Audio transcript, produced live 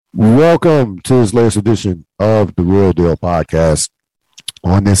Welcome to this latest edition of the Real Deal Podcast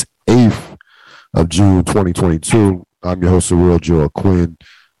on this 8th of June 2022. I'm your host, The Real Joe Quinn.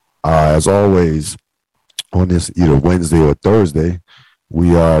 As always, on this either Wednesday or Thursday,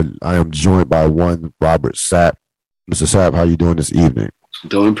 I am joined by one Robert Sapp. Mr. Sapp, how you doing this evening?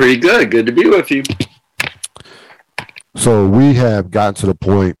 Doing pretty good. Good to be with you. So we have gotten to the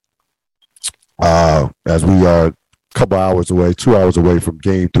point as we are couple hours away, 2 hours away from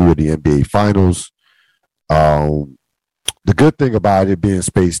Game 3 of the NBA Finals. The good thing about it being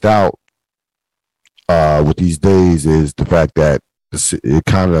spaced out with these days is the fact that it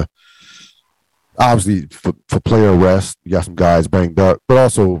kind of, obviously for player rest, you got some guys banged up, but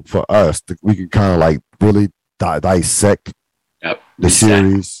also for us, we can kind of like really dissect the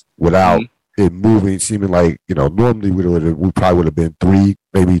series without it moving, seeming like, normally we probably would have been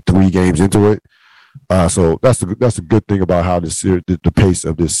maybe three games into it. So that's a good thing about how the pace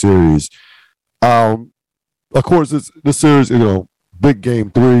of this series. Of course, this series, big Game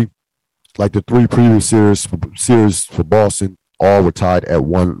 3, like the three previous series for Boston, all were tied at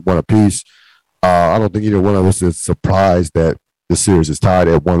one apiece. I don't think either one of us is surprised that the series is tied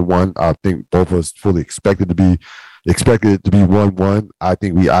at 1-1. I think both of us fully expected it to be 1-1. I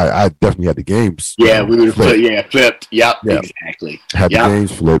think I definitely had the games. Yeah, we would have flipped. Yep, exactly. Had the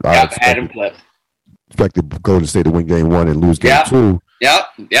games flipped. Yep, had them flipped. Expected Golden State to win Game 1 and lose Game 2.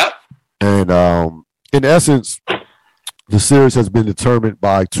 Yep. And in essence, the series has been determined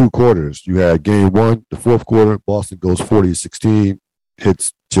by two quarters. You had Game 1, the fourth quarter. Boston goes 40-16,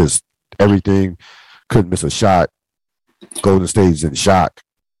 hits just everything, couldn't miss a shot. Golden State's in shock,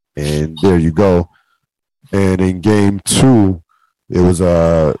 and there you go. And in Game 2, it was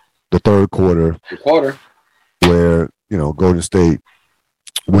the third quarter. Where Golden State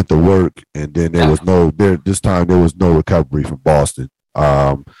went to work, and then this time there was no recovery from Boston.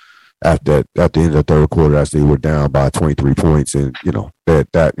 At the end of the third quarter, as they were down by 23 points, and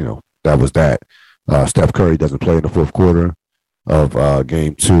that was that. Steph Curry doesn't play in the fourth quarter of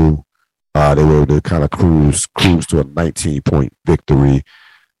Game 2. They were able to kind of cruise to a 19-point victory.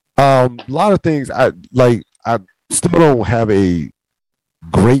 A lot of things I still don't have a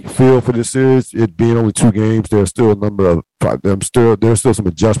great feel for this series. It being only two games, there's still a number of there's still some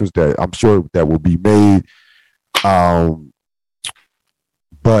adjustments that I'm sure that will be made.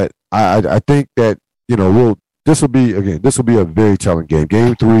 But I think that this will be a very telling game.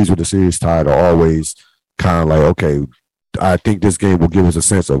 Game 3s with the series tied are always kind of like, okay, I think this game will give us a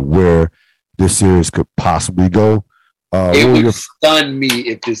sense of where this series could possibly go. It would stun me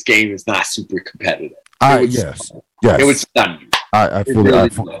if this game is not super competitive. Yes. It would stun me. I feel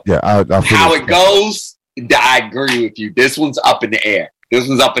it. How it goes, I agree with you. This one's up in the air.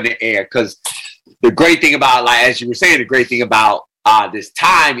 Because the great thing about, as you were saying, the great thing about this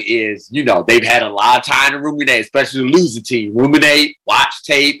time is, they've had a lot of time to ruminate, especially the losing team. Ruminate, watch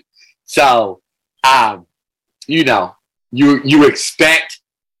tape. So, you expect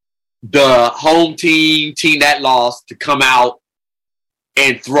the home team that lost to come out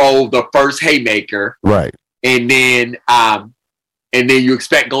and throw the first haymaker. Right. And then you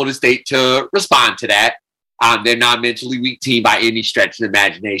expect Golden State to respond to that. They're not a mentally weak team by any stretch of the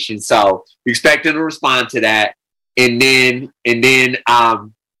imagination. So you expect them to respond to that. And then,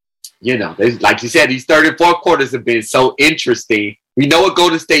 like you said, these third and fourth quarters have been so interesting. We know what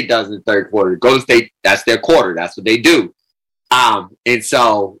Golden State does in the third quarter. Golden State, that's their quarter. That's what they do. And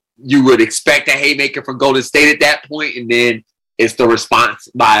so you would expect a haymaker from Golden State at that point, and then it's the response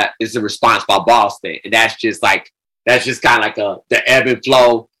by Boston. And that's just kind of like the ebb and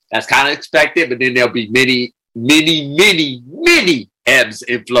flow. That's kind of expected, but then there'll be many, many, many, many ebbs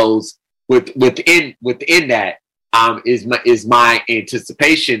and flows within that. Is my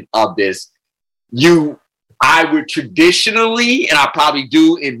anticipation of this. I would traditionally, and I probably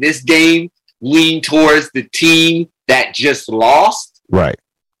do in this game, lean towards the team that just lost. Right.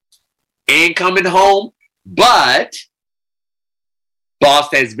 And coming home. But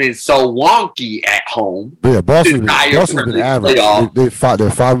Boston has been so wonky at home. Yeah, Boston's been average. They're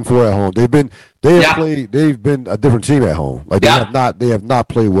 5-4 at home. They've been a different team at home. Like they have not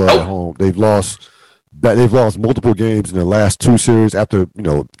played well at home. They've lost multiple games in the last two series after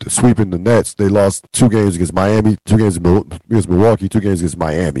sweeping the Nets. They lost 2 games against Miami, 2 games against Milwaukee, 2 games against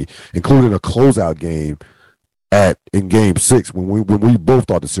Miami, including a closeout game in Game 6 when we both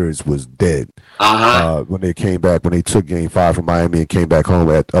thought the series was dead. When they came back, when they took Game 5 from Miami and came back home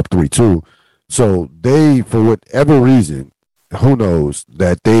up 3-2. So they, for whatever reason, who knows,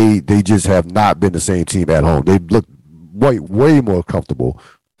 that they just have not been the same team at home. They've looked way more comfortable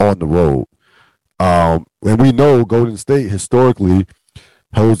on the road. And we know Golden State historically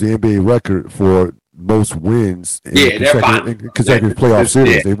holds the NBA record for most wins in consecutive playoff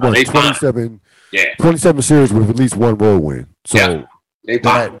series. Yeah, They've won they 27 series with at least one road win. So they're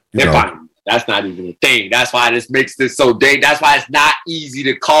fine. That's not even a thing. That's why this makes this so dangerous. That's why it's not easy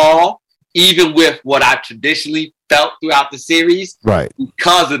to call, even with what I've traditionally felt throughout the series. Right.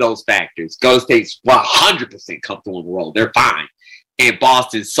 Because of those factors. Golden State's 100% comfortable on the road. They're fine. And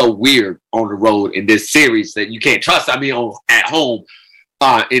Boston's so weird on the road in this series that you can't trust. I mean, at home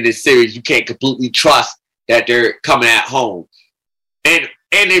in this series, you can't completely trust that they're coming at home. And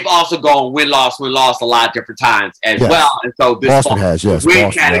they've also gone win-loss a lot of different times as well. And so this Boston has,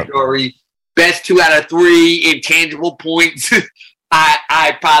 win category, best 2 out of 3 intangible points.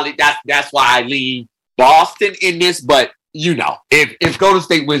 I probably that's why I lean Boston in this. But if Golden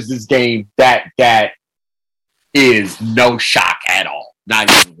State wins this game, that is no shock at all. Not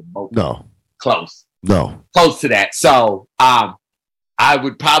even close. No. Close to that. So I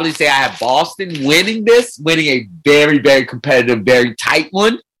would probably say I have Boston winning a very, very competitive, very tight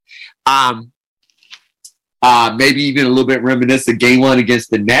one. Maybe even a little bit reminiscent of game 1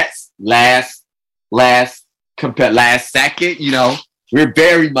 against the Nets last second. We're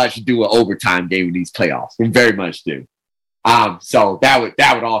very much do an overtime game in these playoffs. We very much do. So that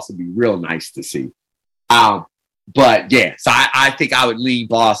would also be real nice to see. But yeah, so I think I would lean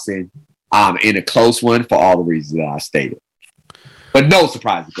Boston in a close one for all the reasons that I stated. But no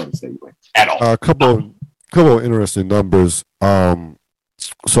surprise it's going to stay win at all. A couple of interesting numbers.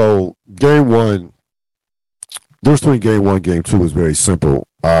 So game 1, those between game 1, game 2 was very simple.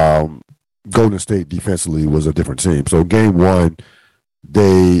 Golden State defensively was a different team. So game 1,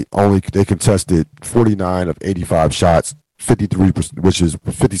 they contested 49 of 85 shots, 53%, which is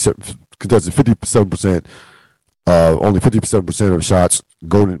 57%. Only 57% of shots.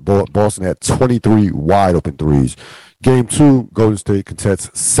 Boston had 23 wide open threes. Game 2, Golden State contests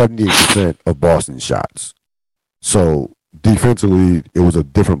 78% of Boston's shots. So defensively, it was a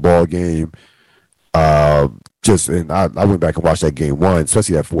different ball game. And I went back and watched that game 1,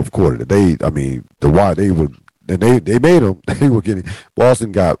 especially that fourth quarter. They made them. They were getting.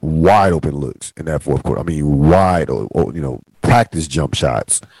 Boston got wide open looks in that fourth quarter. I mean, practice jump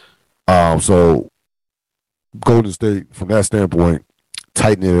shots. So Golden State, from that standpoint,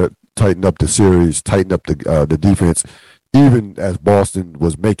 tightened up the series, tightened up the defense. Even as Boston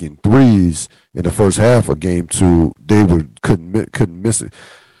was making threes in the first half of game 2, they couldn't miss it.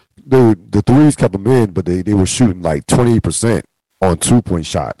 The threes kept them in, but they were shooting like 28% on 2-point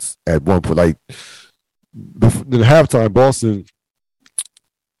shots at one point. Like in the halftime, Boston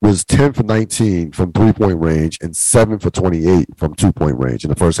was 10 for 19 from 3-point range and 7 for 28 from 2-point range in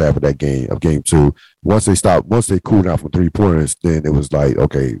the first half of that game, of game 2. Once they cooled down from 3-pointers, then it was like,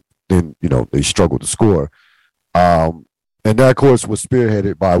 okay, then, they struggled to score. And that, of course, was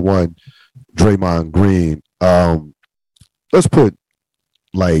spearheaded by one Draymond Green. Let's put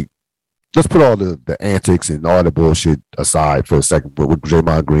all the antics and all the bullshit aside for a second. But with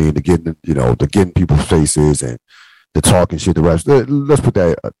Draymond Green, the getting people's faces and the talking shit, the rest. Let's put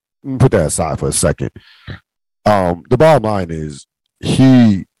that aside for a second. The bottom line is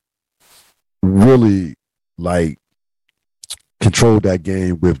he really controlled that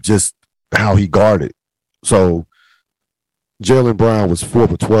game with just how he guarded. So Jaylen Brown was 4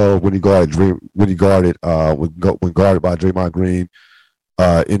 for 12 when guarded by Draymond Green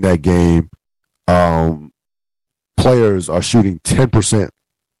in that game. Players are shooting 10%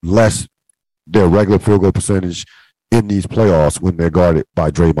 less their regular field goal percentage in these playoffs when they're guarded by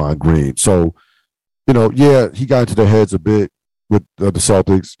Draymond Green. So, he got into their heads a bit with the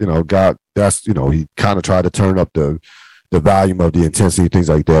Celtics. He kind of tried to turn up the volume of the intensity, things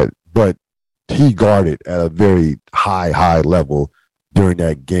like that. But he guarded at a very high level during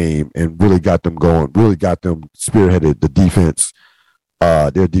that game and really got them going, really got them spearheaded the defense,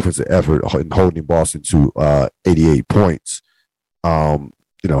 their defensive effort in holding Boston to 88 points.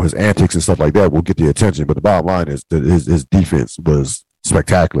 His antics and stuff like that will get the attention, but the bottom line is that his defense was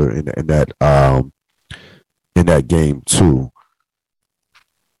spectacular in that game too.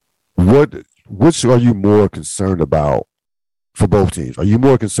 Which are you more concerned about for both teams? Are you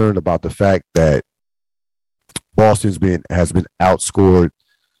more concerned about the fact that Boston has been outscored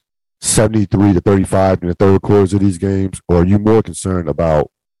 73-35 in the third quarters of these games, or are you more concerned about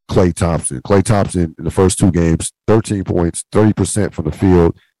Klay Thompson? Klay Thompson in the first 2 games, 13 points, 30% from the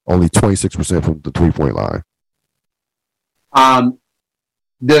field, only 26% from the 3-point line.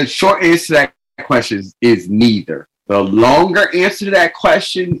 The short answer to that question is neither. The longer answer to that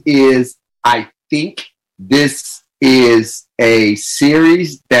question is I think this is a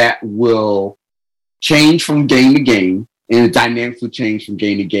series that will change from game to game. and the dynamics will change from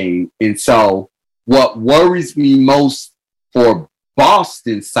game to game. And so what worries me most for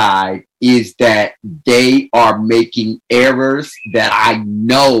Boston side is that they are making errors that I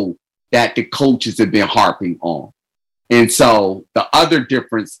know that the coaches have been harping on. And so the other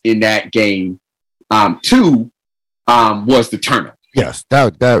difference in that game, too, was the turnover. Yes,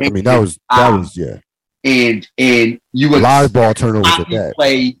 that was yeah. And you would live ball turnovers at that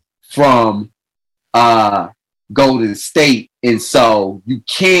play from Golden State, and so you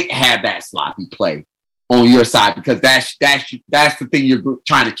can't have that sloppy play on your side because that's the thing you're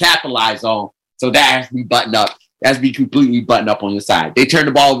trying to capitalize on. So that has to be buttoned up. That has to be completely buttoned up on your side. They turn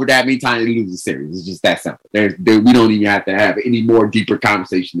the ball over that many times, they lose the series. It's just that simple. We don't even have to have any more deeper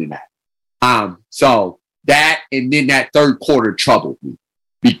conversation than that. So that, and then that third quarter troubled me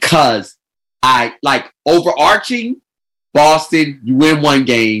because I like overarching Boston. You win one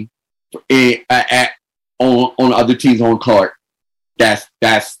game on other teams on court. That's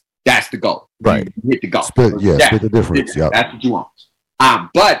the goal. Right. You hit the goal. Split the difference. Yeah, that's what you want.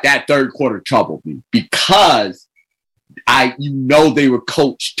 But that third quarter troubled me because they were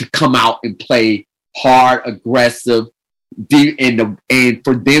coached to come out and play hard, aggressive, deep, and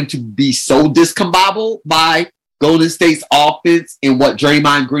for them to be so discombobulated by Golden State's offense and what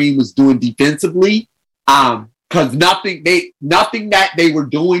Draymond Green was doing defensively, because nothing that they were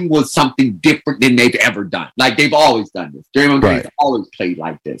doing was something different than they've ever done. Like they've always done this. Draymond Green's always played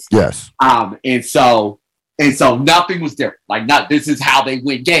like this. Yes. And so nothing was different. Like this is how they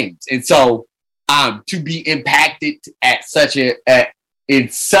win games. And so to be impacted at in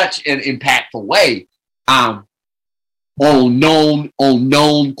such an impactful way, on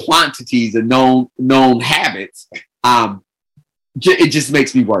known quantities and known habits, it just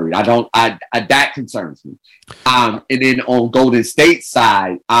makes me worried. That concerns me. And then on Golden State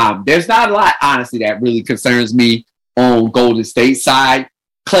side, there's not a lot, honestly, that really concerns me on Golden State side.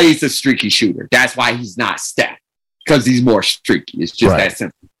 Klay's a streaky shooter. That's why he's not Steph, because he's more streaky. It's just that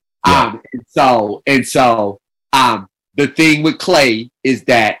simple. Yeah. And so the thing with Klay is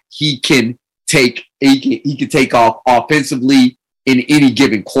that he can take off offensively in any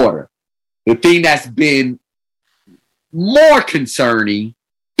given quarter. The thing that's been more concerning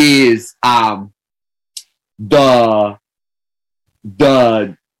is the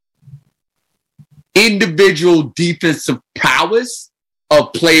individual defensive prowess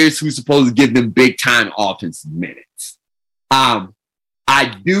of players who's supposed to give them big time offensive minutes. I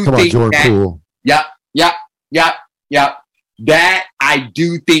do think that. Poole. Yep. That I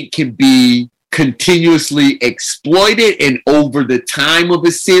do think can be continuously exploited, and over the time of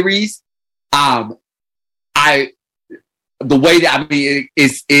a series, it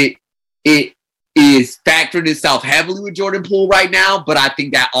is factoring itself heavily with Jordan Poole right now, but I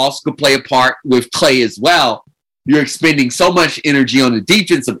think that also could play a part with Klay as well. You're expending so much energy on the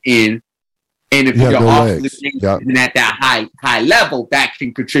defensive end, and if you're offensively at that high level, that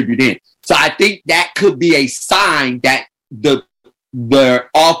can contribute in. So I think that could be a sign that the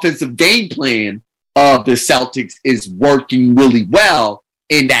offensive game plan of the Celtics is working really well,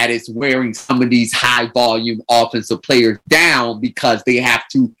 in that it's wearing some of these high volume offensive players down because they have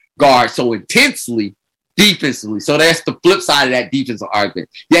to guard so intensely defensively. So that's the flip side of that defensive argument.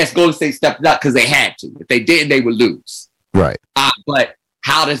 Yes, Golden State stepped up because they had to. If they didn't, they would lose. Right. But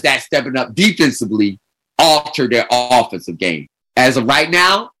how does that stepping up defensively alter their offensive game? As of right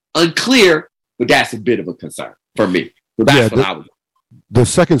now, unclear, but that's a bit of a concern for me. So that's what I was. The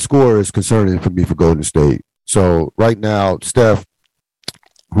second score is concerning for me for Golden State. So right now, Steph,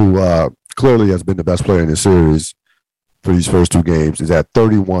 who clearly has been the best player in the series for these first two games, is at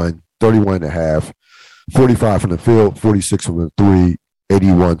 31 and a half, 45 from the field, 46 from the three,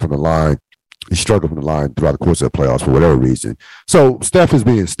 81 from the line. He struggled from the line throughout the course of the playoffs for whatever reason. So Steph is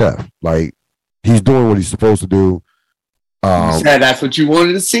being Steph. Like, he's doing what he's supposed to do. You said that's what you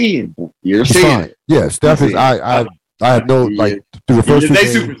wanted to see, and you're seeing it. Yeah, Steph is. I have no like through the first two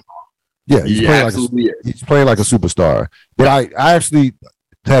games. Yeah, he's playing like a superstar. But I actually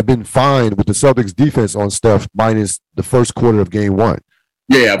have been fine with the Celtics defense on Steph minus the first quarter of game one.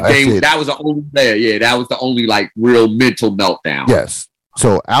 Yeah, that was the only player. Yeah, that was the only like real mental meltdown. Yes.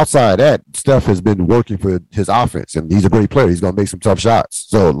 So outside of that, Steph has been working for his offense, and he's a great player. He's going to make some tough shots.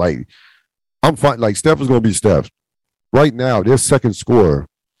 So like, I'm fine. Like, Steph is going to be Steph. Right now, their second scorer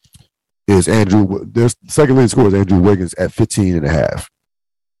is Andrew. Their second leading scorer is Andrew Wiggins at 15 and a half.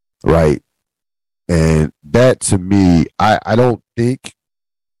 Right. And that, to me, I don't think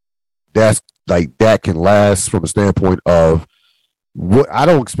that's like that can last from a standpoint of what I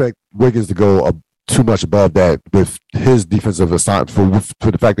don't expect Wiggins to go too much above that with his defensive assignment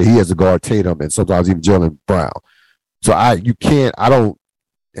for the fact that he has to guard Tatum and sometimes even Jaylen Brown. So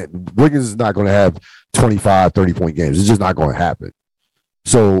Wiggins is not going to have 25, 30-point games. It's just not going to happen.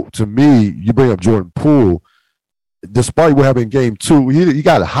 So to me, you bring up Jordan Poole, despite what happened in game 2, he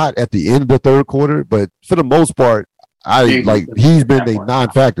got hot at the end of the third quarter, but for the most part, he's been a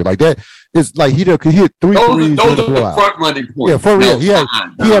non-factor. Like that, it's like he hit 3 threes. Those are the front running points. Yeah,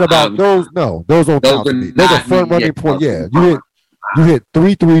 he had about those. No, those don't count to me. Those are front running points. Yeah, you hit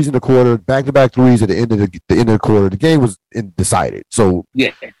 3 threes in the quarter, back-to-back threes at the end of the quarter. The game was decided. So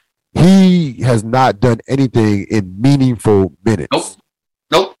yeah, he has not done anything in meaningful minutes.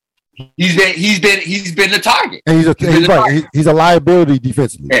 Nope. He's been the target. And he's a liability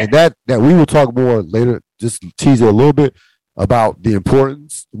defensively. Yeah. And that we will talk more later. Just tease it a little bit about the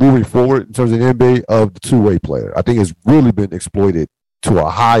importance moving forward in terms of the NBA of the two-way player. I think it's really been exploited to a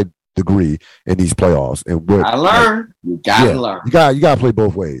high degree in these playoffs. And what I learned, you gotta learn. You gotta play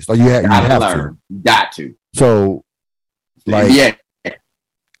both ways. Like you have to. You got to. So that's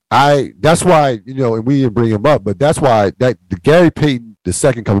why, and we didn't bring him up, but that's why the Gary Payton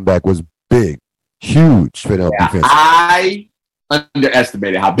II coming back was big, huge for them defense. I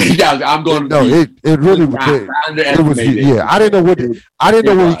underestimated how big that was. I'm going. No, it really was. I didn't know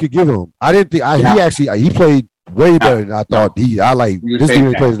what he could give him. I didn't think he played way better than I thought. This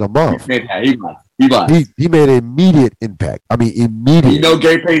dude played in a month. He made an immediate impact. I mean, immediate.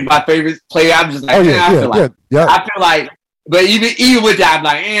 Gary Payton's my favorite player. I'm just like, I feel like. But even with that, I'm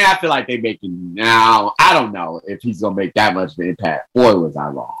like, I feel like they're making now. I don't know if he's gonna make that much of an impact. Boy, was I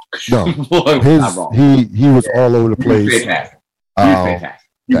wrong. No, he was all over the place.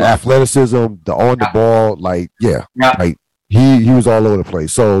 The athleticism, the on the ball, like he was all over the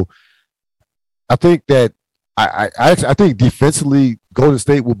place. So I think that I think defensively, Golden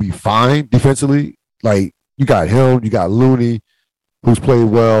State will be fine defensively. Like you got him, you got Looney, who's played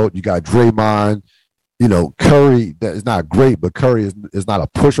well. You got Draymond. Curry, that is not great, but Curry is not a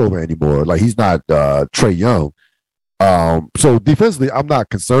pushover anymore. Like he's not Trae Young. So defensively, I'm not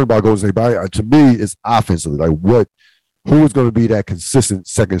concerned about Golden State. But to me, it's offensively. Like who is going to be that consistent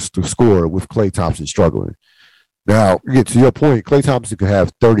second scorer with Klay Thompson struggling? Now, to your point, Klay Thompson could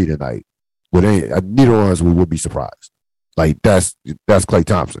have 30 tonight. With neither one of us would be surprised. Like that's Klay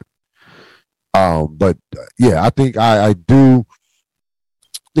Thompson. But I think I do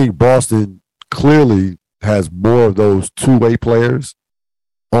think Boston clearly has more of those two-way players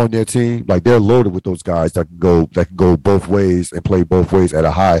on their team. Like they're loaded with those guys that can go both ways and play both ways at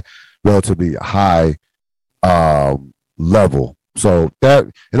a relatively high level. So that,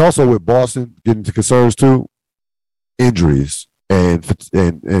 and also with Boston getting to concerns too, injuries and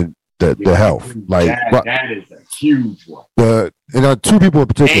the health. Like that is a huge one. And two people in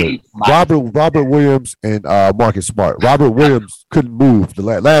particular, Robert Williams and Marcus Smart. Robert Williams couldn't move the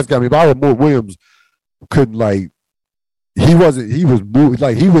last guy. I mean, Robert Williams couldn't he was moving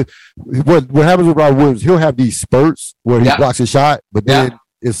what happens with Robert Williams, he'll have these spurts where he blocks a shot, but then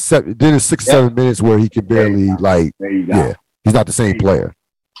it's 6-7 minutes where he can barely he's not the same player.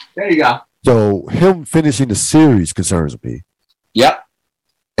 There you go. So him finishing the series concerns me. Yep.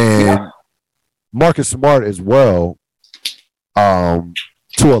 And Marcus Smart as well, to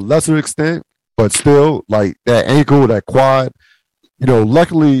a lesser extent, but still, like that ankle, that quad,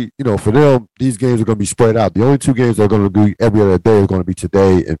 luckily, for them, these games are going to be spread out. The only 2 games they're going to do every other day are going to be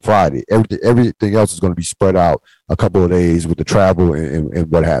today and Friday. Everything else is going to be spread out a couple of days with the travel and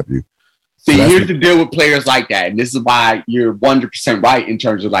what have you. See, here's the deal with players like that. And this is why you're 100% right in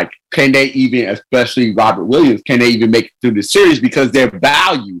terms of like, can they even, especially Robert Williams, can they even make it through the series? Because their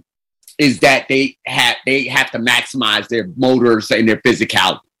value is that they have to maximize their motors and their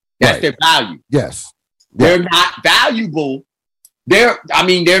physicality. That's their value. Yes. They're not valuable. They're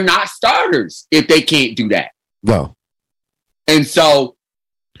not starters if they can't do that. No. And so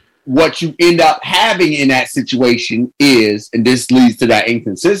what you end up having in that situation is, and this leads to that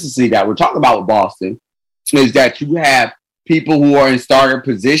inconsistency that we're talking about with Boston, is that you have people who are in starter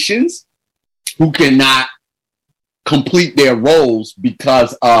positions who cannot complete their roles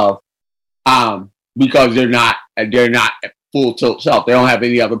because they're not at full tilt self. They don't have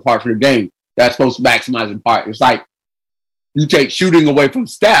any other part of the game that's supposed to maximize in part. It's like you take shooting away from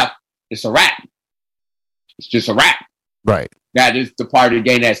Steph, it's a wrap. It's just a wrap. Right. That is the part of the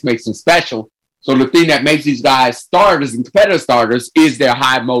game that makes them special. So the thing that makes these guys starters and competitive starters is their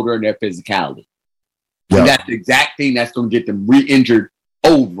high motor and their physicality. Yep. And that's the exact thing that's going to get them re-injured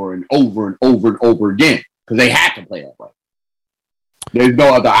over and over and over and over again because they have to play that way. There's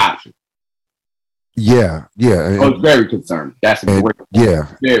no other option. Yeah. I was very concerned. That's and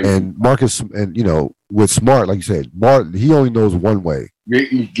Marcus, and with Smart, like you said, he only knows one way.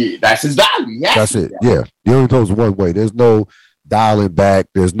 That's his value. Yes. That's it. Yeah. He only knows one way. There's no dialing back.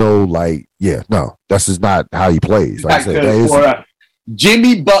 There's no no. That's just not how he plays. Like I said,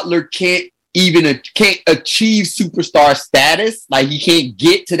 Jimmy Butler can't achieve superstar status. Like he can't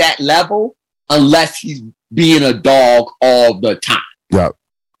get to that level unless he's being a dog all the time. Yeah.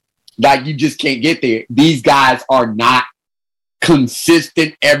 Like you just can't get there. These guys are not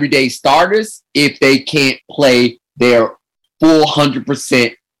consistent everyday starters if they can't play their full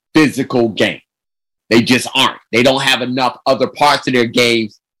 100% physical game. They just aren't. They don't have enough other parts of their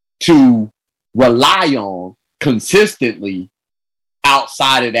games to rely on consistently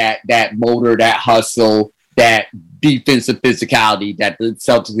outside of that motor, that hustle, that defensive physicality that the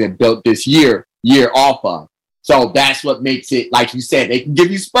Celtics have built this year off of. So that's what makes it, like you said, they can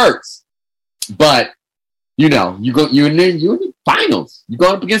give you spurts, but you're in the finals. You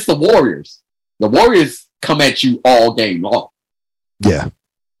go up against the Warriors. The Warriors come at you all game long. Yeah.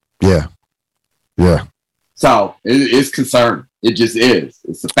 So it's concerning. It just is.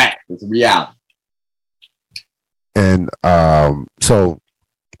 It's a fact. It's a reality. And so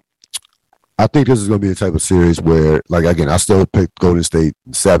I think this is going to be the type of series where, like, again, I still picked Golden State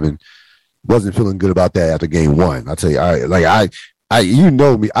in 7. Wasn't feeling good about that after game 1. I tell you, you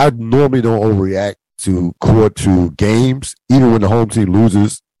know me, I normally don't overreact to games, even when the home team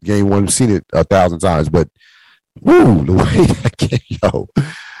loses game 1. I've seen it 1,000 times, but the way that game,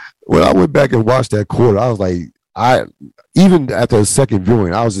 when I went back and watched that quarter, I was like, even after a second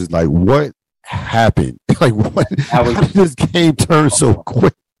viewing, I was just like, what happened? Like, what? How did this game turn so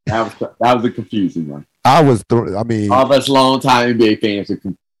quick? That was a confusing one. All of us long-time NBA fans are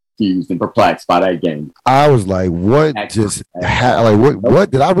confused and perplexed by that game. I was like, what just happened? What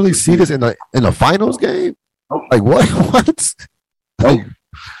did I really see this in the finals game? Nope. Like, what? Like,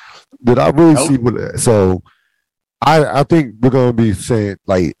 did I really see what? So I think we're going to be saying,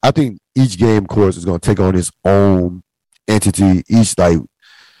 like, I think each game, of course, is going to take on its own entity. Each,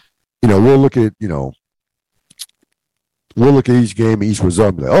 we'll look at each game and each result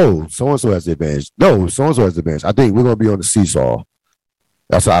and be like, oh, so-and-so has the advantage. No, so-and-so has the advantage. I think we're going to be on the seesaw.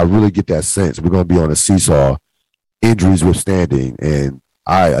 That's how I really get that sense. We're going to be on a seesaw, injuries withstanding. And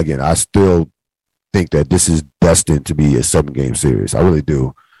I still think that this is destined to be a 7-game series. I really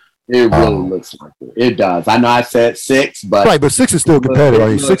do. It really looks like it. It does. I know I said 6, but right, but 6 is still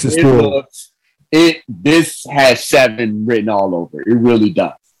competitive. 6 is still. This has 7 written all over. It really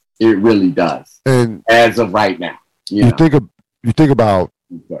does. It really does. And as of right now, you think about.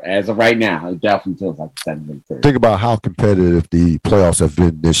 As of right now, it definitely feels like 7 series. Think about how competitive the playoffs have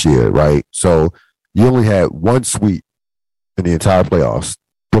been this year, right? So you only had one sweep in the entire playoffs.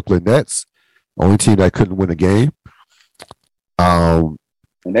 Brooklyn Nets, only team that couldn't win a game.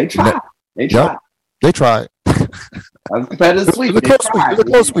 And they tried. They tried. That was competitive sweep. It was a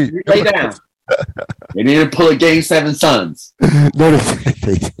close sweep. Lay down. They didn't pull a game 7 Suns. No,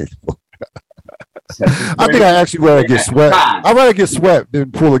 they didn't. I think I actually rather get swept. I'd rather get swept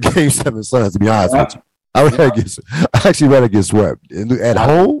than pull a game 7 Suns, to be honest with you. I actually rather get swept. At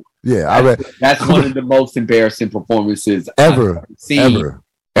home, that's one of the most embarrassing performances ever. I've seen.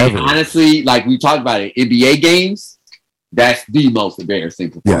 Ever. Honestly, like we talked about it, NBA games, that's the most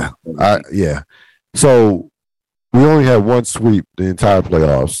embarrassing performance. Yeah. So we only had one sweep the entire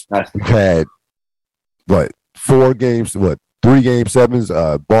playoffs. We had 4 games, 3 game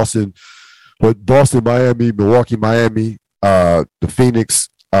 7s, Boston, Miami, Milwaukee, Miami, the Phoenix,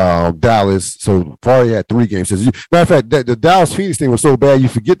 Dallas. So far, he had 3 games. Matter of fact, the Dallas Phoenix thing was so bad, you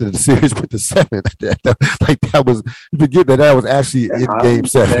forget that the series went to 7. You forget that was actually in game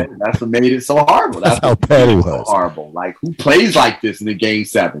 7. That's what made it so horrible. That's how bad it was. So horrible. Like, who plays like this in a game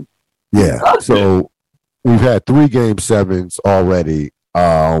 7? Yeah. So we've had 3 game 7s already.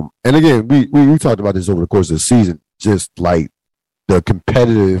 And again, we talked about this over the course of the season, just like the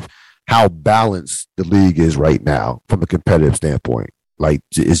competitive, how balanced the league is right now from a competitive standpoint. Like,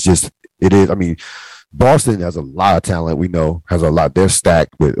 it is. I mean, Boston has a lot of talent. We know has a lot. They're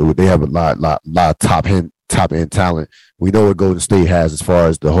stacked with. They have a lot of top end talent. We know what Golden State has as far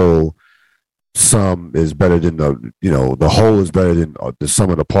as the whole sum is better than the whole is better than the sum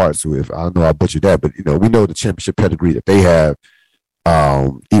of the parts. So I know I butchered that, but we know the championship pedigree that they have.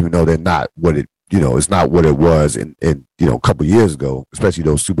 Even though they're not what it. It's not what it was in a couple years ago, especially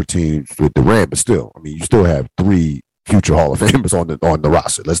those super teams with Durant. But still, I mean, you still have 3 future Hall of Famers on the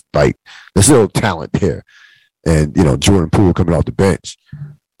roster. There's still talent there, and Jordan Poole coming off the bench.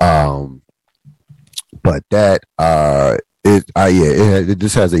 But that it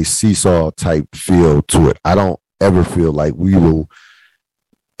just has a seesaw type feel to it. I don't ever feel like we will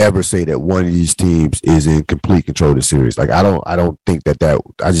ever say that one of these teams is in complete control of the series. Like I don't think that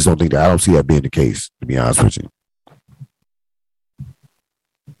I just don't think that I don't see that being the case, to be honest with you.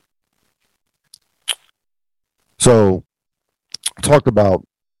 So thought about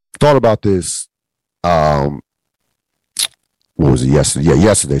this what was it yesterday? Yeah,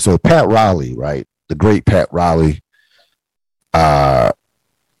 yesterday. So Pat Riley, right? The great Pat Riley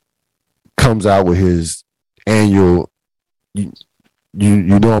comes out with his annual you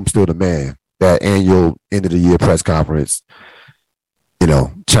know I'm still the man. That annual end of the year press conference,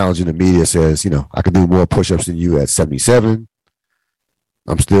 challenging the media, says, I could do more push-ups than you at 77.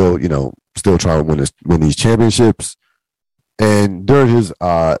 I'm still trying to win these championships. And during his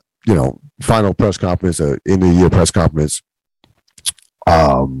final press conference, end of the year press conference,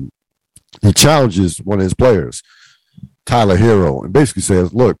 he challenges one of his players, Tyler Hero, and basically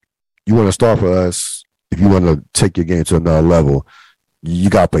says, look, you want to start for us, if you want to take your game to another level,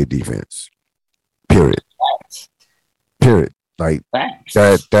 you got to play defense. Period. Like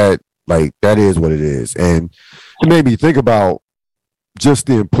that is what it is. And it made me think about just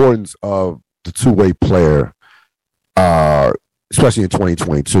the importance of the two-way player, especially in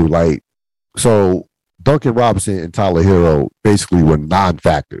 2022. Like, so Duncan Robinson and Tyler Hero basically were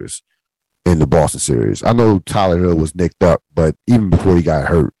non-factors in the Boston series. I know Tyler Hero was nicked up, but even before he got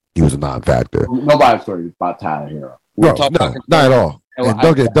hurt, he was a non-factor. Nobody's worried about Tyler Hero. No, not at all. And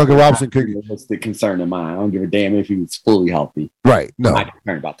Duncan Robinson could. What's the concern of mine? I don't give a damn if he was fully healthy. Right. No. I'm not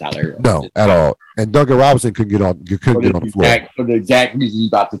concerned about Tyler Hero. No, at all. And Duncan Robinson couldn't get on. Couldn't get on the floor for the exact reason you're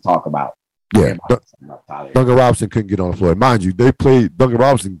about to talk about. Yeah. Duncan Robinson couldn't get on the floor. Mind you, they played Duncan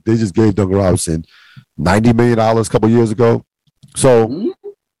Robinson. They just gave Duncan Robinson $90 million a couple years ago. So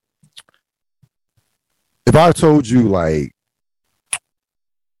if I told you like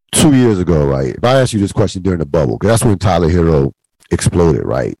 2 years ago, right? If I asked you this question during the bubble, because that's when Tyler Hero exploded,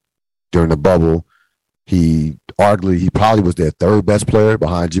 right? During the bubble, he probably was their third best player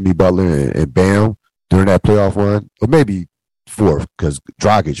behind Jimmy Butler and Bam during that playoff run, or maybe fourth, because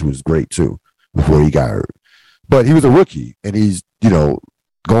Dragic was great too before he got hurt. But he was a rookie, and he's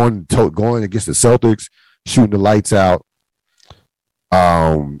going against the Celtics, shooting the lights out.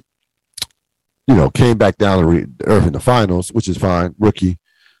 Came back down to earth in the finals, which is fine, rookie.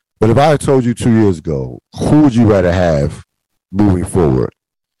 But if I had told you 2 years ago, who would you rather have moving forward,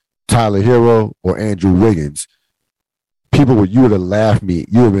 Tyler Hero or Andrew Wiggins? You would have laughed me.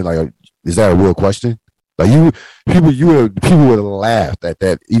 You would have been like, "Is that a real question?" Like people would have laughed at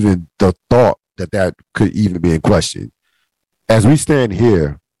that. Even the thought that could even be in question. As we stand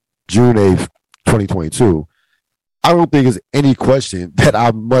here, June 8th, 2022, I don't think there's any question that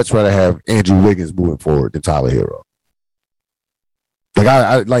I'd much rather have Andrew Wiggins moving forward than Tyler Hero. Like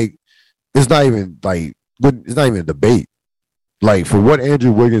I like, it's not even a debate. Like, for what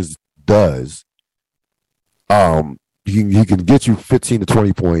Andrew Wiggins does, he can get you 15 to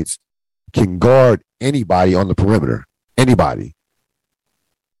 20 points, can guard anybody on the perimeter, anybody.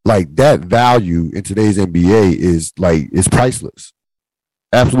 Like, that value in today's NBA is priceless,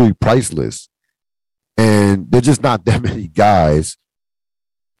 absolutely priceless. And there's just not that many guys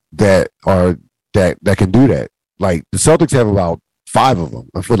that can do that. Like, the Celtics have about 5 of them.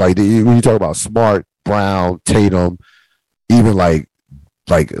 I feel like when you talk about Smart, Brown, Tatum, even like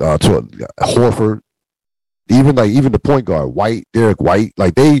Horford, even the point guard, Derek White,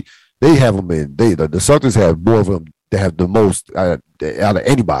 like they have them in. The Celtics have more of them. They have the most out of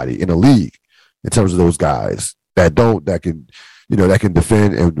anybody in the league in terms of those guys that can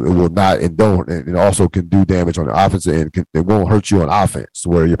defend and will not and don't, and also can do damage on the offensive end. It won't hurt you on offense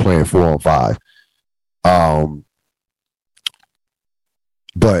where you're playing 4-on-5.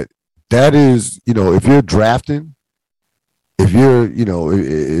 But that is, if you're drafting, if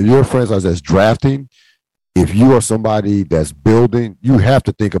you're a franchise that's drafting, if you are somebody that's building, you have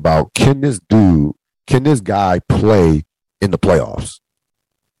to think about, can this guy play in the playoffs?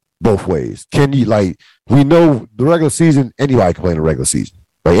 Both ways. Can you, we know the regular season, anybody can play in the regular season.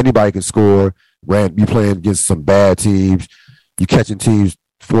 Like, anybody can score. You playing against some bad teams, you catching teams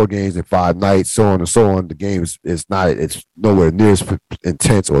 4 games in 5 nights, so on and so on. The game it's nowhere near as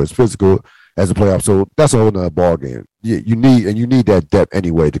intense or as physical as the playoffs. So that's a whole nother ball game. You need that depth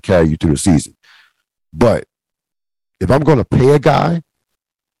anyway to carry you through the season. But if I'm going to pay a guy,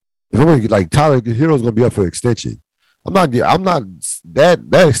 if I'm going to get Tyler Hero's going to be up for extension. I'm looking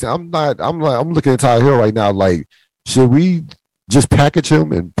at Tyler Hero right now. Like, should we just package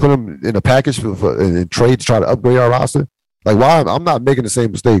him and put him in a package and trade to try to upgrade our roster? Like, why? I'm not making the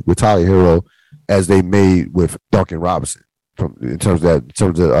same mistake with Tyler Hero as they made with Duncan Robinson in terms of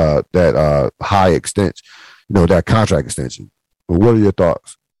that high extension, that contract extension. But what are your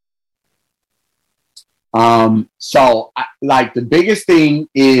thoughts? Like the biggest thing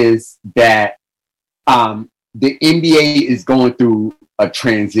is that the NBA is going through a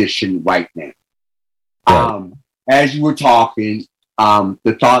transition right now. Right. As you were talking,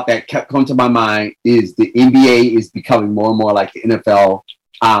 the thought that kept coming to my mind is the NBA is becoming more and more like the NFL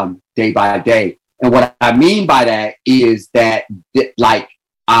day by day. And what I mean by that is that, like,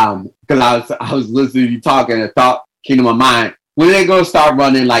 because I was listening to you talking, and a thought came to my mind: when are they going to start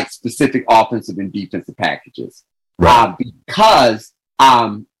running like specific offensive and defensive packages? Right. Because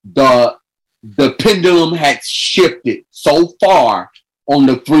the pendulum had shifted so far on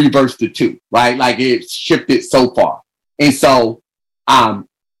the 3 versus the 2, right? Like it shifted so far. And so,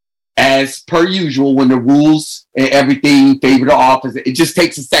 as per usual, when the rules and everything favor the offense, it just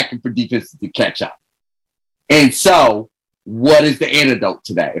takes a second for defenses to catch up. And so, what is the antidote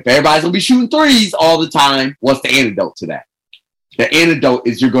to that? If everybody's going to be shooting threes all the time, what's the antidote to that? The antidote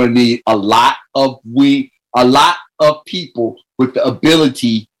is you're going to need a lot of people with the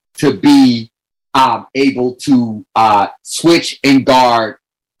ability to be able to switch and guard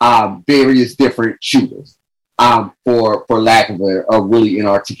various different shooters, for lack of a really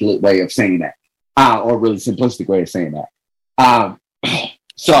inarticulate way of saying that, or really simplistic way of saying that. Or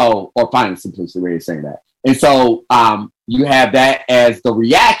find a simplistic way of saying that. And so you have that as the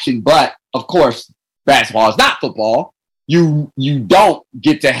reaction, but of course, basketball is not football. You don't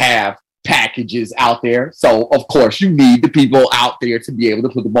get to have packages out there. So of course you need the people out there to be able to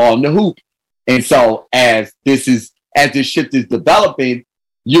put the ball in the hoop. And so as this shift is developing,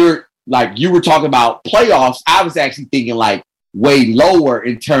 you're like, you were talking about playoffs. I was actually thinking like way lower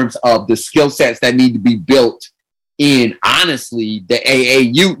in terms of the skill sets that need to be built in, honestly, the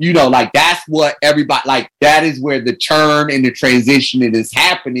AAU. You know, like that's what everybody, like that is where the churn and the transition is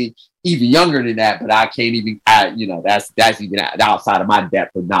happening. Even younger than that, but I can't even, that's even outside of my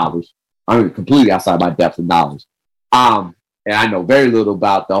depth of knowledge. I mean, completely outside my depth of knowledge. And I know very little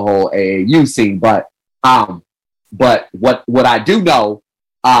about the whole AAU scene, but what I do know,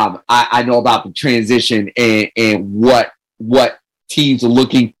 I know about the transition and what teams are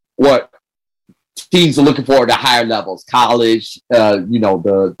looking for at the higher levels, college,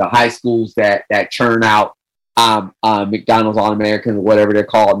 the high schools that churn out McDonald's All-Americans or whatever they're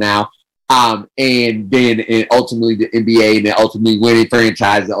called now. And then ultimately the NBA, and then ultimately winning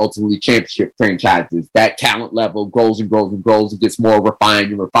franchises, and ultimately championship franchises. That talent level grows and grows and grows. It gets more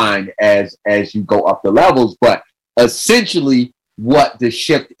refined and refined as you go up the levels. But essentially what the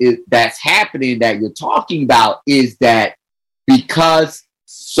shift is that's happening that you're talking about is that because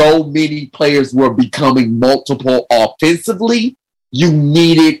so many players were becoming multiple offensively, you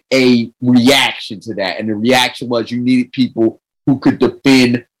needed a reaction to that. And the reaction was you needed people who could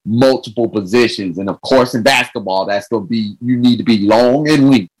defend multiple positions. And of course, in basketball, that's going to be, you need to be long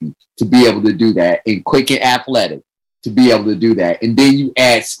and lengthy to be able to do that, and quick and athletic to be able to do that. And then you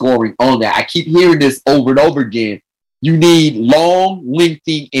add scoring on that. I keep hearing this over and over again. You need long,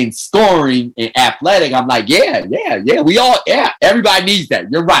 lengthy, and scoring and athletic. I'm like, yeah. Everybody needs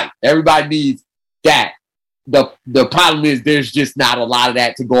that. You're right. Everybody needs that. The problem is there's just not a lot of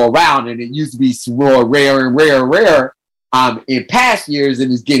that to go around, and it used to be more rare in past years,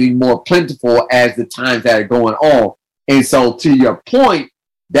 and it's getting more plentiful as the times that are going on. And so, to your point,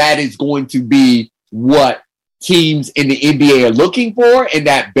 that is going to be what teams in the NBA are looking for, and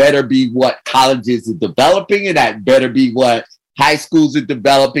that better be what colleges are developing, and that better be what high schools are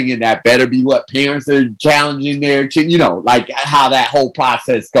developing, and that better be what parents are challenging their, like how that whole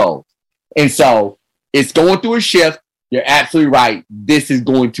process goes. And so it's going through a shift. You're absolutely right. This is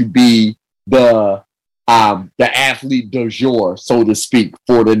going to be the athlete du jour, so to speak,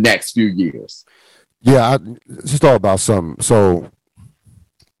 for the next few years. Yeah, I just thought about something. So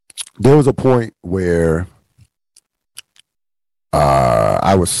there was a point where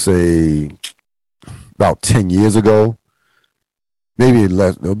I would say about 10 years ago, maybe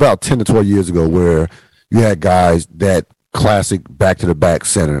less, about 10 to 12 years ago, where you had guys that classic back-to-the-back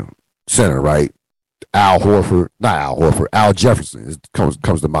center, right? Al Jefferson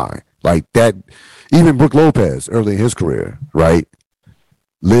comes to mind. Like that, even Brook Lopez early in his career, right?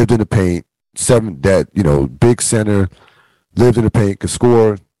 Lived in the paint, big center, lived in the paint, could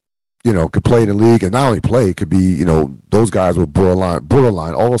score, could play in the league, and not only play, could be, those guys were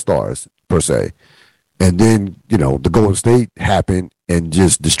borderline all-stars per se. And then, the Golden State happened and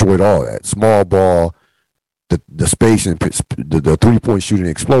just destroyed all that. Small ball, the space and the three-point shooting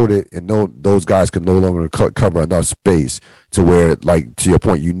exploded, and those guys could no longer cover enough space to where, like, to your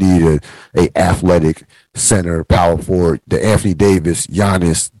point, you need a athletic center, power forward, the Anthony Davis,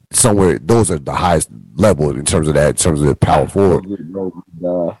 Giannis, somewhere. Those are the highest level in terms of that, in terms of the power forward.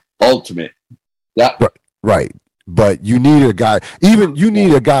 Ultimate. Yeah. Right. But you need a guy. Even you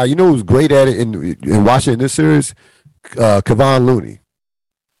need a guy. You know who's great at it in Washington this series? Kevon Looney.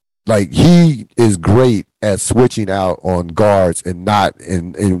 Like he is great at switching out on guards and not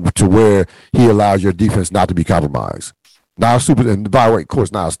in to where he allows your defense not to be compromised. Not a super, and by the way, of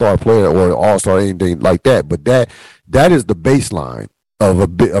course, not a star player or an all-star or anything like that. But that is the baseline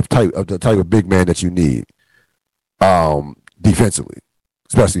of the type of big man that you need, defensively,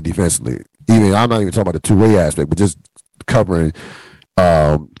 especially defensively. Even I'm not even talking about the two-way aspect, but just covering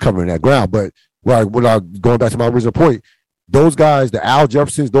that ground. But going back to my original point, those guys, the Al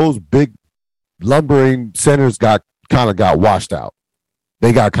Jeffersons, those big lumbering centers got washed out.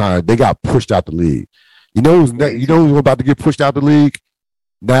 They got pushed out the league. You know who's about to get pushed out the league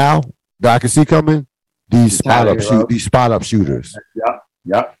now that I can see coming? These spot up shooters.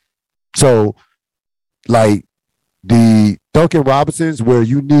 Yep. So like the Duncan Robinsons, where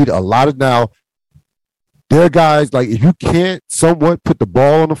you need a lot of now, they're guys like if you can't somewhat put the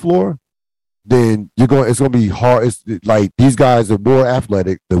ball on the floor, then it's gonna be hard. It's like these guys are more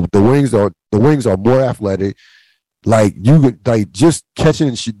athletic. The wings are more athletic. Like just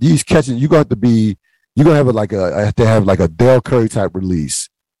catching these catching, you're gonna have to have like a Dell Curry type release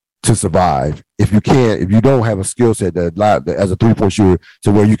to survive. If you don't have a skill set that as a 3-point shooter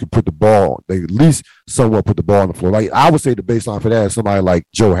to where you can put the ball, they at least somewhat put the ball on the floor. Like I would say the baseline for that is somebody like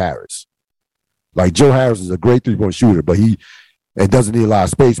Joe Harris. Like Joe Harris is a great 3-point shooter, but he doesn't need a lot of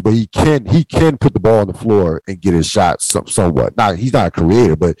space, but he can put the ball on the floor and get his shot somewhat. Now he's not a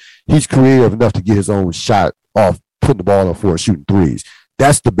creator, but he's creative enough to get his own shot off putting the ball on the floor and shooting threes.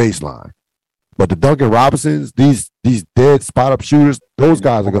 That's the baseline. But the Duncan Robinsons, these dead spot up shooters, those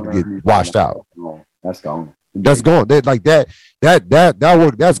guys are going to get washed out. That's gone. They're like that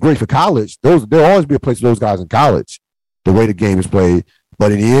work. That's great for college. There'll always be a place for those guys in college, the way the game is played.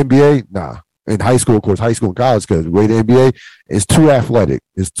 But in the NBA, nah. In high school, of course, high school and college, because the way the NBA is too athletic.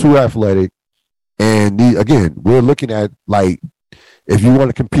 It's too athletic. And again, we're looking at like if you want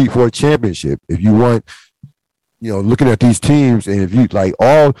to compete for a championship, if you want, looking at these teams, and if you like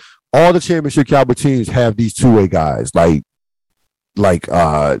all the championship caliber teams have these two-way guys. Like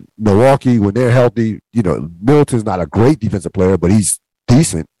Milwaukee, when they're healthy, Middleton's not a great defensive player, but he's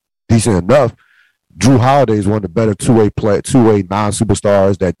decent enough. Drew Holiday is one of the better two-way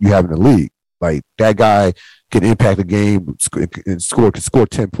non-superstars that you have in the league. Like that guy can impact the game and score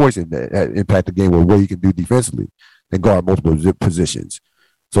 10 points and impact the game with what he can do defensively and guard multiple positions.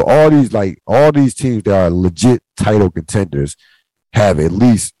 So all these teams that are legit title contenders have at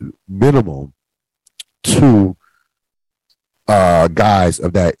least minimum two guys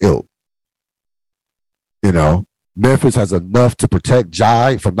of that ilk. Memphis has enough to protect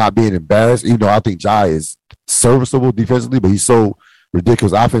Jai from not being embarrassed, even though I think Jai is serviceable defensively, but he's so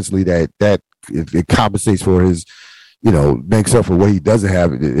ridiculous offensively that it compensates for his, makes up for what he doesn't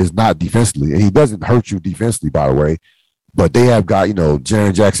have is not defensively. And he doesn't hurt you defensively, by the way. But they have got,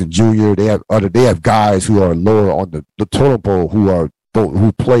 Jaren Jackson Jr. They have guys who are lower on the totem pole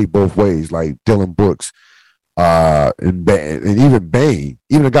who play both ways, like Dylan Brooks, and even Bane,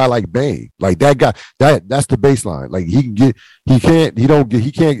 even a guy like Bane, like that guy. That's the baseline. Like he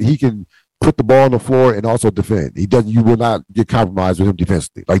can put the ball on the floor and also defend. You will not get compromised with him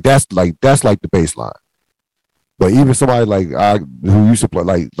defensively. That's the baseline. But even somebody like who used to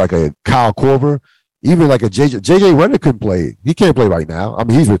play like a Kyle Korver, even like a JJ Redick couldn't play. He can't play right now. I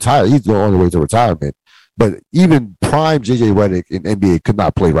mean, he's retired. He's on the way to retirement. But even prime JJ Redick in NBA could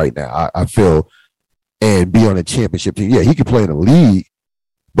not play right now, I feel, and be on a championship team. Yeah, he could play in the league,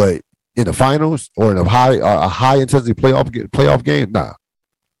 but in the finals or in a high intensity playoff game, nah.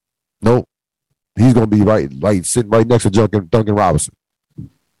 Nope. He's gonna be sitting right next to Duncan Robinson.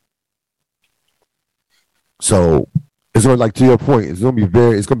 So it's to your point, it's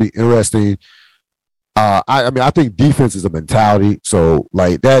gonna be interesting. I think defense is a mentality. So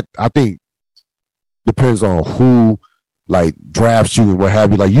like that, I think depends on who drafts you and what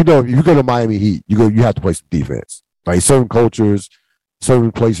have you. Like, if you go to Miami Heat, you have to play some defense. Like certain cultures,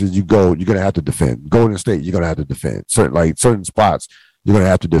 certain places you go, you're gonna have to defend. Golden State, you're gonna have to defend. Certain spots, you're gonna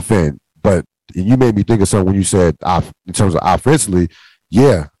have to defend. But you made me think of something when you said in terms of offensively,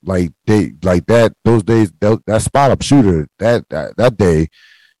 yeah, those days, that spot up shooter that day.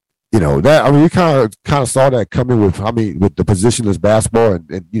 We kind of saw that coming with the positionless basketball,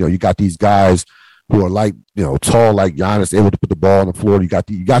 and you got these guys who are tall like Giannis, able to put the ball on the floor. You got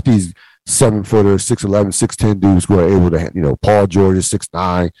these 7-footers, 6'11", 6'10" dudes who are able to, Paul George is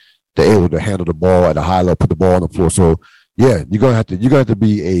 6'9", they're able to handle the ball at a high level, put the ball on the floor. So yeah, you're gonna have to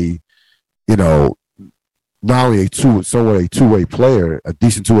be a, not only a two-way player, a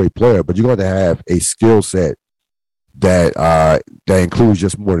decent two-way player, but you're going to have a skill set that includes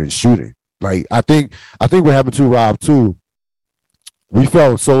just more than shooting. Like I think what happened to Rob too, we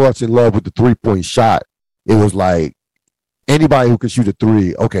fell so much in love with the 3-point shot. It was like anybody who can shoot a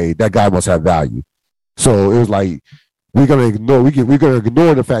three, okay, that guy must have value. So it was like we're gonna ignore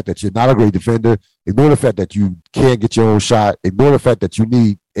the fact that you're not a great defender, ignore the fact that you can't get your own shot, ignore the fact that you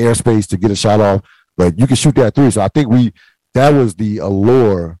need airspace to get a shot off, but you can shoot that three. So I think that was the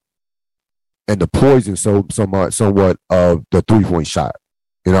allure and the poison somewhat of the 3-point shot.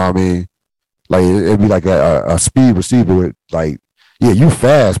 You know what I mean? Like it'd be like a speed receiver with like, yeah, you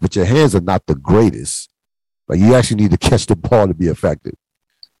fast, but your hands are not the greatest. Like you actually need to catch the ball to be effective.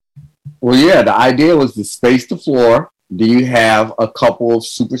 Well, yeah, the idea was to space the floor. Do you have a couple of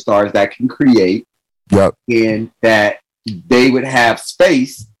superstars that can create? Yep. And that they would have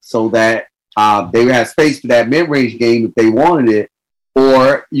space so that they would have space for that mid-range game if they wanted it.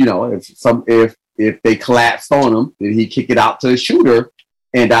 Or, you know, if they collapsed on him, then he'd kick it out to a shooter.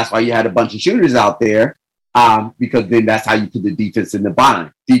 And that's why you had a bunch of shooters out there. Because then that's how you put the defense in the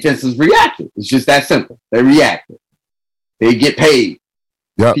bind. Defense is reactive. It's just that simple. They're reactive. They get paid.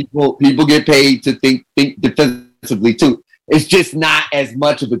 Yep. People get paid to think defensively too. It's just not as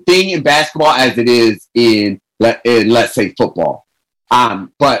much of a thing in basketball as it is in let's say football.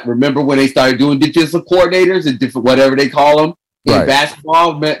 But remember when they started doing defensive coordinators and different whatever they call them in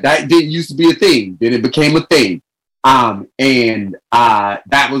basketball, that didn't used to be a thing. Then it became a thing. And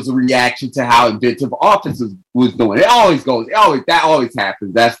that was a reaction to how inventive offenses was doing. That always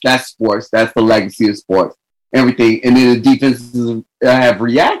happens. That's sports. That's the legacy of sports. Everything. And then the defenses have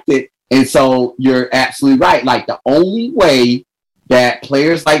reacted. And so you're absolutely right. Like the only way that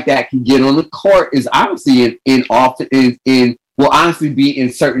players like that can get on the court is honestly will honestly be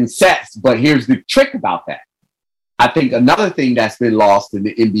in certain sets. But here's the trick about that. I think another thing that's been lost in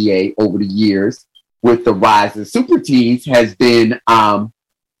the NBA over the years with the rise of super teams has been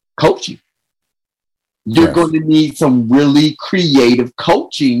coaching. You're going to need some really creative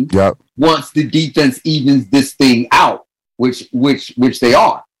coaching once the defense evens this thing out, which they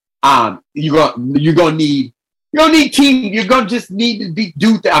are. You're gonna need team. You're gonna just need to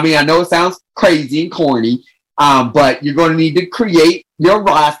do that. I mean, I know it sounds crazy and corny, but you're gonna need to create your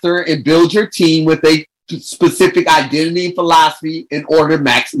roster and build your team with a specific identity and philosophy in order to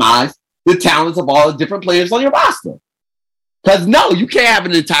maximize the talents of all the different players on your roster. Because no, you can't have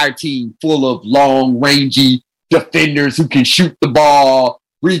an entire team full of long, rangy defenders who can shoot the ball,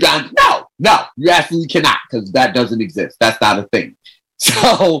 rebound. No, you absolutely cannot, because that doesn't exist. That's not a thing.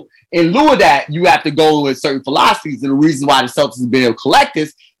 So in lieu of that, you have to go with certain philosophies. And the reason why the Celtics have been able to collect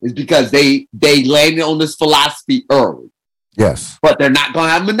this is because they landed on this philosophy early. Yes. But they're not going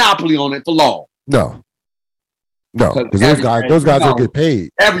to have a monopoly on it for long. No, because those guys don't get paid.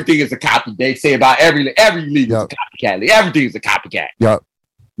 Everything is a copy. They say about every league is a copycat. Everything is a copycat. Yep.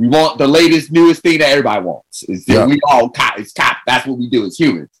 We want the latest, newest thing that everybody wants. We all copy. It's copy. That's what we do as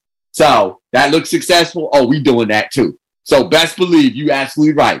humans. So that looks successful. Oh, we doing that too. So best believe you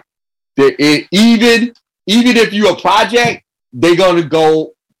absolutely right. Even if you're a project, they're gonna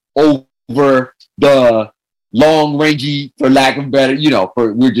go over the long rangy, for lack of better,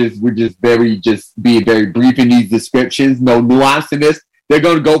 we're just being very brief in these descriptions, no nuance in this. They're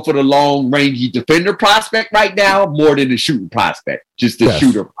gonna go for the long rangy defender prospect right now more than the shooting prospect, just the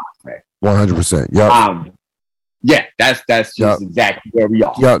shooter prospect. 100%. Yeah. That's just exactly where we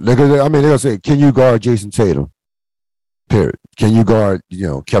are. Yeah, they're gonna say, can you guard Jason Tatum? Period. Can you guard,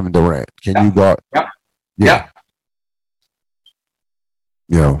 Kevin Durant? Can you guard? Yeah.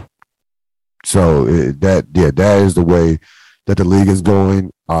 So that is the way that the league is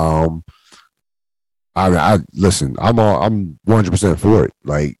going. Listen, I'm 100% for it.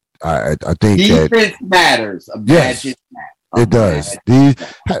 Like I think defense matters. Yes, it does.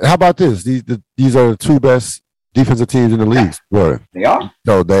 How about this? These are the two best defensive teams in the league. They are.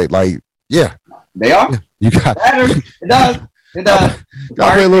 So they they are. You got it does.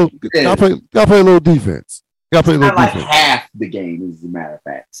 Gotta play a little defense. Gotta play a little defense. Like half the game, as a matter of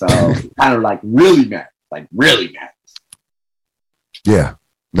fact. So kind of like really matters. Like really matters. Yeah.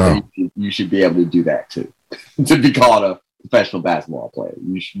 No. You should be able to do that too. To be called a professional basketball player.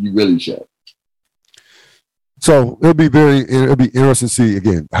 You really should. So it'll be interesting to see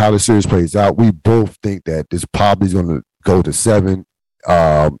again how the series plays out. We both think that this probably is going to go to 7,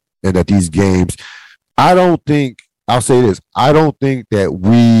 and that these games. I'll say this. I don't think that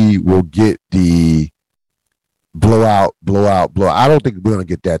we will get the blowout. I don't think we're going to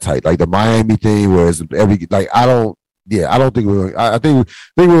get that tight. Like the Miami thing, where it's I don't Yeah, I don't think we're. I think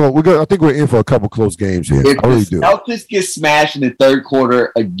we're in for a couple close games here. If I really the do. Celtics get smashed in the third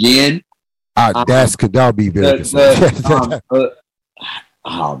quarter again, That'll be very concerning.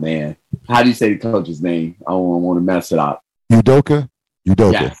 Oh man, how do you say the coach's name? I don't want to mess it up. Udoka.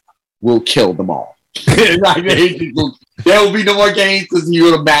 Yes, we'll kill them all. Like, there will be no more games because he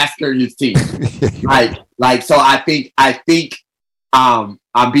would have massacred his team. So I think I'm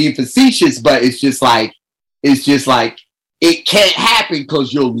being facetious, but it's just like it can't happen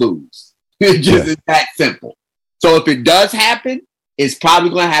because you'll lose. It's that simple. So if it does happen, it's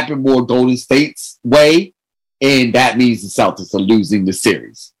probably going to happen more Golden State's way, and that means the Celtics are losing the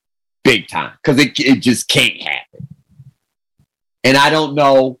series big time because it just can't happen. And I don't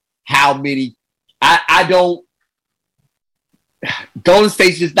know how many. I don't. Golden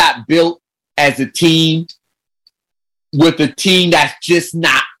State's just not built as a team with a team that's just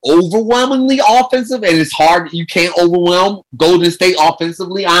not overwhelmingly offensive, and it's hard. You can't overwhelm Golden State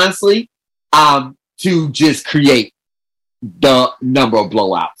offensively, honestly, to just create the number of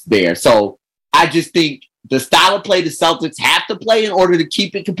blowouts there. So I just think the style of play the Celtics have to play in order to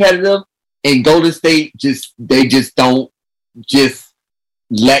keep it competitive, and Golden State just don't just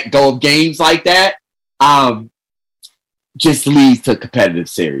let go of games like that, just leads to a competitive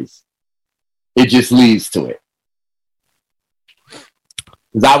series. It just leads to it.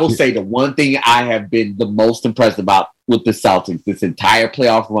 Because I will say the one thing I have been the most impressed about with the Celtics this entire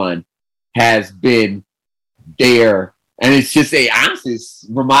playoff run has been their, and it's just honestly, it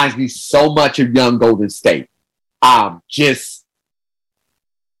reminds me so much of young Golden State. Just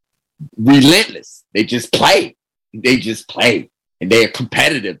relentless. They just play. And they are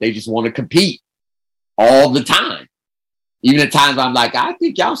competitive. They just want to compete all the time. Even at times I'm like, I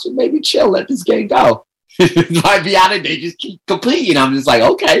think y'all should maybe chill, let this game go. Like, be honest, they just keep competing. I'm just like,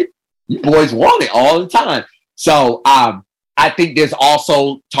 okay, you boys want it all the time. So I think there's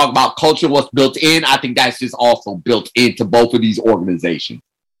also talk about culture, what's built in. I think that's just also built into both of these organizations,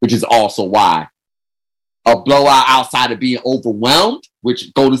 which is also why a blowout outside of being overwhelmed,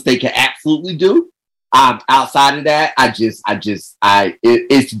 which Golden State can absolutely do. Outside of that,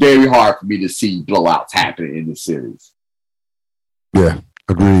 it's very hard for me to see blowouts happening in the series. Yeah,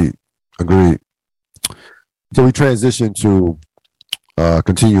 agreed. So we transitioned to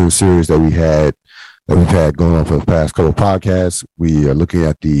continuing series that we've had going on for the past couple of podcasts. We are looking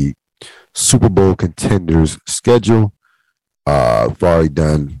at the Super Bowl contenders schedule. We've already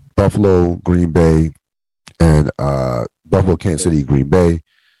done Buffalo, Green Bay, and Buffalo, Kansas City, Green Bay.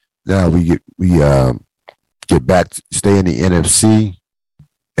 Now we get back to stay in the NFC,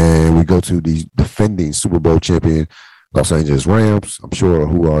 and we go to the defending Super Bowl champion Los Angeles Rams. I'm sure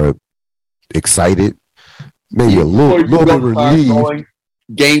who are excited, maybe a little bit relieved.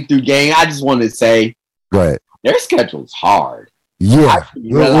 Game through game, I just want to say, go ahead. Their schedule's hard. Yeah,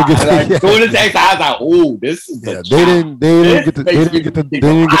 doing this exercise, I was like, "Oh, this is they didn't get the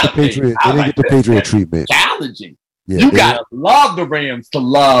Patriot treatment. Challenging. Yeah, you gotta love the Rams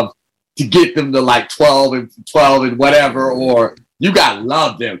to get them to like 12 and whatever, or you gotta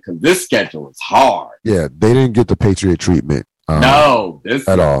love them because this schedule is hard. Yeah, they didn't get the Patriot treatment. No, this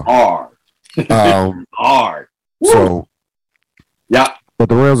at is all hard. Hard. So, yeah. But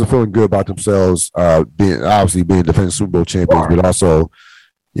the Rams are feeling good about themselves, being defending Super Bowl champions, but also,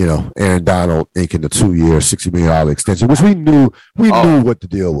 Aaron Donald inking the 2-year, $60 million extension, which we knew what the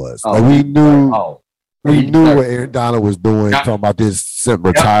deal was. We knew what Aaron Donald was doing, talking about this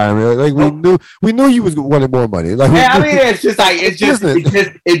retirement. Like we knew he was wanting more money. Like, it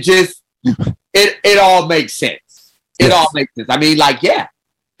all makes sense. It all makes sense. I mean,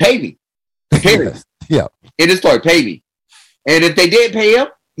 pay me. Period. Yeah. In the story, pay me. And if they didn't pay him,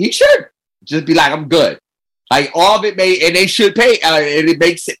 he should just be like, I'm good. Like, all of it made, and they should pay. And it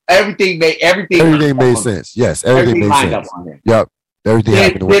makes everything made sense. Yes, everything made sense. Yep. Everything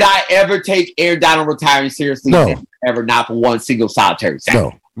happened. Did I ever take Aaron Donald retiring seriously? No. Ever, not for one single solitary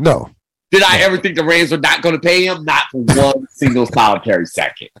second. No. Did I ever think the Rams were not going to pay him? Not for one single solitary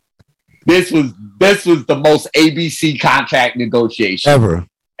second. This was the most ABC contract negotiation ever.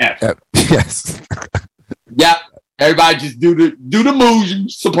 Yes. Yep. Everybody just do the moves you're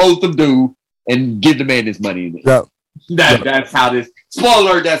supposed to do and give the man his money. Yep. That's how this.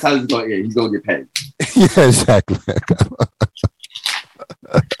 Spoiler alert, that's how this is going. Yeah, he's going to get paid. Yeah, exactly.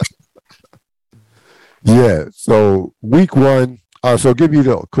 Yeah. So week 1. So give you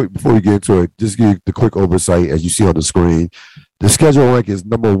the quick before we get into it. Just give you the quick oversight as you see on the screen. The schedule rank is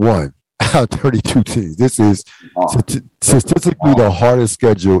number 1 out of 32 teams. This is statistically the hardest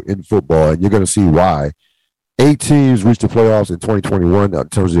schedule in football, and you're going to see why. 8 teams reached the playoffs in 2021 in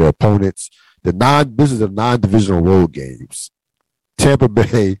terms of their opponents. This is the non-divisional road games. Tampa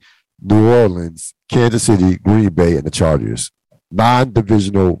Bay, New Orleans, Kansas City, Green Bay, and the Chargers.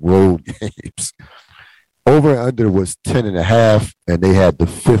 Non-divisional road games. Over and under was 10.5, and they had the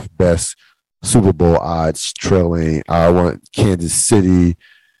 5th best Super Bowl odds, trailing Kansas City,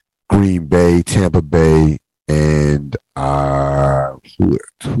 Green Bay, Tampa Bay, and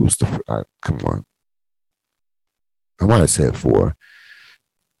who's the come on. I want to say it 4.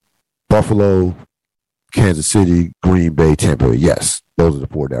 Buffalo, Kansas City, Green Bay, Tampa Bay. Yes, those are the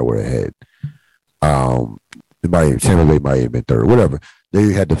 4 that were ahead. Tampa Bay might have been 3rd, whatever.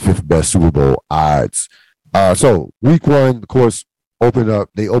 They had the 5th best Super Bowl odds. So week 1, of course, they opened up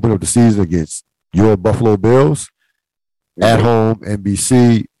the season against your Buffalo Bills at home,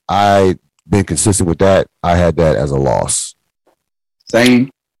 NBC. I've been consistent with that. I had that as a loss. Same.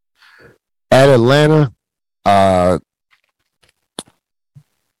 At Atlanta,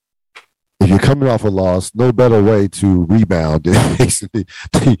 if you're coming off a loss, no better way to rebound than basically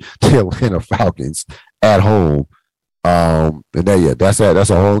the Atlanta Falcons at home. That's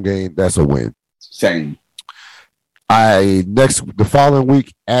a home game. That's a win. Same. The following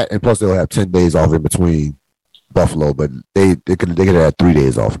week and plus they'll have 10 days off in between Buffalo, but they could have had 3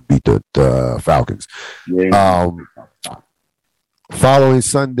 days off and beat the Falcons. Yeah. Following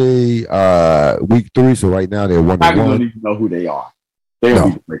Sunday, week 3. So right now they're 1-1. I don't even know who they are. They don't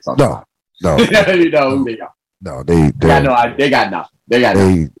even break something. No. You know who they are. No, they got nothing. They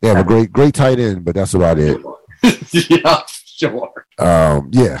have a great tight end, but that's about it. Yeah, sure.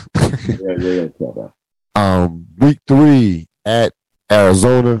 Yeah. Week 3 at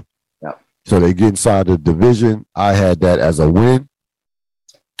Arizona. Yep. So they get inside the division. I had that as a win.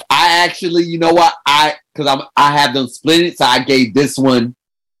 I actually, you know what? I have them split it, so I gave this one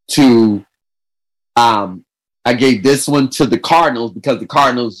to the Cardinals because the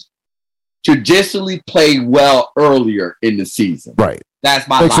Cardinals traditionally play well earlier in the season. Right. That's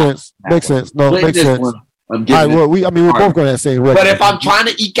my Makes sense. No, makes sense. I'm giving we're both going to say record. But if I'm trying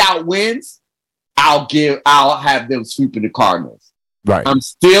to eke out wins, I'll have them sweeping the Cardinals. Right. I'm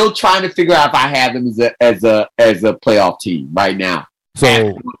still trying to figure out if I have them as a playoff team right now.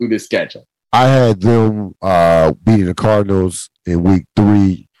 So through the schedule, I had them beating the Cardinals in week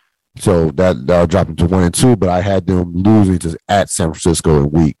 3, so that'll drop them to 1-2. But I had them losing at San Francisco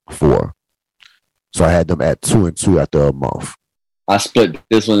in week 4, so I had them at 2-2 after a month. I split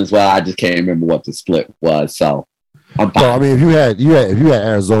this one as well. I just can't remember what the split was. So I'm fine. So I mean, if you had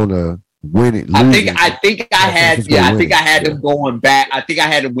Arizona winning, losing, I think I had them going back. I think I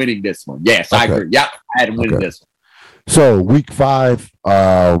had them winning this one. Yes, okay. I agree. Yep, I had them winning this one. So week 5,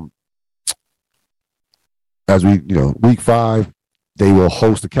 week 5, they will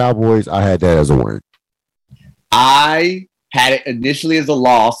host the Cowboys. I had that as a win. I had it initially as a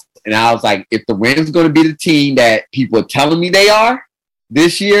loss, and I was like, if the Rams going to be the team that people are telling me they are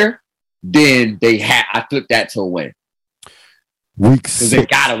this year, then I flipped that to a win. Week 6, they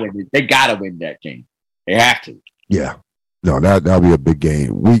gotta win. They gotta win that game. They have to. Yeah, no, that'll be a big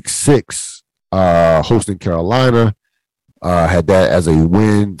game. Week 6, hosting Carolina. Had that as a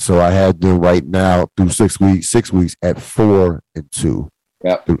win, so I had them right now through 6 weeks at 4-2.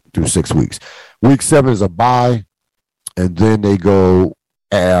 Yep. Through 6 weeks. Week 7 is a bye, and then they go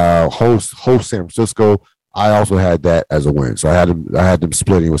host San Francisco. I also had that as a win, so I had them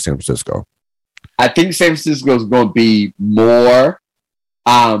splitting with San Francisco. I think San Francisco is going to be more.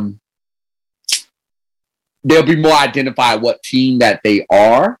 They'll be more identified what team that they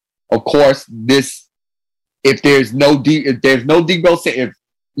are. Of course, if there's no Debo,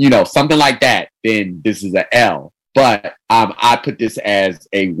 if something like that, then this is an L. But I put this as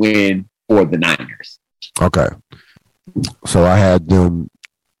a win for the Niners. Okay, so I had them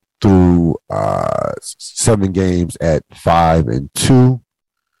through 7 games at 5-2.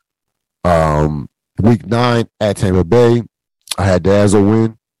 Week 9 at Tampa Bay, I had that as a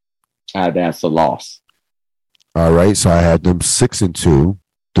win. That's a loss. All right, so I had them 6-2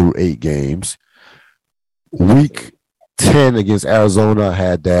 through 8 games. Week 10 against Arizona, I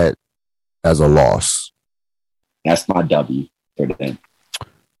had that as a loss. That's my W for them.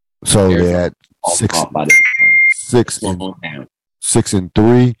 So they had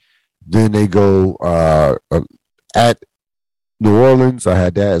 6-3. Then they go at New Orleans. I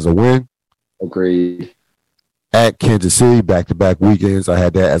had that as a win. Agreed. At Kansas City, back-to-back weekends, I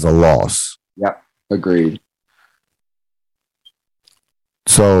had that as a loss. Yep, agreed.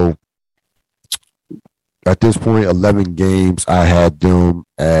 So at this point, 11 games, I had them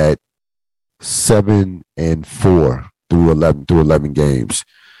at 7-4 through 11 games.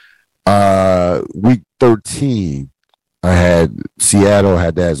 Week 13, I had Seattle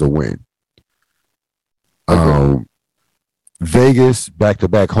had that as a win. Vegas,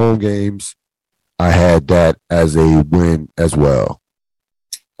 back-to-back home games. I had that as a win as well.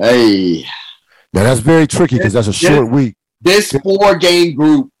 Hey. Now, that's very tricky because that's a short week. This 4-game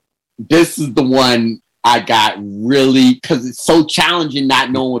group, this is the one I got really, because it's so challenging not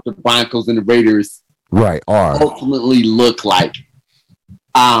knowing what the Broncos and the Raiders are ultimately look like.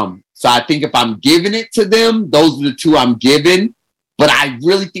 So I think if I'm giving it to them, those are the two I'm giving. But I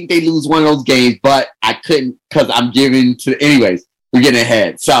really think they lose one of those games, but I couldn't because I'm giving to. Anyways, we're getting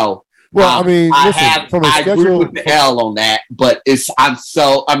ahead. So, I mean, I agree with the L on that, but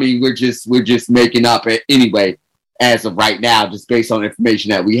we're just making up it anyway as of right now, just based on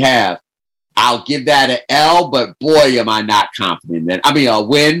information that we have. I'll give that an L, but boy, am I not confident in that. I mean, a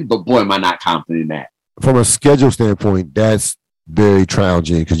win, but boy, am I not confident in that. From a schedule standpoint, that's very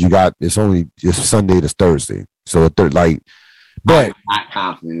challenging because it's Sunday to Thursday, so but I'm not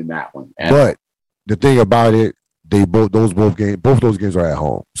confident in that one. But the thing about it, both those games are at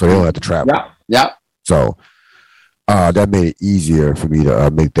home, so they don't have to travel. Yeah. So that made it easier for me to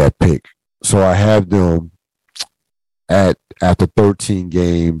make that pick. So I have them after 13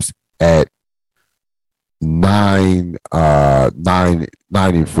 games at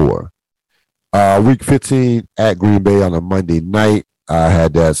 9-4. Week 15 at Green Bay on a Monday night. I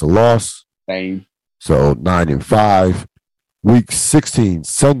had that as a loss. Same. So 9-5. Week 16,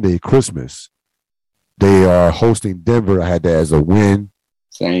 Sunday, Christmas. They are hosting Denver. I had that as a win.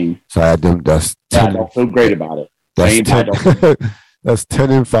 Same. So I had them. That's 10. I don't feel great about it. That's 10. That's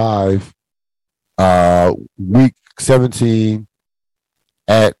 10-5. Week 17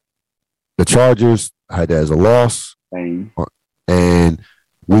 at the Chargers. I had that as a loss. Same. And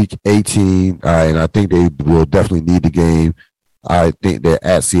week 18, and I think they will definitely need the game. I think that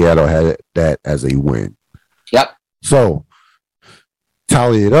at Seattle had that as a win. Yep. So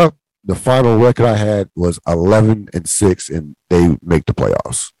tally it up. The final record I had was 11-6, and they make the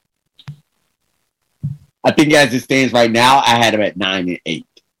playoffs. I think as it stands right now, I had them at 9-8.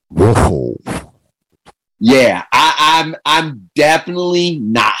 Whoa. Yeah, I'm definitely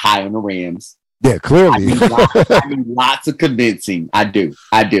not high on the Rams. Yeah, clearly. I need lots of convincing. I do.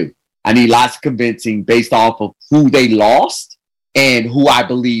 I need lots of convincing based off of who they lost and who I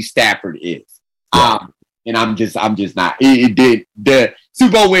believe Stafford is. Yeah. And I'm just not. The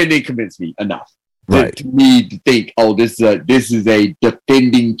Super Bowl win didn't convince me enough to me to think, oh, this is a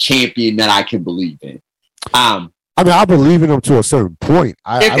defending champion that I can believe in. I believe in them to a certain point.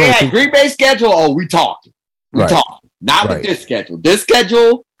 If they had Green Bay schedule, we talking. We talking. Not with this schedule. This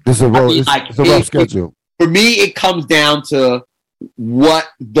schedule. This is a rough schedule. For me, it comes down to what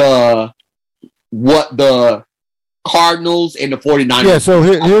the Cardinals and the 49ers. Yeah, so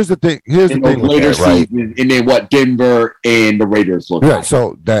here's the thing. Here's the thing with that, right? Season, and then what Denver and the Raiders look like.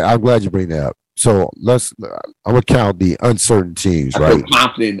 So I'm glad you bring that up. So I'm gonna count the uncertain teams, right? I'm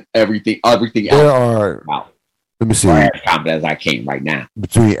confident in everything else. There are. Let me see. I'm as confident as I can right now.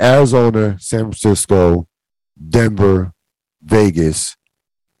 Between Arizona, San Francisco, Denver, Vegas,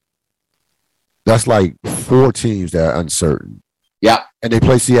 that's like 4 teams that are uncertain. Yep. And they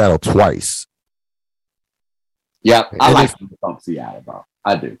play Seattle twice. Yep. I like to bump Seattle, bro.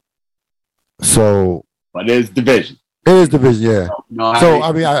 I do. So. But it's division. It is division, yeah.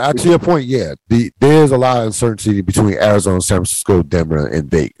 I to your point, yeah. There's a lot of uncertainty between Arizona, San Francisco, Denver, and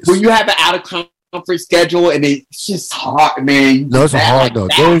Vegas. When you have an out-of-conference schedule, and it's just hard, man. No, it's hard, though.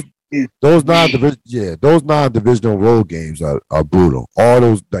 Those non-divisional road games are brutal. All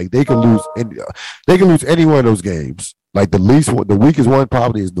those, like, they can lose any one of those games. Like the weakest one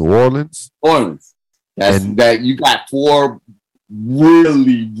probably is New Orleans. That you got 4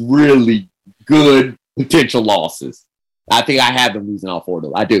 really, really good potential losses. I think I have them losing all 4 of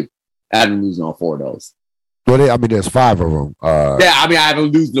those. I do. I have them losing all 4 of those. Well, there's 5 of them. I have them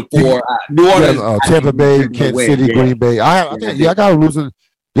losing the 4. New Orleans, Tampa Bay, Kansas City, Green Bay. I got them losing.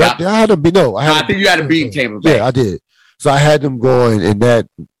 Yeah, I had them. I think you had to beat Tampa Bay. Yeah, I did. So I had them going in that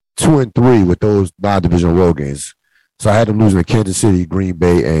 2-3 with those non-divisional road games. So I had them losing to Kansas City, Green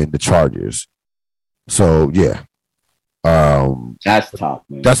Bay, and the Chargers. So yeah, that's tough,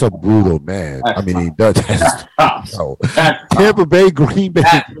 man. That's a brutal man. That's Tampa Bay, Green Bay.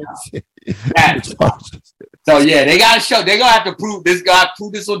 So yeah, they gotta show. They're gonna have to prove this.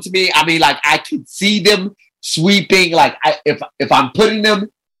 Prove this one to me. I can see them sweeping. If I'm putting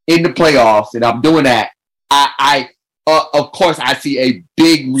them in the playoffs and I'm doing that, of course, I see a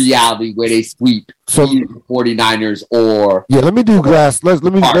big reality where they sweep the 49ers or let me do glass.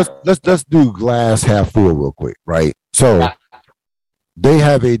 Let's do glass half full real quick, right? So they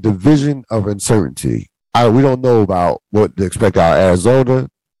have a division of uncertainty. We don't know about what to expect out of Arizona,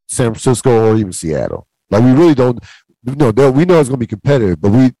 San Francisco, or even Seattle. Like we really don't. We know it's going to be competitive,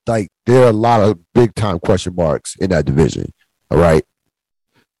 but there are a lot of big time question marks in that division. All right,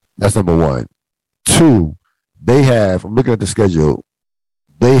 that's number one. Two, they have. I'm looking at the schedule.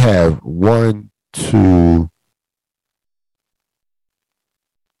 They have 1, 2,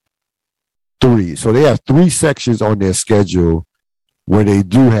 3. So they have 3 sections on their schedule where they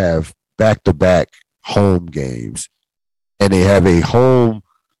do have back-to-back home games, and they have a home.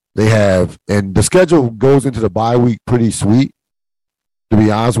 And the schedule goes into the bye week pretty sweet. To be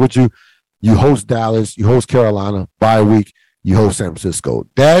honest with you, you host Dallas, you host Carolina, bye week, you host San Francisco.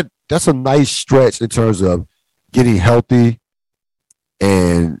 That's a nice stretch in terms of getting healthy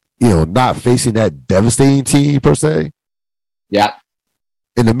and not facing that devastating team per se. Yeah.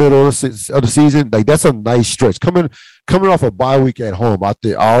 In the middle of the season, like that's a nice stretch. Coming off a bye week at home, I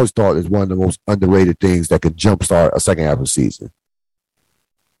always thought is one of the most underrated things that could jumpstart a second half of the season.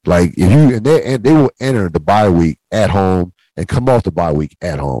 Like if they will enter the bye week at home and come off the bye week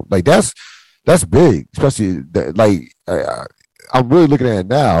at home. Like that's big, especially I'm really looking at it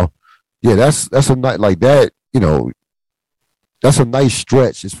now. Yeah, that's a nice like that. That's a nice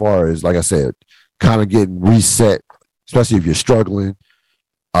stretch as far as, like I said, kind of getting reset, especially if you're struggling,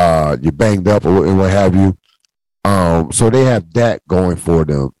 you're banged up or what have you. So they have that going for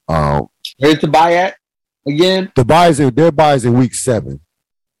them. Where's the buy at again? Their buy is in week 7.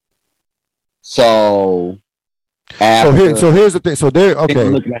 So here's the thing. So they're okay.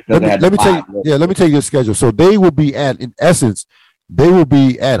 Let me take your schedule. So they will be in essence, they will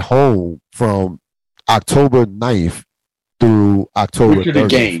be at home from October 9th through October 30th. The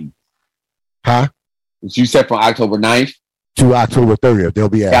game? Huh? You said from October 9th to October 30th, they'll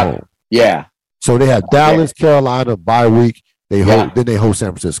be at home. Yeah. So they have Dallas, Carolina bye week. Then they host San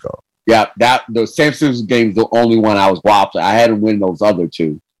Francisco. Yeah, the San Francisco game is the only one I was watching. I had to win those other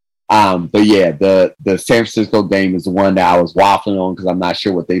 2. But yeah, the San Francisco game is the one that I was waffling on because I'm not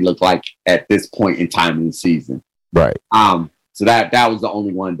sure what they look like at this point in time in the season. Right. So that was the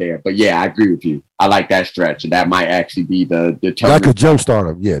only one there. But yeah, I agree with you. I like that stretch, and that might actually be the that could jumpstart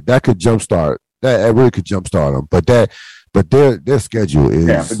them. Yeah, that could jumpstart. That really could jumpstart them. But their schedule is.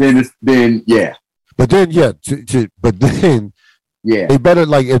 Yeah, but then yeah. But then they better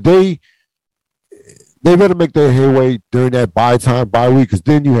if they better make their headway during that bye week, because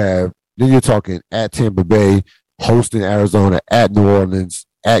then you're talking at Tampa Bay, hosting Arizona, at New Orleans,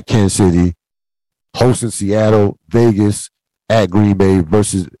 at Kansas City, hosting Seattle, Vegas, at Green Bay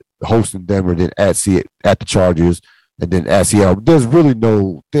versus hosting Denver, then at the Chargers, and then at Seattle. There's really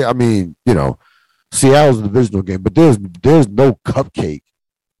no. Seattle's a divisional game, but there's no cupcake.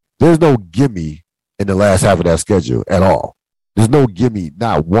 There's no gimme in the last half of that schedule at all. There's no gimme,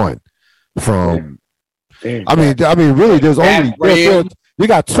 not one from. I mean, really, there's only they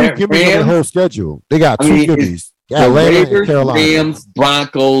got 2 gimmies on the whole schedule. They got 2 gimmies. Atlanta and Carolina. Rams,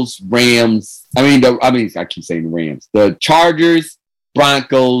 Broncos, Rams. I keep saying the Rams. The Chargers,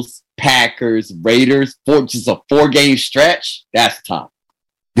 Broncos, Packers, Raiders. Just a 4-game stretch. That's tough.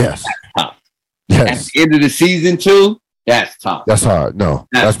 Yes. That's tough. Yes. At the end of the season too. That's tough. That's hard. No,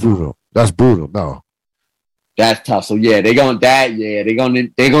 that's brutal. That's brutal. No. That's tough. So yeah, they're gonna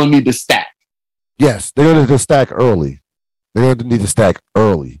need to stack. Yes, they're going to stack early. They're going to need to stack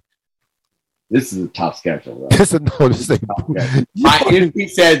early. This is a tough schedule, bro. This ain't. My NP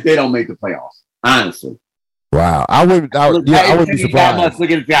says they don't make the playoffs. Honestly. Wow, I wouldn't be surprised.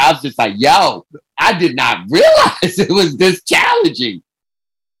 I was just like, yo, I did not realize it was this challenging.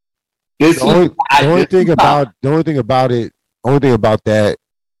 The only thing about that,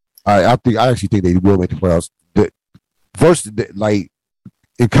 I actually think they will make the playoffs.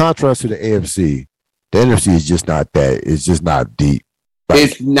 In contrast to the AFC, the NFC is just not that. It's just not deep.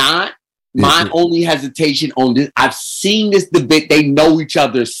 It's not. My only hesitation on this, I've seen this debate. They know each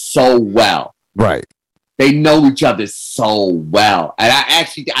other so well. Right. They know each other so well. And I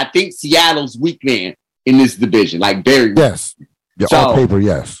think Seattle's weak man in this division. Like very yes. Yeah, on paper,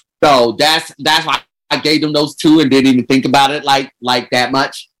 yes. So that's why I gave them those 2 and didn't even think about it like that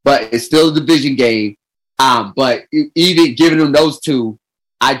much. But it's still a division game. But even giving them those 2,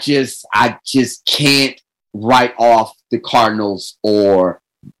 I just can't write off the Cardinals or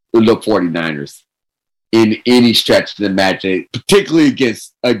the 49ers in any stretch of the match, particularly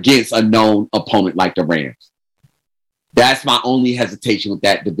against a known opponent like the Rams. That's my only hesitation with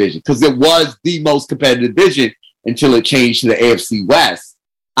that division, because it was the most competitive division until it changed to the AFC West.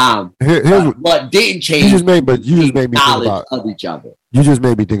 What didn't change? You just made me think about of each other. You just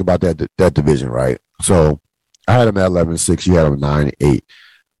made me think about that division, right? So I had them at 11-6. You had them 9-8.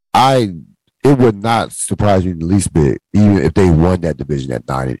 It would not surprise me the least bit, even if they won that division at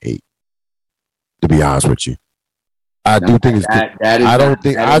 9-8. To be honest with you, I do think it's. I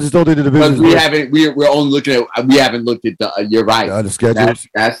just don't think the division. We haven't. We're only looking at. We haven't looked at the. You're right. The other schedules.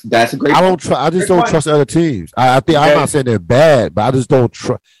 That's a great. I don't. I just don't trust other teams. I think I'm not saying they're bad, but I just don't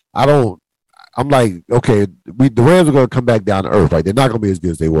trust. I don't. I'm like, okay, the Rams are going to come back down to earth. Right? They're not going to be as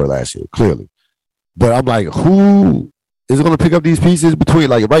good as they were last year, clearly. But I'm like, who is going to pick up these pieces between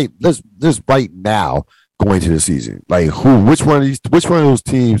this right now going into the season? Like which one of those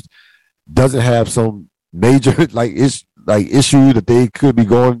teams doesn't have some major issue that they could be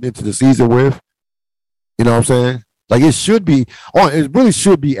going into the season with? You know what I'm saying? Like it really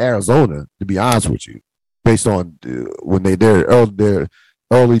should be Arizona, to be honest with you, based on when their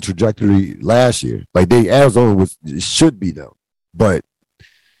early trajectory last year. Like Arizona should be them, but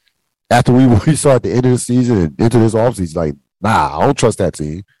after we saw at the end of the season and into this offseason, like, nah, I don't trust that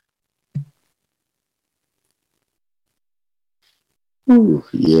team. Ooh,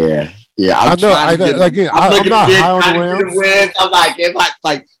 yeah. I'm not high on the Rams. I'm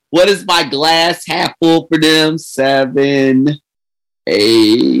like, what is my glass half full for them? 7,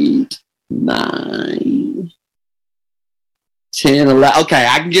 8, 9, 10, 11. Okay,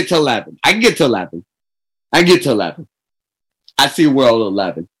 I can get to 11. I see a world of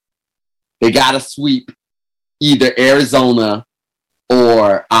 11. They got to sweep either Arizona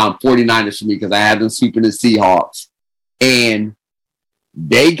or 49ers for me because I have them sweeping the Seahawks. And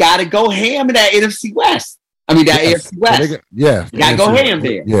they got to go ham in that NFC West. I mean, that AFC West. They got to go ham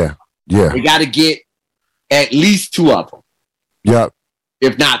there. Yeah. They got to get at least 2 of them. Yep.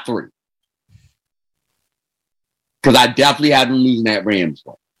 If not 3. Because I definitely have them losing that Rams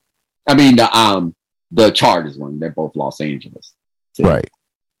one. I mean, the Chargers one. They're both Los Angeles. So, right.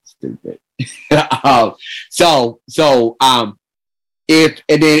 Stupid. If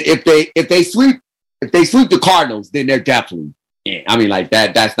they sweep the Cardinals, then they're definitely in. I mean, like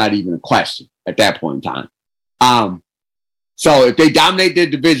that's not even a question at that point in time. So if they dominate their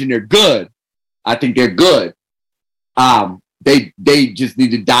division, they're good. I think they're good. They just need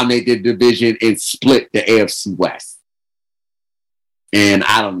to dominate their division and split the AFC West. And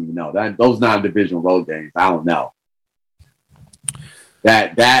I don't even know those non-divisional road games. I don't know.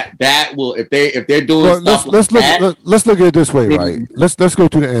 That will if they're doing let's look at it this way, right? Let's go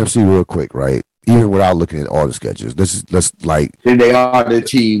through the NFC real quick, right? Even without looking at all the schedules. Then they are the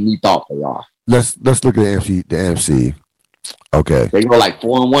team we thought they are. Let's look at the NFC. Okay. They go like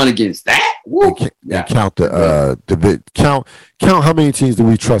 4-1 against that. And count count how many teams do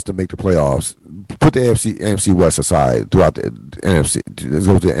we trust to make the playoffs? Put the NFC West aside throughout the NFC. Let's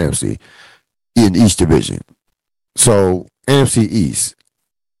go to the NFC in each division. So NFC East,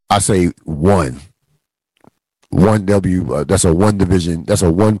 I say 1 W. That's a 1 division. That's a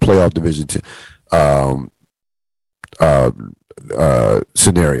 1 playoff division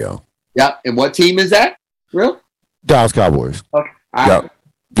scenario. Yep. And what team is that? Real? Dallas Cowboys. Okay. Yep.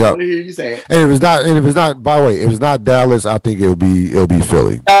 What did you say? And if it's not, by the way, if it's not Dallas, I think it'll be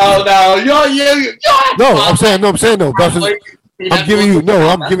Philly. No, I'm saying no.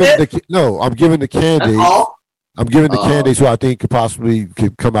 I'm giving the candidates. I'm giving the candidates who I think could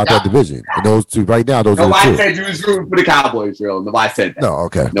come out that division. And those two right now, those are the 2. Nobody said you was rooting for the Cowboys, real. Nobody said that. No,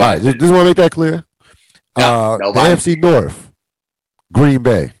 okay. All right. Just want to make that clear. The NFC North, Green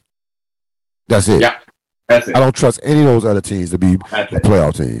Bay. That's it. Yeah, that's it. I don't trust any of those other teams to be the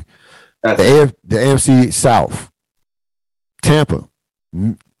playoff team. The AFC South, Tampa.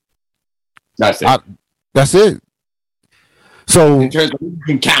 That's it. That's it. So in terms of who you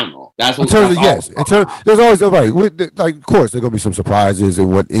can count on, that's what. There's always like, of course, there are gonna be some surprises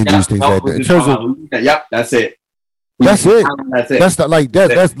and what injuries things like that. In terms of, that's it. That's it. That's not like that.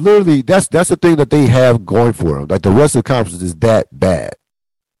 That's literally that's the thing that they have going for them. Like the rest of the conference is that bad.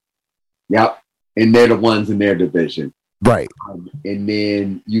 Yep, and they're the ones in their division, right? And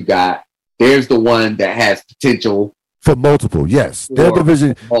then there's the one that has potential for multiple. Yes, their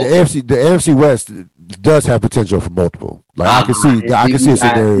division, the AFC West does have potential for multiple. Like I can see a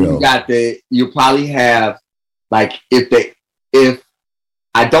scenario. You probably have like if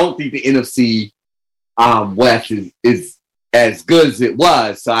I don't think the NFC West is as good as it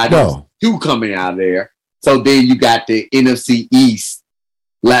was, so I don't see 2 coming out of there. So then you got the NFC East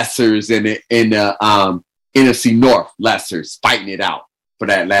lessers and the NFC North lessers fighting it out for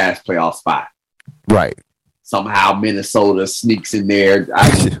that last playoff spot. Right. Somehow Minnesota sneaks in there,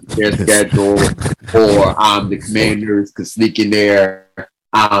 their schedule, or the Commanders could sneak in there.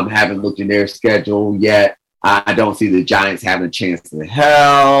 Haven't looked in their schedule yet. I don't see the Giants having a chance in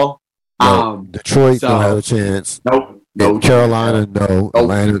hell. Detroit don't have a chance. No. Carolina, no.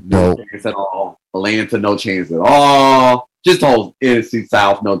 Atlanta, no. Chance at all. Atlanta, no chance at all. just the whole NFC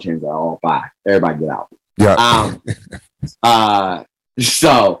South, no chance at all. Bye. Everybody get out. Yeah.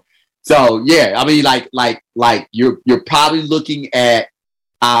 So yeah, I mean, like you're probably looking at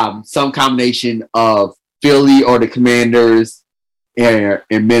some combination of Philly or the Commanders and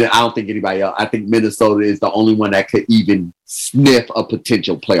I don't think anybody else. I think Minnesota is the only one that could even sniff a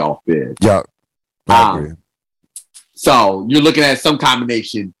potential playoff bid. Yeah. I agree. So you're looking at some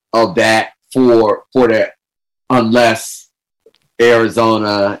combination of that for that, unless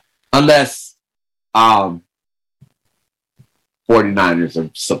 49ers are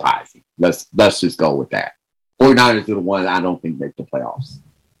surprising. Let's just go with that. 49ers are the ones I don't think make the playoffs.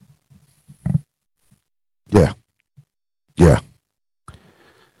 Yeah.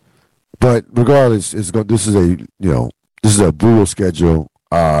 But regardless, this is a brutal schedule.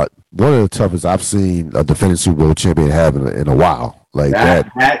 One of the toughest I've seen a defending Super Bowl champion have in a while. Like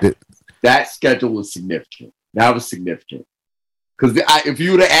that schedule was significant. That was significant. Because if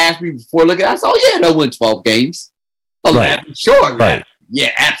you would have asked me before looking at it, I said, oh yeah, they'll win 12 games. 11, right. Sure. Right.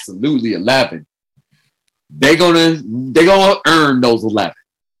 Yeah, absolutely 11. They're gonna earn those 11.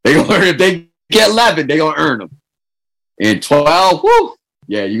 If they get 11, they're gonna earn them. And 12, whoo,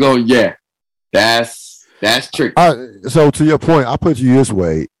 yeah, that's tricky. So to your point, I'll put it you this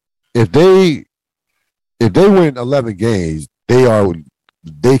way: if they win 11 games, they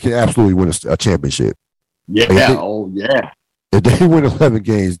can absolutely win a championship. Yeah, If they win 11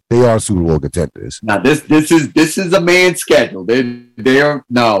 games, they are Super Bowl contenders. Now this is a man's schedule. You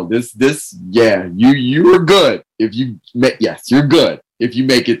are good you're good if you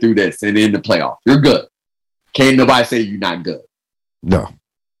make it through this and in the playoff. You're good. Can't nobody say you're not good. No.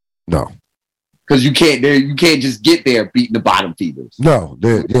 Because you can't just get there beating the bottom feeders. No.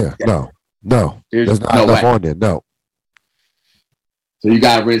 There's not enough on there. No. So you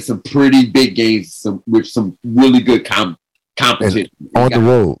got to win some pretty big games with some really good competition. On the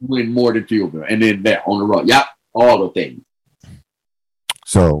road. Win more than field goal. And then there on the road. Yep. All the things.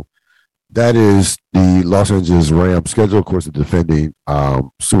 So that is the Los Angeles Rams schedule. Of course, the defending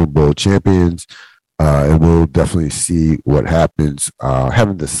Super Bowl champions. And we'll definitely see what happens.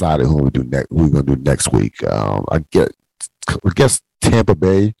 Haven't decided who we're going to do next week. I guess Tampa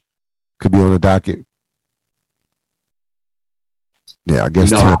Bay could be on the docket. Yeah, I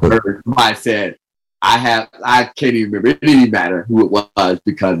guess Tampa. I said I can't even remember. It didn't even matter who it was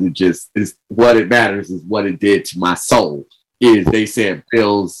because it just is what it matters is what it did to my soul. Is they said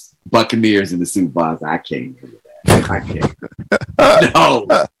Bills, Buccaneers in the Super Bowl. I can't remember that. I can't.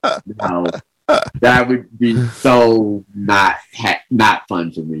 No. That would be so not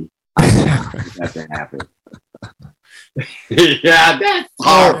fun for me. That can happen. Yeah, that's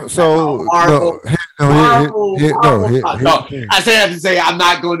horrible. I say I have to say I'm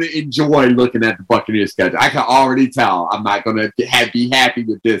not going to enjoy looking at the Buccaneers schedule. I can already tell I'm not going to be happy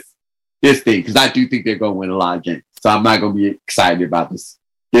with this thing because I do think they're going to win a lot of games. So I'm not going to be excited about this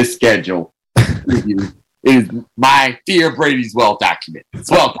schedule. My fear of Brady's well documented.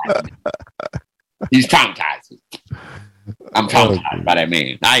 It's well documented. He's traumatized. I'm traumatized by that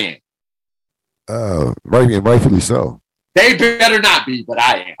man. I am. Rightfully so. They better not be, but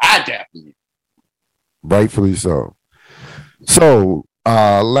I am. I definitely am. Rightfully so. So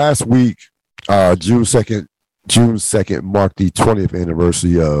last week, June 2nd marked the 20th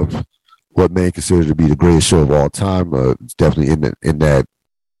anniversary of what many consider to be the greatest show of all time. It's definitely in that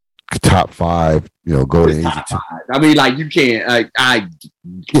top 5, golden age. I mean, like you can't.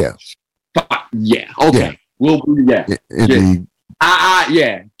 Yeah. Yeah. Okay. Yeah.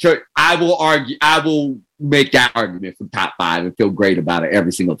 I will argue. I will make that argument for top 5 and feel great about it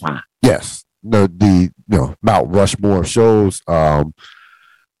every single time. Yes. The Mount Rushmore shows. The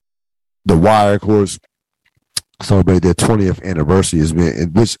Wire, of course, celebrated their 20th anniversary. Has been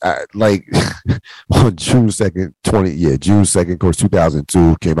in which on June 2nd, June 2nd, of course,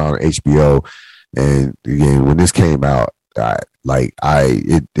 2002 came out on HBO, and again when this came out. It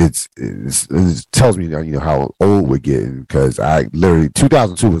tells me how old we're getting because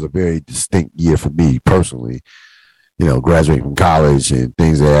 2002 was a very distinct year for me personally, graduating from college and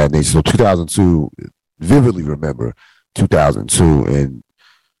things of that nature. So 2002, vividly remember 2002, and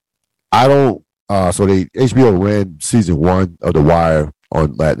I don't. So HBO ran season 1 of The Wire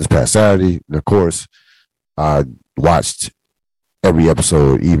on this past Saturday, and of course, I watched every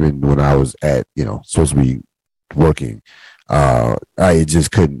episode even when I was at supposed to be working. I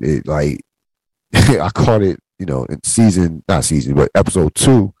just couldn't. I caught it, in episode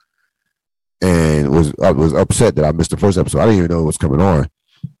 2, and I was upset that I missed the first episode. I didn't even know what was coming on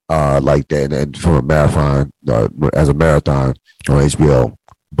like that, and from a marathon as a marathon on HBO.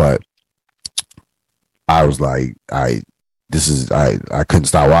 But I was like, this is I couldn't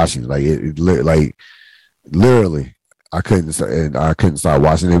stop watching. Like like literally, I couldn't stop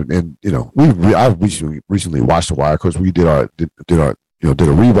watching it. And you know, I recently watched The Wire because we did a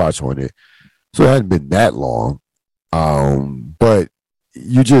rewatch on it, so it hadn't been that long. But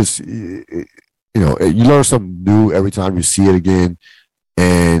you just you learn something new every time you see it again,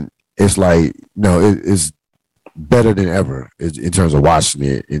 and it's like it's better than ever in terms of watching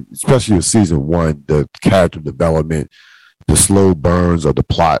it, and especially with season one, the character development, the slow burns of the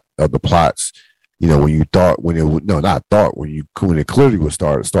plots. You know, when it clearly was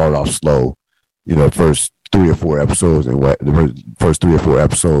started off slow. You know, first 3 or 4 episodes and the first 3 or 4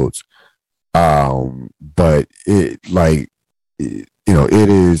 episodes. But it it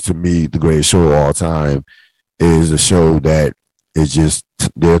is to me the greatest show of all time. It is a show that is just,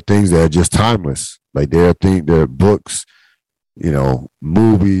 there are things that are just timeless. Like there are books,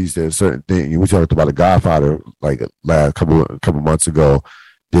 movies. There's certain things. We talked about The Godfather like last couple months ago.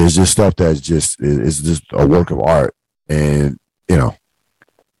 There's just stuff that's just is just a work of art, and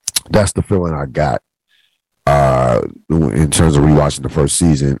that's the feeling I got in terms of rewatching the first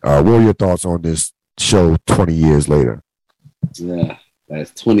season. What are your thoughts on this show 20 years later? Yeah,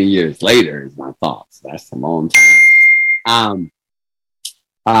 that's 20 years later is my thoughts. That's a long time.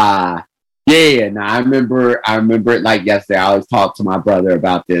 No, I remember it like yesterday. I always talk to my brother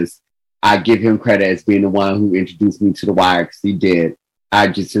about this. I give him credit as being the one who introduced me to The Wire, because he did. I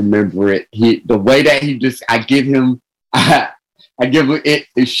just remember it. The way that I give him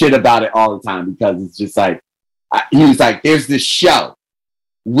shit about it all the time, because it's just like, he was like, there's this show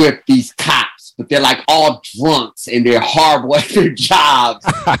with these cops, but they're like all drunks and they're horrible at their jobs.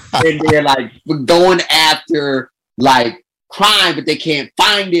 And they're like going after like crime, but they can't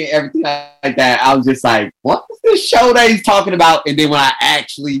find it, everything like that. I was just like, what is this show that he's talking about? And then when I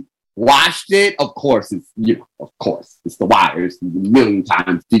actually watched it, of course it's The Wire. It's a million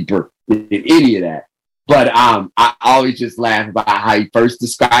times deeper than any of that. But I always just laugh about how he first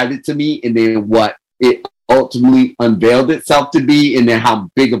described it to me, and then what it ultimately unveiled itself to be, and then how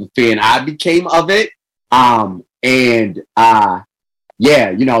big of a fan I became of it. Like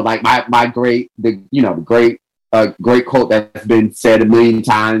my great quote that's been said a million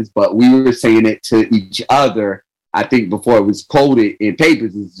times, but we were saying it to each other, I think, before it was quoted in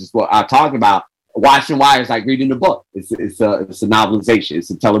papers. Is just what I talk about. Watching Wire is like reading a book. It's a novelization. It's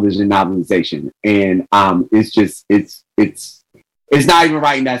a television novelization, and it's not even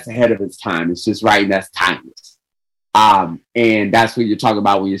writing that's ahead of its time. It's just writing that's timeless. And that's what you're talking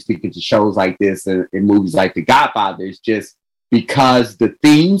about when you're speaking to shows like this and movies like The Godfather. It's just because the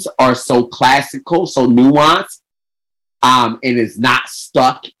themes are so classical, so nuanced, and it's not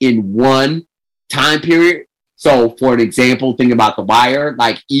stuck in one time period. So, for an example, think about The Wire.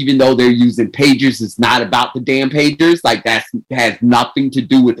 Like, even though they're using pagers, it's not about the damn pagers. Like, that has nothing to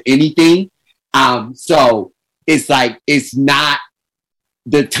do with anything. So it's like, it's not,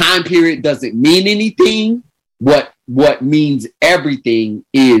 the time period doesn't mean anything. What means everything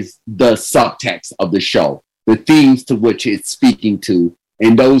is the subtext of the show, the themes to which it's speaking to,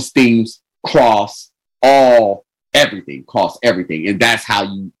 and those themes cross everything, and that's how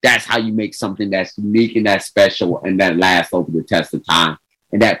you make something that's unique and that's special and that lasts over the test of time,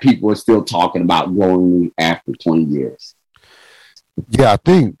 and that people are still talking about glowingly after 20 years. Yeah, I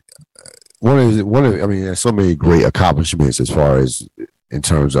think there's so many great accomplishments as far as in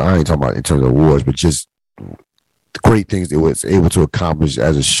terms of, I ain't talking about in terms of awards, but just great things they was able to accomplish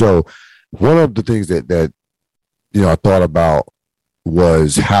as a show. One of the things that I thought about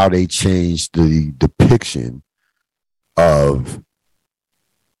was how they changed the depiction of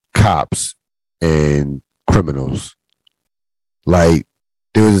cops and criminals. Like,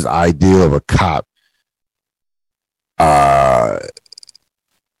 there was this idea of a cop.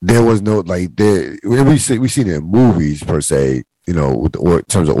 There was no, like, we seen it in movies per se, in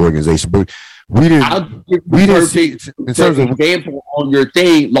terms of organization, but we didn't see in terms of example on your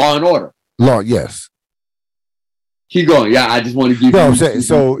thing, Law and Order. Yes. Keep going. Yeah, I just want to give you. I'm saying,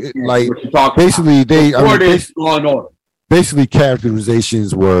 so basically Law and Order. Basically,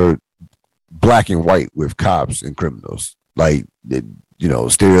 characterizations were black and white with cops and criminals. Like,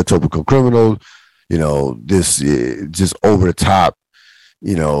 stereotypical criminals, this just over the top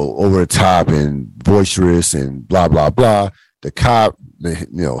and boisterous and blah, blah, blah. The cop,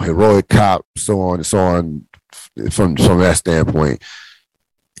 heroic cop, so on and so on. From that standpoint,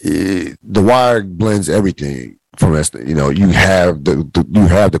 The Wire blends everything. From that, you have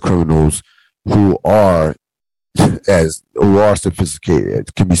the criminals who are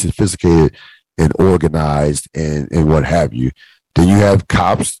sophisticated, can be sophisticated and organized and what have you. Then you have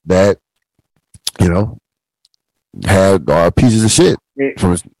cops that, had pieces of shit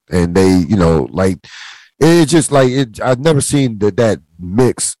and they, you know, like it's just like it. I've never seen that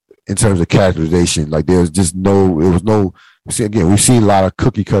mix in terms of characterization. Like there's just no, it was no. See, again, we've seen a lot of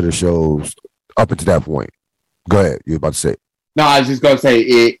cookie cutter shows up until that point. Go ahead, you were about to say. No, I was just gonna say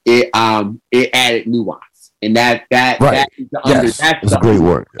it added nuance, and that right. That's a great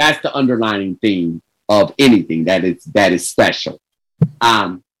word. That's the underlining theme of anything that is special.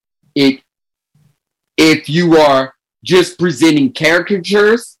 If you are just presenting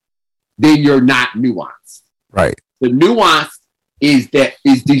caricatures, then you're not nuanced. Right. The nuance is the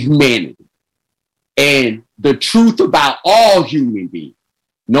humanity and the truth about all human beings,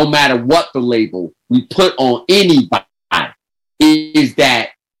 no matter what the label we put on anybody, is that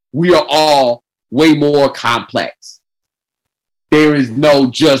we are all way more complex. There is no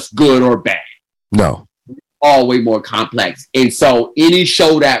just good or bad. No. All way more complex. And so any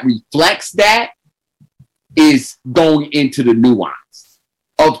show that reflects that is going into the nuance.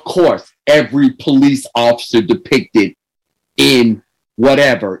 Of course, every police officer depicted in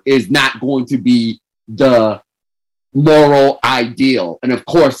whatever is not going to be the moral ideal. And of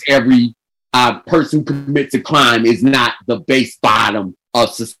course, every person who commits a crime is not the base bottom of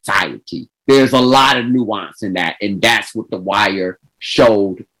society. There's a lot of nuance in that. And that's what The Wire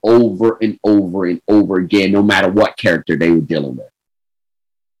showed over and over and over again, no matter what character they were dealing with.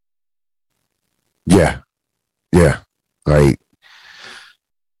 Yeah. Yeah. Like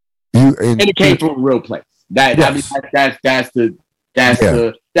you and it came from a real place. That yes. I mean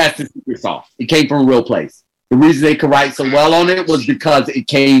that's the secret sauce. It came from a real place. The reason they could write so well on it was because it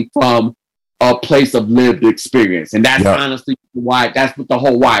came from a place of lived experience. And that's honestly why that's what the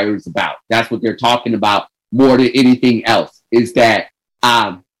whole Wire is about. That's what they're talking about more than anything else, is that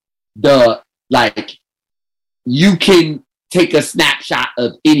you can take a snapshot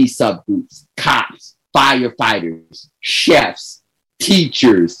of any subgroups, cops, firefighters, chefs,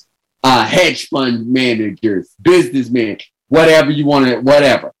 teachers, hedge fund managers, businessmen, whatever you want to,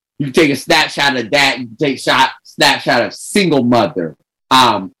 whatever. You can take a snapshot of that. You can take a snapshot of single mother,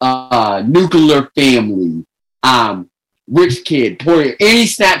 nuclear family, rich kid, poor, any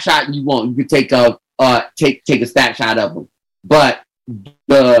snapshot you want. You can take a snapshot of them. But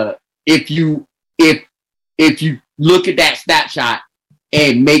if you look at that snapshot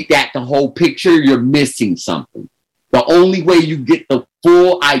and make that the whole picture, you're missing something. The only way you get the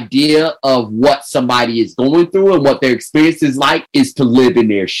full idea of what somebody is going through and what their experience is like is to live in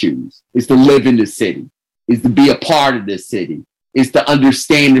their shoes, is to live in the city, is to be a part of the city, is to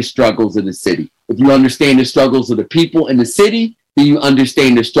understand the struggles of the city. If you understand the struggles of the people in the city, then you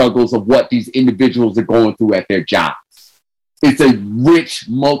understand the struggles of what these individuals are going through at their jobs. It's a rich,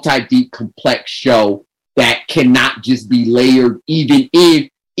 multi-deep, complex show that cannot just be layered, even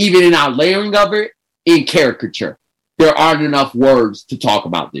in our layering of it, in caricature. There aren't enough words to talk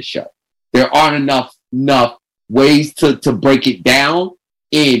about this show. There aren't enough ways to break it down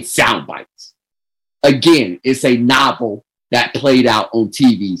in sound bites. Again, it's a novel that played out on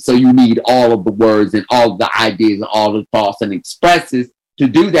TV, so you need all of the words and all of the ideas and all the thoughts and expresses to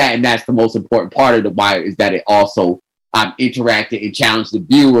do that, and that's the most important part of The Wire, is that it also interacted and challenged the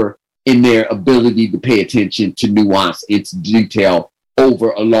viewer in their ability to pay attention to nuance and to detail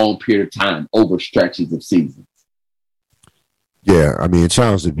over a long period of time, over stretches of seasons. Yeah, I mean, it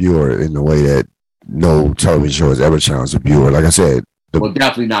challenged the viewer in a way that no television show has ever challenged the viewer. Like I said, well,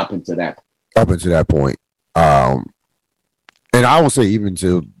 definitely not up until that. Up until that point, and I would say even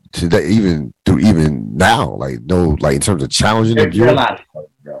to today, even now, like in terms of challenging the viewer. There are a lot of shows,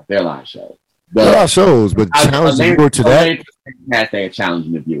 bro. There are a lot of shows. There are a lot of shows, but challenging the viewer to that. Fantastic at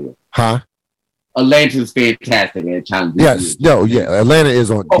challenging the viewer. Huh? Atlanta's fantastic at challenging the viewer. Yes, no, yeah. Atlanta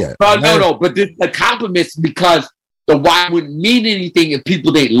is on. Yeah. No, but the compliments, because The Wire wouldn't mean anything if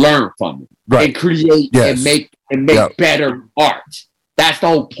people didn't learn from it, right, and create and make better art. That's the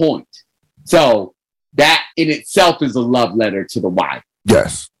whole point. So that in itself is a love letter to The Wire.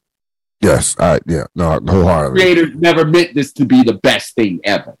 Yes. Wholeheartedly. Creators never meant this to be the best thing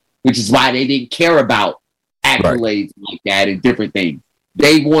ever, which is why they didn't care about accolades like that and different things.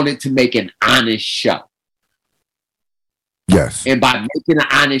 They wanted to make an honest show. Yes. And by making an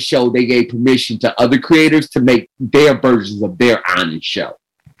honest show, they gave permission to other creators to make their versions of their honest show.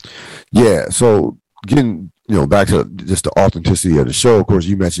 Yeah. So getting, back to just the authenticity of the show, of course,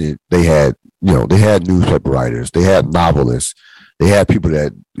 you mentioned they had newspaper writers, they had novelists, they had people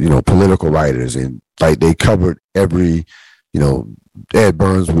that, political writers, and like they covered every, Ed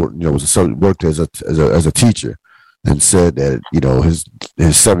Burns, worked as a teacher, and said that,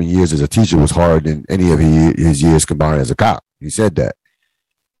 his 7 years as a teacher was harder than any of his years combined as a cop. He said that.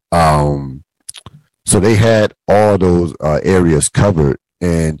 So they had all those areas covered.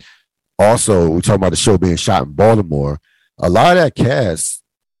 And also, we talking about the show being shot in Baltimore. A lot of that cast,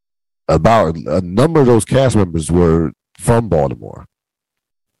 about a number of those cast members were from Baltimore.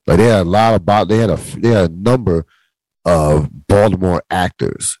 Like they had they had a number of Baltimore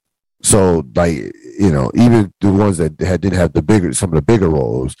actors. So like, even the ones that didn't have some of the bigger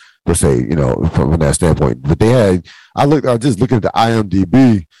roles per se, from that standpoint. But they had, I was just looking at the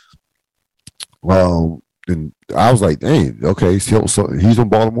IMDb, and I was like, dang, okay, so he's from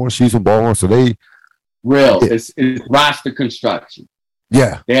Baltimore, she's from Baltimore, so they it's roster construction.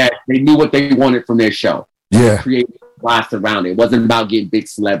 Yeah. They knew what they wanted from their show. Yeah. They created a roster around it. It wasn't about getting big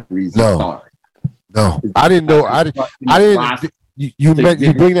celebrities. No, I didn't know. I didn't. You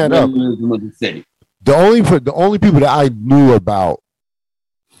bring that up. The only people that I knew about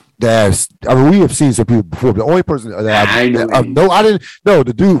we have seen some people before. But the only person that I didn't know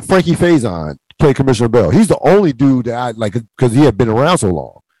the dude Frankie Faison played Commissioner Bell. He's the only dude that I like because he had been around so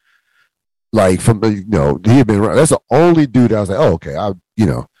long. Like he had been around. That's the only dude that I was like, oh, okay,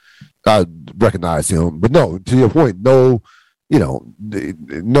 I recognize him. But no, to your point, no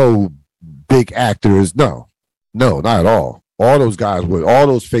big actors. No, not at all. All those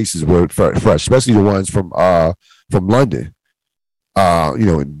faces were fresh, especially the ones from London.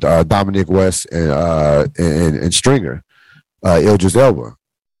 Dominic West and Stringer, Idris Elba.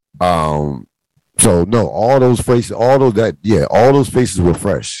 So no, all those faces were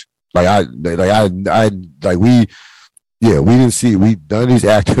fresh. We didn't see, none of these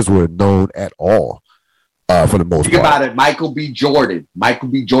actors were known at all, for the most part. Think about it, Michael B. Jordan. Michael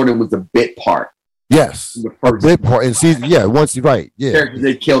B. Jordan was a bit part. Yes, a bit part in season. Yeah, once you're right. Yeah, characters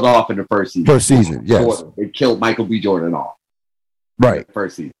they killed off in the first season. Yes, Jordan. They killed Michael B. Jordan off. Right,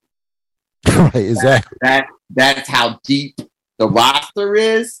 first season. Right, exactly. That's how deep the roster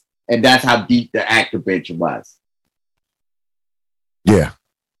is, and that's how deep the actor bench was. Yeah.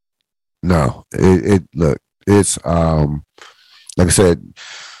 No, it's like I said,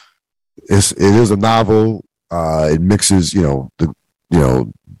 it is a novel. It mixes,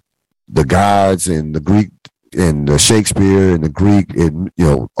 the gods and the Greek and the Shakespeare and the Greek, and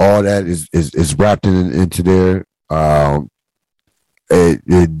all that is wrapped into there.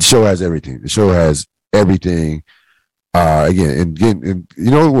 The show has everything. The show has everything. Again,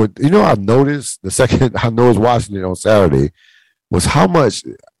 what? I've noticed the second I was watching it on Saturday was how much.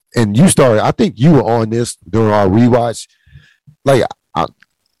 And you started. I think you were on this during our rewatch. Like,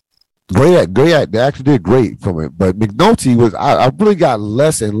 great. The actor did great from it, but McNulty was. I really got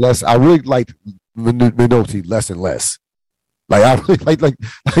less and less. I really liked McNulty less and less. Like I really like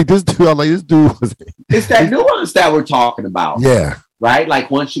this dude. I'm like, this dude was. It's that nuance that we're talking about. Yeah. Right.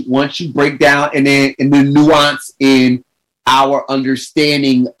 Like once you break down and then in the nuance in our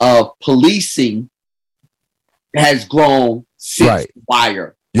understanding of policing has grown since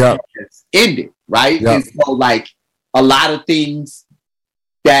Wire. Yeah, it's ended, right? Yep. And so, like, a lot of things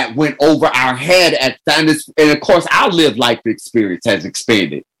that went over our head at times, and of course, our lived life experience has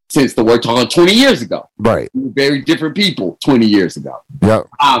expanded since we're talking 20 years ago. Right, we were very different people 20 years ago. Yeah.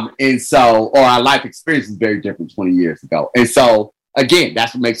 And so, or our life experience is very different 20 years ago. And so, again,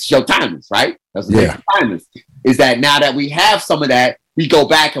 that's what makes the show timeless, right? That's what makes it timeless. Is that now that we have some of that, we go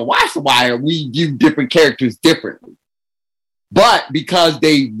back and watch The Wire, we view different characters differently. But because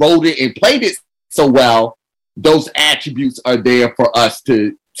they wrote it and played it so well, those attributes are there for us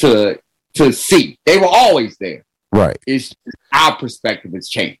to see. They were always there. Right. It's our perspective has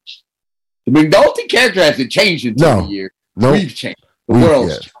changed. The McNulty character hasn't changed in 20 years. No. We've changed. The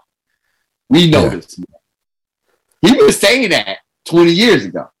world's changed. We know this. He was saying that 20 years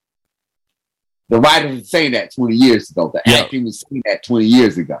ago. The writer was saying that 20 years ago. The acting was saying that 20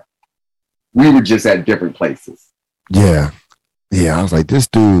 years ago. We were just at different places. Yeah. Yeah, I was like, this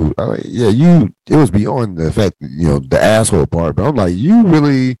dude, it was beyond the fact, the asshole part, but I'm like, you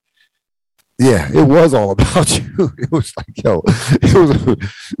really, it was all about you. It was like,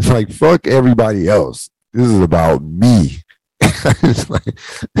 it's like, fuck everybody else. This is about me.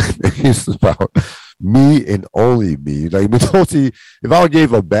 It's about me and only me. Like McNulty, if I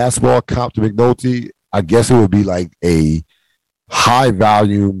gave a basketball comp to McNulty, I guess it would be like a high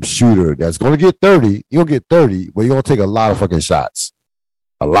volume shooter that's going to get 30. You're going to get 30, but you're going to take a lot of fucking shots.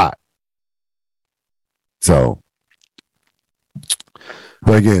 A lot. So,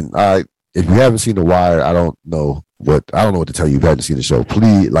 but again, if you haven't seen The Wire, I don't know what to tell you if you haven't seen the show.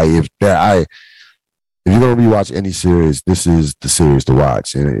 Please, like, if you're going to rewatch any series, this is the series to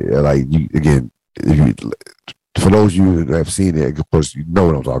watch. And like, for those of you that have seen it, of course, you know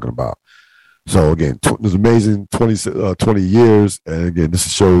what I'm talking about. So again, this amazing 20 years, and again,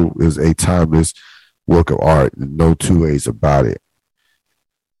 this show is a timeless work of art. No two ways about it.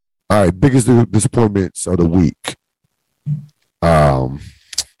 All right, biggest disappointments of the week. Have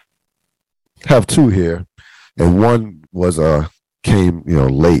two here, and one was came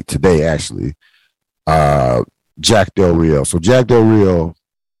late today actually. Jack Del Rio. So Jack Del Rio,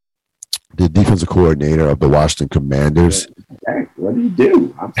 the defensive coordinator of the Washington Commanders, what do you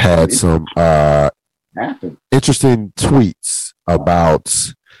do? Had some interesting tweets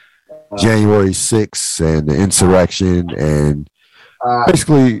about January 6th and the insurrection, and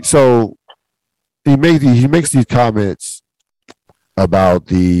basically, so he makes these comments about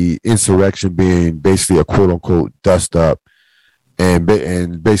the insurrection being basically a quote unquote dust up, and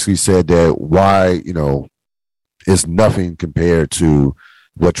basically said that why it's nothing compared to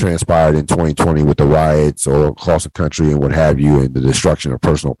what transpired in 2020 with the riots or across the country and what have you, and the destruction of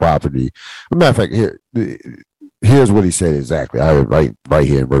personal property. As a matter of fact, here's what he said exactly. I have it right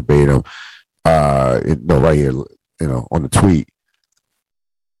here verbatim. Right here, on the tweet.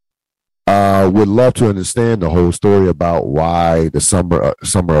 Would love to understand the whole story about why the summer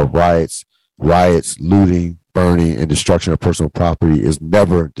of riots, looting, burning, and destruction of personal property is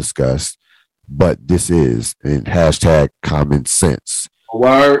never discussed, but this is in #common sense.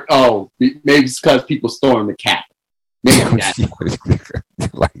 Word. Oh, maybe it's because people storm the Capitol. Maybe that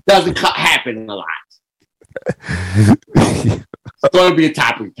doesn't happen a lot. It's going to be a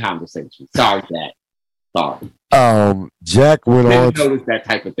topic of conversation. Sorry, Jack. Sorry. Jack went on. Notice that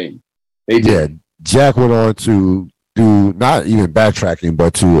type of thing. They did. Yeah, Jack went on to do not even backtracking,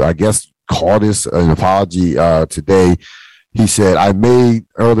 but to call this an apology today. He said, I made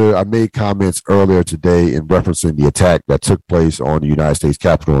comments earlier today in referencing the attack that took place on the United States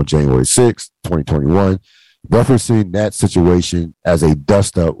Capitol on January 6, 2021. Referencing that situation as a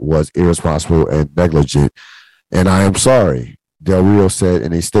dust-up was irresponsible and negligent, and I am sorry, Del Rio said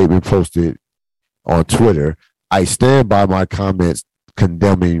in a statement posted on Twitter. I stand by my comments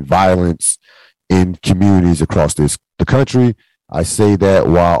condemning violence in communities across the country. I say that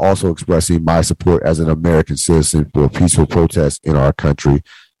while also expressing my support as an American citizen for peaceful protests in our country.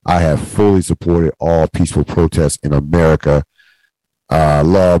 I have fully supported all peaceful protests in America.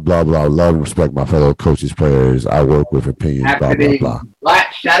 Love, blah, blah, love and respect my fellow coaches, players. I work with opinions, blah, blah, blah.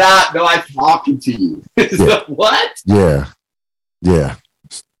 What? Shut up. No, I'm talking to you. Yeah. What? Yeah.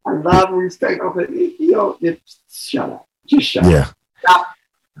 I love and respect. Shut up. Just shut up. Stop.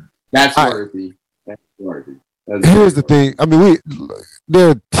 That's worthy. Here's the thing. I mean,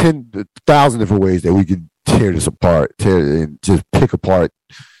 there are 10,000 different ways that we could tear this apart, and just pick apart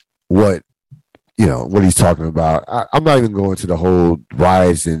what he's talking about. I'm not even going to the whole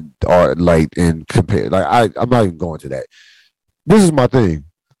riots and art, and compare. I'm not even going to that. This is my thing.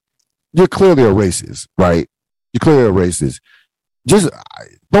 You're clearly a racist, right? You're clearly a racist. Just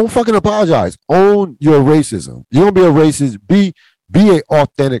don't fucking apologize. Own your racism. You're gonna be a racist. Be an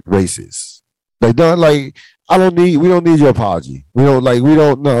authentic racist. We don't need your apology. Don't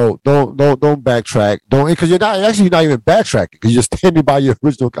backtrack. Because you're not even backtracking because you're standing by your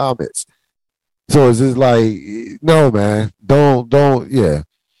original comments. So it's just no, man, don't. Yeah,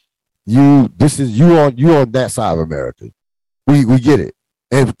 you on that side of America. We get it,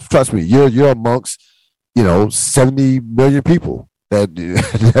 and trust me, you're amongst 70 million people that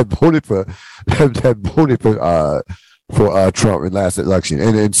voted for Trump in last election,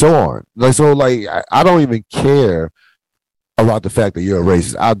 and so on. I don't even care about the fact that you're a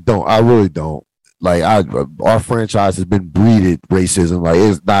racist. I really don't. Our franchise has been breeded racism.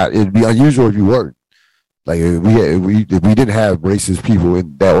 It'd be unusual if you weren't. If we didn't have racist people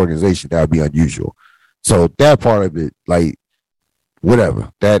in that organization, that would be unusual. So that part of it,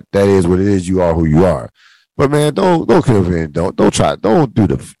 whatever. That is what it is. You are who you are. But man, don't come in. Don't do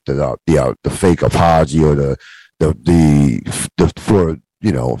the fake apology or the for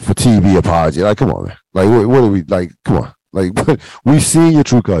TV apology. Come on, man. What are we come on. We've seen your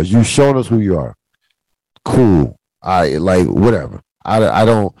true colors. You've shown us who you are. Cool. Whatever. I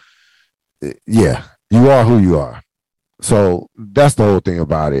don't. Yeah, you are who you are. So that's the whole thing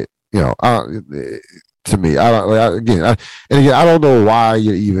about it. To me, I don't. I don't know why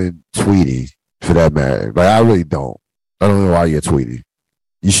you're even tweeting. For that matter, I really don't. I don't know why you're tweeting.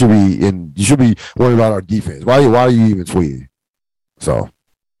 You should be worried about our defense. Why are you even tweeting? So,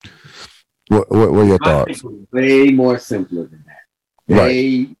 what are your thoughts? Way more simpler than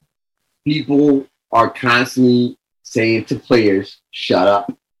that. People are constantly saying to players, "Shut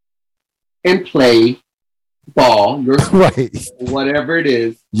up and play ball." You're right. Whatever it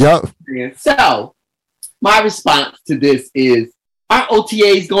is. Yep. So, my response to this is, our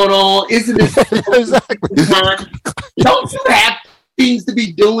OTAs going on. Isn't it? Exactly. Don't you have things to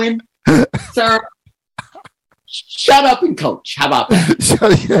be doing, sir? Shut up and coach. How about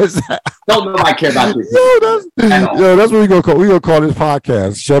that? Yes. Don't nobody care about this. That's what we're gonna call. We're gonna call this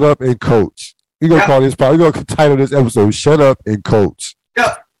podcast "Shut Up and Coach." We're gonna call this. We're gonna title this episode "Shut Up and Coach."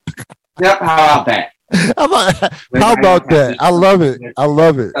 Yep. How about that? How about that? I love it. I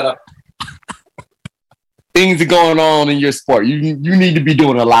love it. Things are going on in your sport. You need to be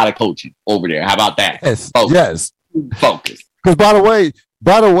doing a lot of coaching over there. How about that? Yes. Focus. Yes. Focus. Because by the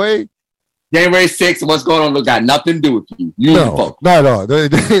way, January 6th and what's going on got nothing to do with you. You need to focus. Not at all.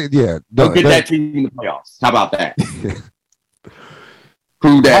 Yeah. Don't get that team in the playoffs. How about that?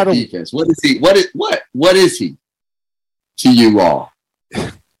 Prove that defense. What is he? What is he to you all?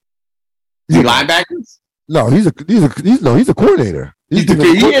 Is he linebackers? No, he's a coordinator. He's a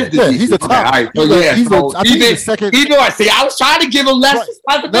top. All right. He's second. See, I was trying to give him less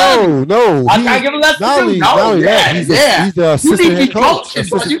responsibility. No. I was trying to give him less responsibility. He's the assistant head coach. You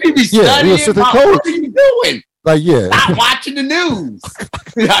need to be studying. What are you doing? Stop watching the news.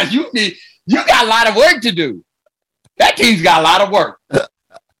 You got a lot of work to do. That team's got a lot of work.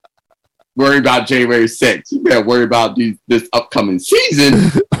 Worry about January 6th. You better worry about this upcoming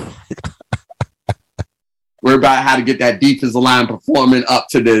season. Worry about how to get that defensive line performing up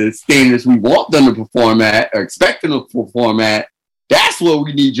to the standards we want them to perform at or expect them to perform at. That's where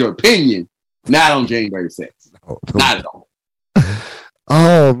we need your opinion, not on January 6th. Not at all.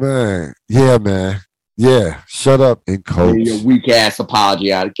 Oh, man. Yeah, man. Yeah. Shut up and coach. Your weak-ass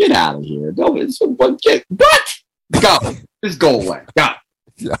apology out. Get out of here. What? Go. Just go away. Go.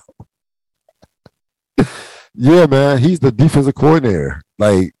 Yeah, man. He's the defensive coordinator.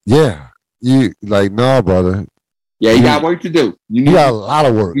 No, brother. Yeah, you got work to do. You got a lot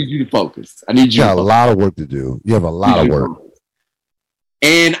of work. I need you to focus. You got a lot of work to do. You have a lot of work.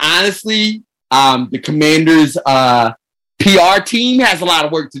 And honestly, the Commanders' PR team has a lot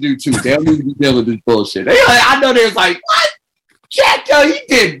of work to do too. They don't need to be dealing with this bullshit. I know they was like, what? Jack, he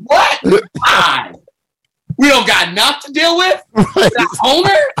did what? Why? We don't got enough to deal with? Right. The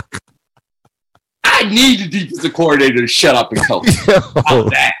owner? I need the defensive coordinator to shut up and coach. How's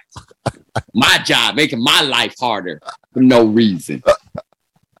that? My job, making my life harder for no reason.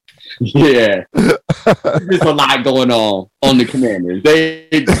 Yeah. There's a lot going on the Commanders.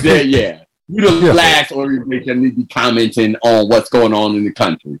 Yeah. You're the last organization that need to be commenting on what's going on in the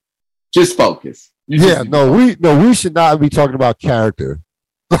country. Just focus. We should not be talking about character.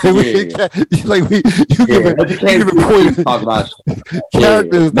 You give a point. Talk about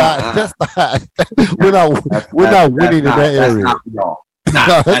character is not. That's not. We're not winning in that area.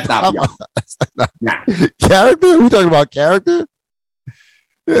 That's not y'all. Character? We talking about character?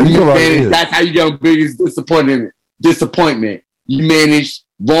 That's how you get biggest disappointment. You manage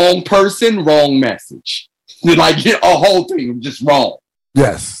wrong person, wrong message. Like a whole thing just wrong.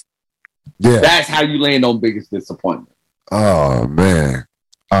 Yes. Yeah. That's how you land on biggest disappointment. Oh man.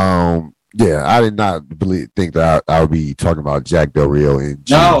 Yeah, I did not think that I would be talking about Jack Del Rio and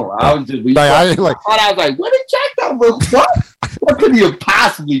no, I was just I was like, what did Jack Del Rio? What could he have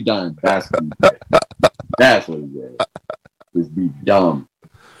possibly done? That's what he did. Just be dumb.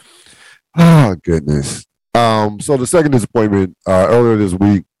 Oh goodness. So the second disappointment earlier this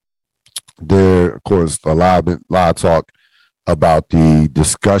week, there of course a lot of talk about the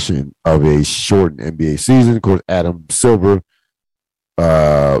discussion of a shortened NBA season. Of course, Adam Silver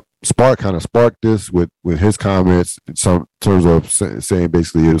sparked this with his comments in some terms of saying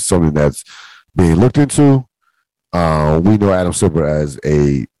basically it's something that's being looked into. We know Adam Silver as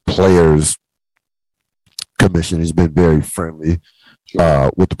a players commission. He's been very friendly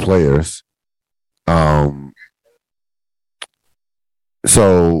with the players.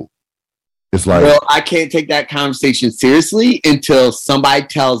 So it's like, well, I can't take that conversation seriously until somebody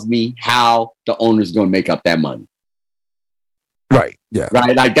tells me how the owner's going to make up that money. Right. Yeah.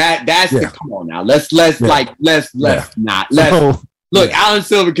 Right. Like that. That's the come on now. Let's not. Alan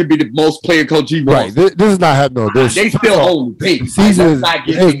Silver could be the most player coach he wants. Right. This is not happening. They still own the team. Season is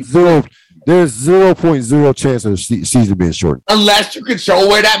there's 0.0 chance of the season being shortened. Unless you can show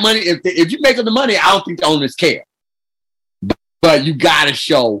where that money. If you make up the money, I don't think the owners care. But you got to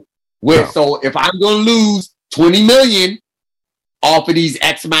show where. No. So if I'm going to lose $20 million off of these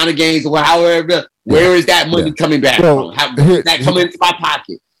X amount of games or however. Where is that money coming back from? How is that coming into my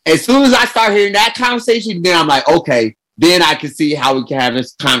pocket? As soon as I start hearing that conversation, then I'm like, okay, then I can see how we can have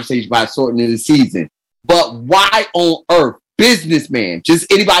this conversation about shortening the season. But why on earth, businessman,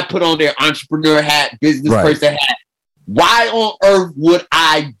 just anybody put on their entrepreneur hat, business person hat, why on earth would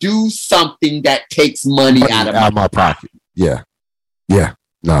I do something that takes money out of my pocket? Yeah.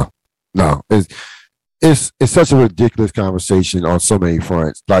 No. It's such a ridiculous conversation on so many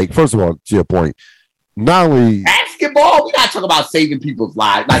fronts. Like, first of all, to your point, not only basketball, we're not talking about saving people's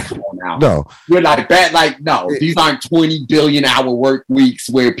lives. Like, come on now. No. We're like that. Like, no, these aren't 20 billion hour work weeks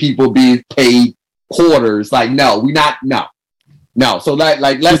where people being paid quarters. Like, no, we not. No. So like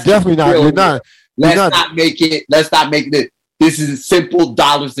let's definitely not. You're not. Let's not make it. Let's not make it. This is simple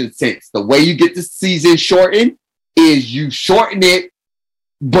dollars and cents. The way you get the season shortened is you shorten it,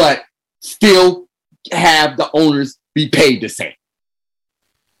 but still have the owners be paid the same.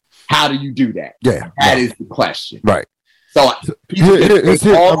 How do you do that? Yeah, that is the question. Right. So people can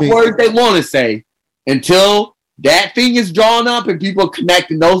say all the words they want to say until that thing is drawn up and people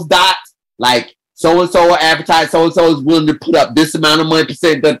connecting those dots. Like so and so advertise, so and so is willing to put up this amount of money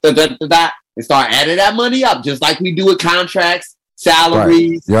percent, and start adding that money up, just like we do with contracts,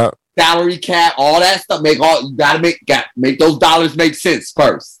 salaries, salary cap, all that stuff. You gotta make those dollars make sense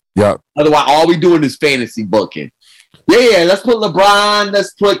first. Yeah. Otherwise, all we doing is fantasy booking. Yeah, let's put LeBron,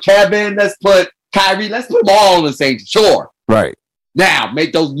 let's put Kevin, let's put Kyrie, let's put them all on the same. Sure. Right. Now,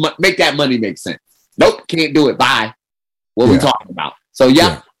 make that money make sense. Nope, can't do it. Bye. What we talking about? So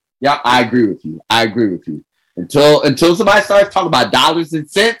yeah, I agree with you. Until somebody starts talking about dollars and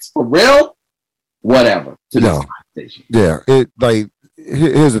cents for real, whatever. Yeah.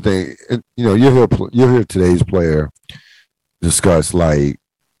 Here's the thing. You hear today's player discuss like,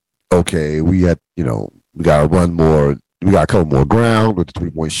 okay, we got to run more. We got to cover more ground with the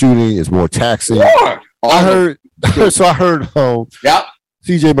 3-point shooting. It's more taxing. Sure. I heard CJ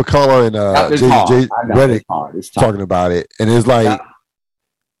McCullough and J Redick talking about it, and it's like,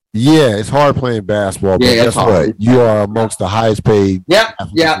 it's hard playing basketball, but guess what? You are amongst the highest paid. Yeah.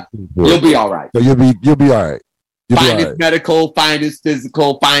 You'll be all right. So you'll be all right. Finest medical, finest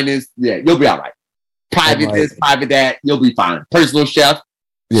physical, finest. Yeah, you'll be all right. Private this, private that. You'll be fine. Personal chef.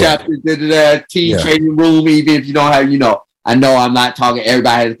 Chef, team training room, even if you don't have, I know I'm not talking,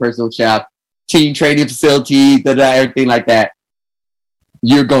 everybody has a personal chef, team training facility, everything like that.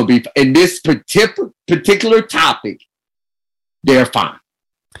 You're going to be, in this particular topic, they're fine.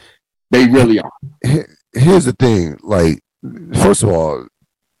 They really are. Here's the thing, like, first of all,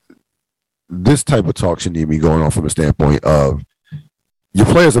 this type of talk shouldn't even be going on from a standpoint of your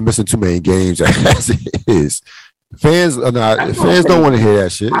players are missing too many games as it is. Fans don't want to hear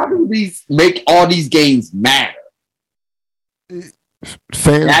that shit. How do these make all these games matter? As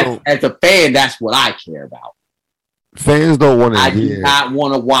a fan, that's what I care about. Fans don't want to hear. I do not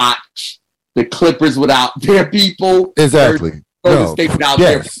want to watch the Clippers without their people. Exactly. Golden State without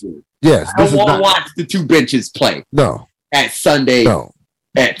their people. Yes. I don't want to watch the two benches play. No. At Sunday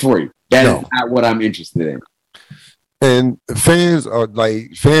at 3. That is not what I'm interested in. And fans are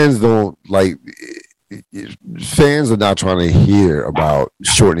not trying to hear about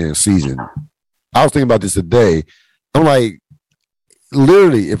shortening the season. I was thinking about this today. I'm like,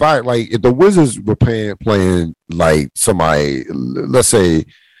 literally, if the Wizards were playing like somebody, let's say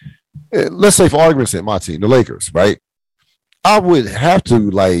for argument's sake, my team, the Lakers, right? I would have to,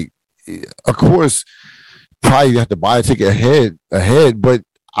 like, of course, probably have to buy a ticket ahead, but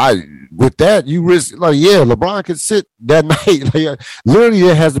with that, you risk, like, LeBron could sit that night. Like, literally,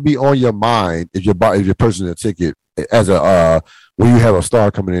 it has to be on your mind if you're purchasing a ticket as when you have a star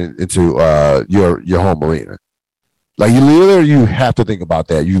coming into your home arena. Like, you have to think about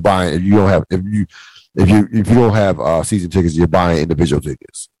that. If you don't have season tickets, you're buying individual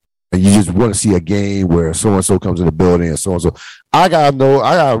tickets, and you just want to see a game where so and so comes in the building and so and so. I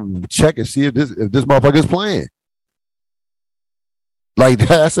gotta check and see if this motherfucker is playing. Like,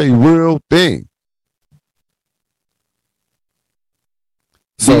 that's a real thing.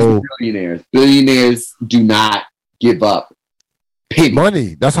 So billionaires do not give up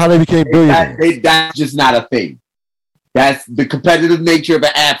money. That's how they became billionaires. That's just not a thing. That's the competitive nature of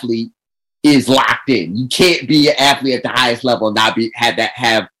an athlete is locked in. You can't be an athlete at the highest level and not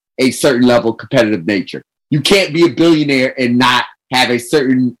have a certain level of competitive nature. You can't be a billionaire and not have a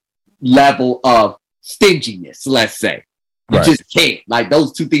certain level of stinginess, let's say. You just can't. Like,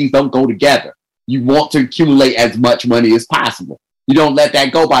 those two things don't go together. You want to accumulate as much money as possible. You don't let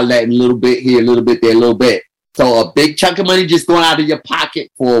that go by letting a little bit here, a little bit there, a little bit. So a big chunk of money just going out of your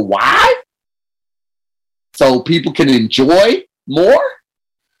pocket for a while, so people can enjoy more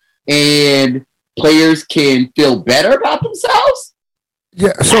and players can feel better about themselves.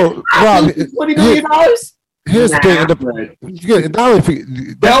 Yeah. So, Rob, $20 million. Here's the thing.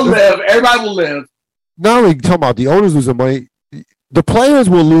 They'll live. Everybody will live. Not only talking about the owners losing money, the players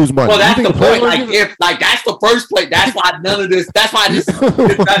will lose money. Well, that's the point. That's the first place. That's why none of this. That's why this is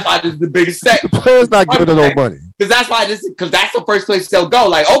the biggest step. The players not giving them no money. Because that's the first place they'll go.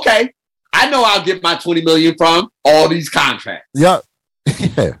 Like, okay, I know I'll get my $20 million from all these contracts. Yep.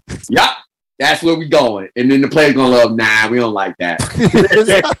 Yep. That's where we going. And then the players gonna love, nah, we don't like that.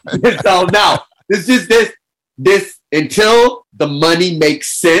 So no, this is this until the money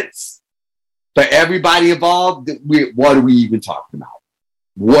makes sense for everybody involved. What are we even talking about?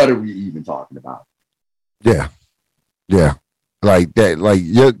 What are we even talking about? Yeah. Like that. Like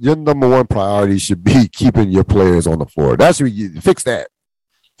your number one priority should be keeping your players on the floor. That's what you fix that.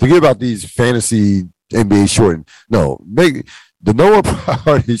 Forget about these fantasy NBA shortened. No, the number one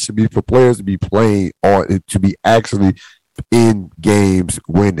priority should be for players to be playing to be actually in games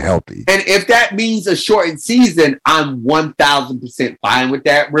when healthy. And if that means a shortened season, I'm 1,000% fine with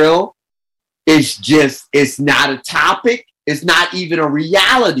that, Real. It's not a topic. It's not even a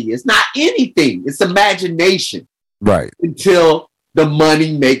reality. It's not anything. It's imagination. Right. Until the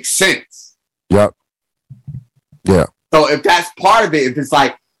money makes sense. Yep. Yeah. So if that's part of it,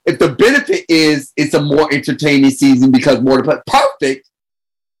 if the benefit is it's a more entertaining season because more to play, perfect,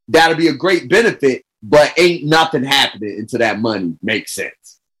 that'll be a great benefit, but ain't nothing happening until that money makes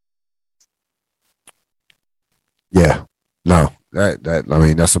sense. Yeah. No. That's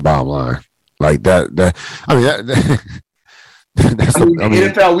the bottom line. Like that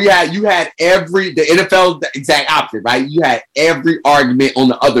NFL, you had the NFL the exact opposite, right? You had every argument on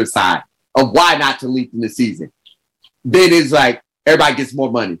the other side of why not to lengthen the season. Then it's like everybody gets more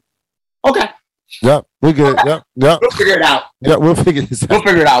money. Okay. Yep, we're good. Okay. Yep. We'll figure it out. Yeah, we'll figure this out. We'll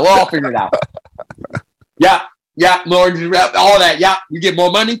figure it out. We'll all figure it out. Yeah, Lord, all that. Yeah, we get more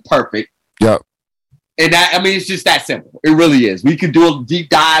money. Perfect. Yep. And it's just that simple. It really is. We could do a deep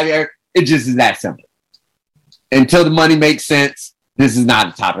dive there. It just is that simple. Until the money makes sense, this is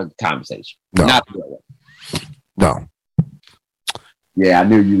not the topic of the conversation. No. Not the way. No. Yeah, I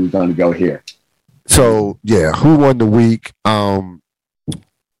knew you were going to go here. So, yeah, who won the week?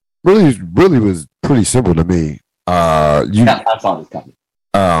 Really was pretty simple to me. I saw this coming.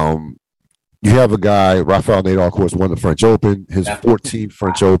 You have a guy, Rafael Nadal, of course, won the French Open, his 14th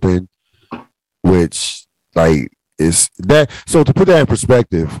French Open, which, is that. So, to put that in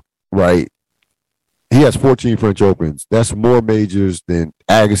perspective, right, he has 14 French Opens. That's more majors than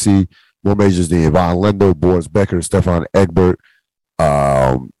Agassi, more majors than Ivan Lendl, Boris Becker, Stefan Egbert,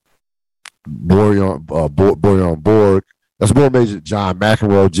 Bjorn Borg. That's more majors. John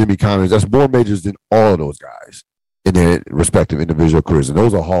McEnroe, Jimmy Connors. That's more majors than all of those guys in their respective individual careers. And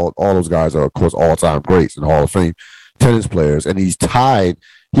those are all those guys are, of course, all-time greats and Hall of Fame tennis players. And he's tied.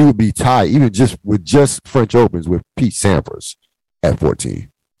 He would be tied even with French Opens with Pete Sampras at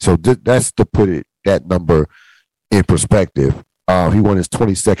 14. So that's to put that number in perspective. He won his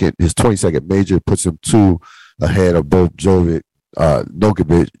 22nd major, puts him 2 ahead of both Djokovic,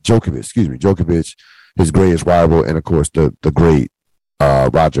 his greatest rival, and of course the great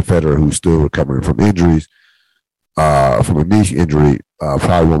Roger Federer, who's still recovering from injuries, from a knee injury.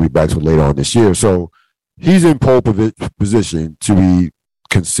 Probably won't be back till later on this year. So he's in pole position to be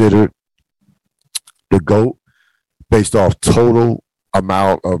considered the GOAT based off total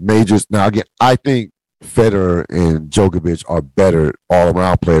amount of majors. Now, again, I think Federer and Djokovic are better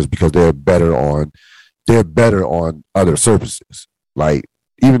all-around players because they're better on other surfaces. Like,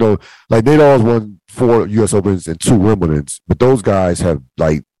 even though Nadal's won 4 U.S. Opens and 2 Wimbledons, but those guys have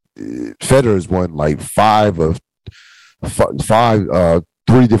Federer's won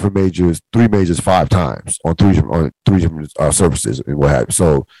 3 different majors, 3 majors 5 times on 3 different surfaces and what have you.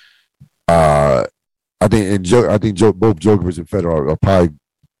 So, I think both Djokovic and Federer are probably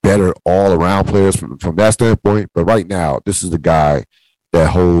better all-around players from that standpoint. But right now, this is the guy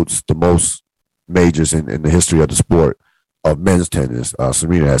that holds the most majors in the history of the sport of men's tennis.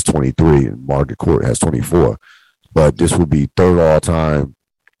 Serena has 23 and Margaret Court has 24. But this would be third all-time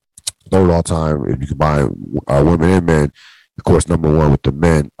if you combine women and men. Of course, number 1 with the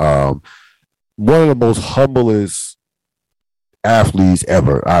men. One of the most humblest athletes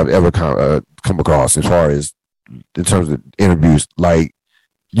I've ever come across as far as in terms of interviews. Like,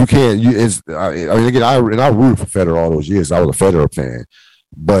 I rooted for Federer all those years. I was a Federer fan,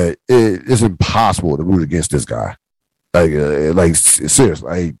 but it's impossible to root against this guy.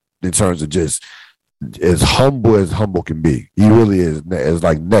 Seriously, in terms of just as humble can be. He really is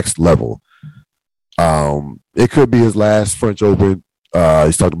next level. It could be his last French Open.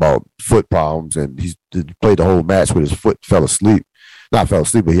 He's talking about foot problems, and he played the whole match with his foot fell asleep. Not fell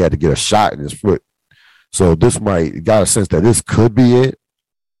asleep, but he had to get a shot in his foot. So got a sense that this could be it.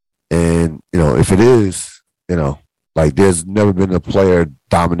 And, if it is, there's never been a player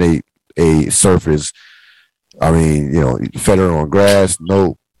dominate a surface. I mean, Federer on grass,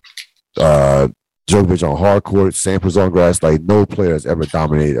 no, Djokovic on hard court, Sampras on grass. No player has ever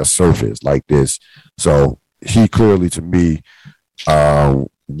dominated a surface like this. So he clearly, to me, won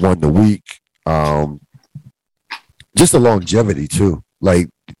the week. Just the longevity too. Like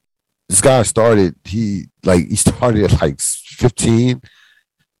this guy started, he started at like 15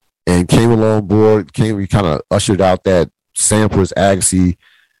 and came along board. He kind of ushered out that Sampras, Agassi,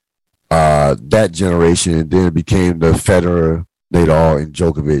 that generation, and then it became the Federer, Nadal, and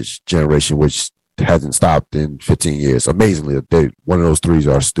Djokovic generation, which hasn't stopped in 15 years. Amazingly, one of those threes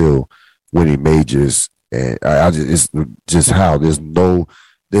are still winning majors, and it's just how there's no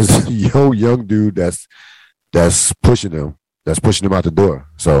young dude that's pushing him out the door.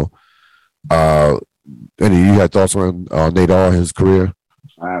 So, any you had thoughts on Nadal, his career?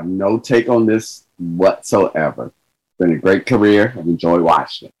 I have no take on this whatsoever. Been a great career. I've enjoyed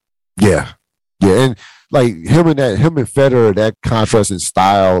watching it. Yeah, and like him and Federer, that contrast in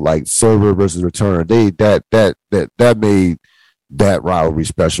style, like server versus return, that made that rivalry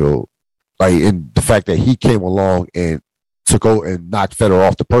special. Like in the fact that he came along and took over and knocked Federer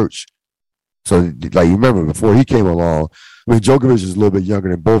off the perch. So like you remember before he came along, I mean Djokovic is a little bit younger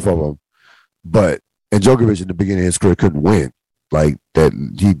than both of them, and Djokovic in the beginning of his career couldn't win. Like that,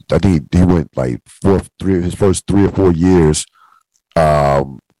 I think he went like his first 3 or 4 years.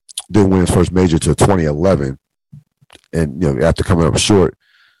 Didn't win his first major till 2011, and after coming up short.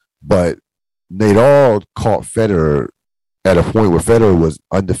 But Nadal caught Federer at a point where Federer was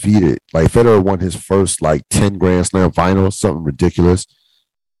undefeated. Like Federer won his first like 10 Grand Slam finals, something ridiculous,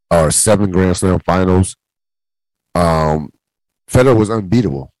 or 7 Grand Slam finals. Federer was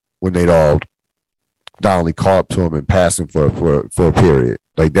unbeatable when Nadal not only caught up to him and passed him for a period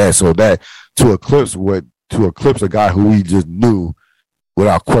like that. So that to eclipse a guy who we just knew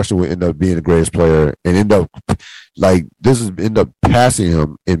without question would end up being the greatest player and end up passing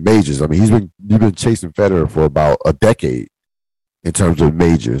him in majors. I mean, you've been chasing Federer for about a decade in terms of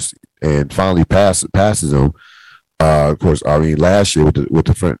majors, and finally passes him. Of course, I mean last year with the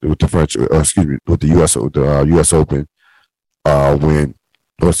U.S. Open win.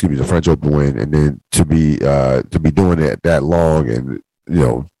 The French Open win, and then to be doing it that long, and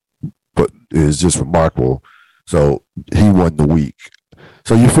but it's just remarkable. So he won the week.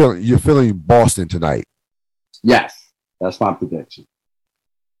 So you're feeling Boston tonight? Yes, that's my prediction.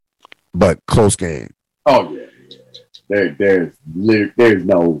 But close game. Oh yeah. There's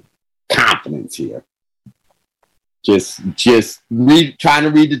no confidence here. Just trying to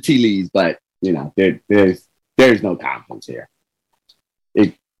read the tea leaves, but there's no confidence here.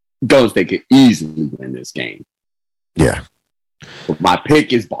 Golden State could easily win this game. Yeah. But my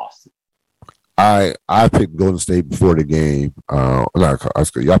pick is Boston. I picked Golden State before the game. I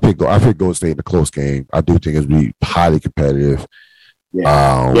picked Golden State in a close game. I do think it's be highly competitive.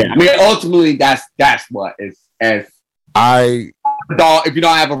 Yeah. I mean, ultimately, that's what is if you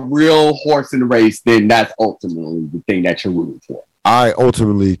don't have a real horse in the race, then that's ultimately the thing that you're rooting for. I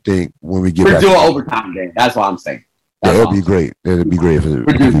ultimately think when we get we're doing overtime game. That's what I'm saying. Yeah, it'll be great. It'll be great if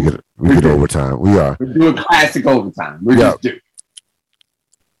we get overtime. We are. We're doing classic overtime. We're just doing.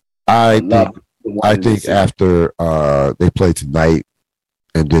 I think after they play tonight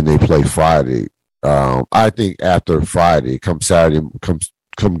and then they play Friday, I think after Friday, come Saturday, come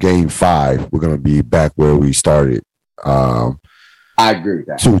game 5, we're going to be back where we started. I agree with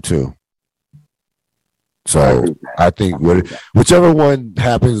that. 2-2. So I think whichever one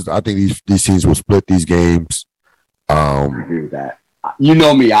happens, I think these teams will split these games. I agree with that. You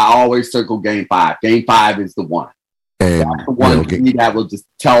know me, I always circle game 5. Game 5 is the one. And that's the one that will just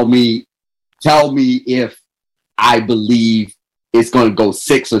tell me if I believe it's going to go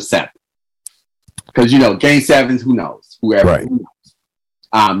 6 or 7. Because game 7s, who knows? Whoever. Right. Who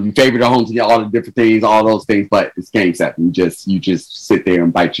knows? You favor the home team, all the different things, all those things, but it's game 7. You just sit there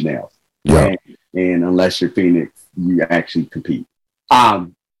and bite your nails. Yeah. And unless you're Phoenix, you actually compete.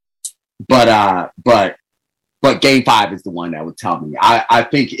 But game 5 is the one that would tell me. I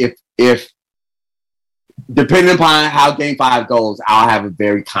think if depending upon how game 5 goes, I'll have a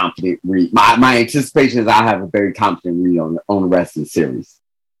very confident read. My anticipation is I'll have a very confident read on the rest of the series.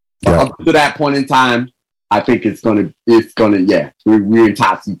 Yeah. Up to that point in time, I think it's gonna we're in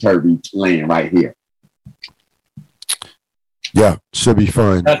topsy-turvy land right here. Yeah, should be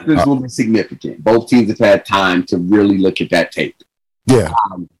fun. This will be significant. Both teams have had time to really look at that tape. Yeah.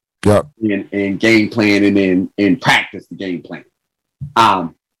 And game plan and then practice the game plan.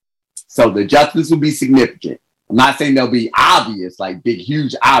 So the adjustments will be significant. I'm not saying they'll be obvious, like big,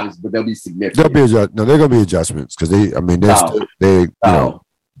 huge, obvious, but they'll be significant. They're going to be adjustments because there's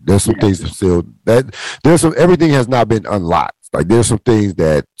some things still everything has not been unlocked. Like there's some things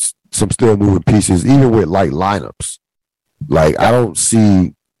that some still moving pieces, even with like lineups. Like I don't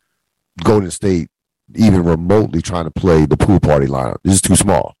see Golden State even remotely trying to play the pool party lineup. It's just too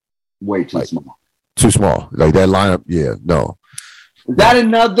small. way too like, small. Too small. Like that lineup, yeah, no. Is that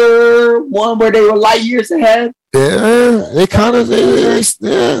another one where they were light years ahead? Yeah, they kind of,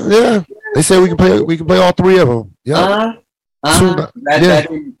 yeah. They say we can play all three of them. Yeah,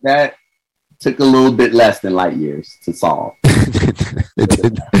 that took a little bit less than light years to solve.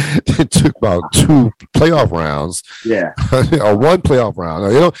 it took about 2 playoff rounds. Yeah, or 1 playoff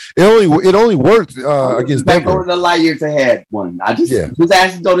round. It only worked against Denver. Over the light years ahead one. I just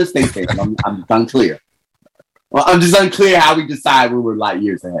asking Golden State fans. I'm unclear. Well, I'm just unclear how we decide when we're light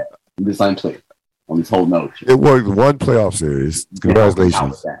years ahead. I'm just unclear on this whole notion. It worked 1 playoff series.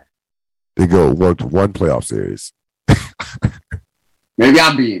 Congratulations. Worked 1 playoff series. Maybe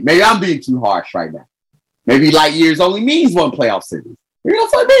I'm being too harsh right now. Maybe light years only means 1 playoff series. Maybe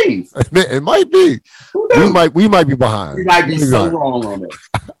that's what it means. It might be. We might be behind. We might be so wrong on it.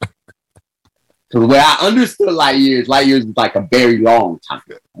 Because the way I understood light years is like a very long time.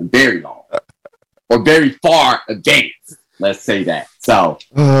 Very long. Or very far advanced. Let's say that. So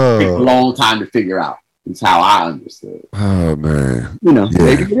it's a long time to figure out. It's how I understood. Oh man.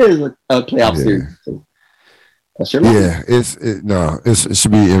 Maybe it is a playoff series. So that's your life. It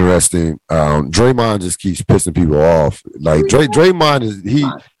should be interesting. Draymond just keeps pissing people off. Like Draymond is he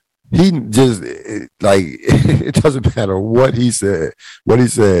just like it doesn't matter what he said. What he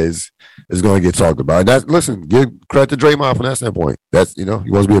says is going to get talked about. And give credit to Draymond from that standpoint. That's he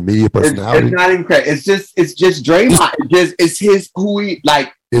wants to be a media personality. It's not even credit. It's just Draymond. It's who he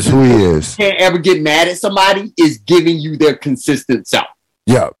like. It's who he is. Can't ever get mad at somebody. Is giving you their consistent self.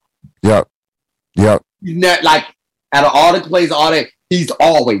 Yep. He's not like out of all the plays, he's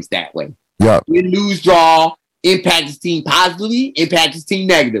always that way. Yeah. Win, lose, draw, impact his team positively, impact his team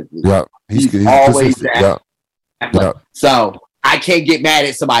negatively. Yeah. He's always that. Yeah. So I can't get mad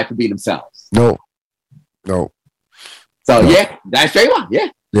at somebody for being themselves. No. So that's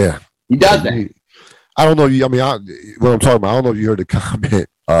Draymond. Yeah. He does that. I don't know. What I'm talking about, I don't know if you heard the comment.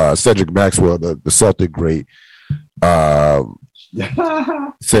 Cedric Maxwell, the Celtic great,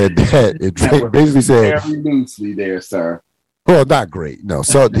 said that it basically said very loosely there, sir. Well, not great. No,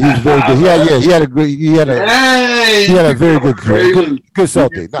 so he was very good. He had a very good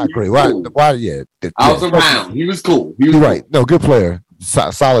Celtic. Not great. Why? Yeah, I was around. He was cool. He was right. No, good player,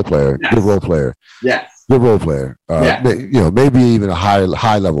 solid player, good role player. Yes. Good role player. Maybe even a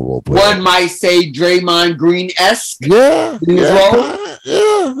high level role player. One might say Draymond Green-esque. Yeah.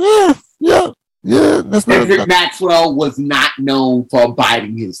 That's Cedric Maxwell was not known for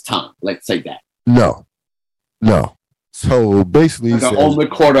biting his tongue. Let's say that. No. So basically, on the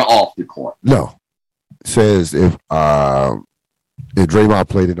court or off the court. No. Says if Draymond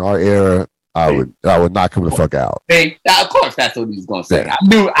played in our era, I would knock him the fuck out. Of course, that's what he was going to say. Yeah.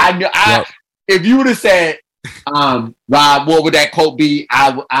 I knew. If you would have said, Rob, what would that quote be?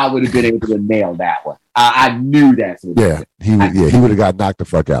 I would have been able to nail that one. I knew that's what he would have got knocked the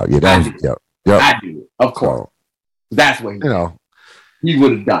fuck out. Yeah, I knew it. Of course. That's what he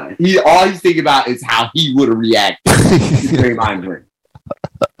would have done it. All he's thinking about is how he would have reacted to Draymond Green.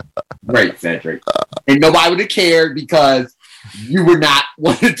 Great, Cedric. And nobody would have cared because you were not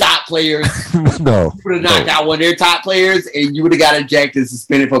one of the top players. No. You would have knocked out one of their top players and you would have got ejected,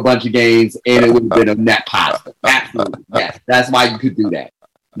 suspended for a bunch of games, and it would have been a net positive. Absolutely. Yes. That's why you could do that.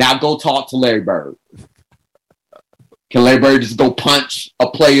 Now go talk to Larry Bird. Can Larry Bird just go punch a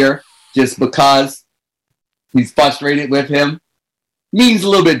player just because he's frustrated with him? Means a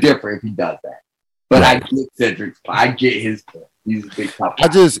little bit different if he does that. But right. I get Cedric's point. I get his point. He's a big tough guy. I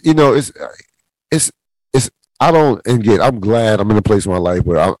just, it's I'm glad I'm in a place in my life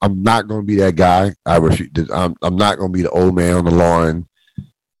where I'm not going to be that guy. I'm not going to be the old man on the lawn.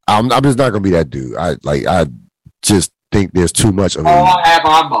 I'm just not going to be that dude. I just think there's too much of it. I have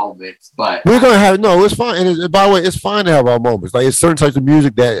our moments, but we're going to have, it's fine. And by the way, it's fine to have our moments. Like, it's certain types of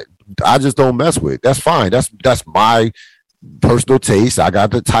music that I just don't mess with. That's fine. That's my personal taste. I got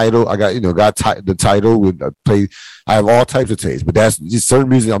the title. I got the title with play. I have all types of taste, but that's just certain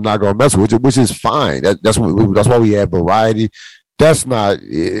music I'm not gonna mess with, which is fine. That's why we have variety. That's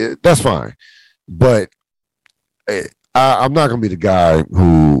fine. But I'm not gonna be the guy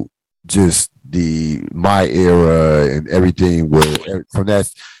who just my era and everything from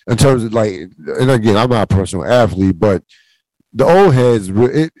that in terms of like. And again, I'm not a professional athlete, but the old heads.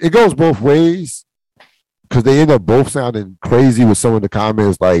 It goes both ways. Because they end up both sounding crazy with some of the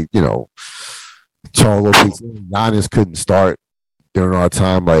comments, like, Charles Lopez, Giannis couldn't start during our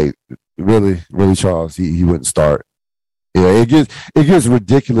time. Like, really, Charles, he wouldn't start. Yeah, it gets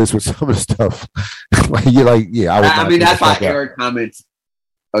ridiculous with some of the stuff. I mean, that's why Eric comments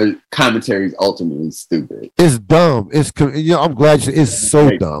commentary is ultimately stupid. It's dumb. I'm glad it's so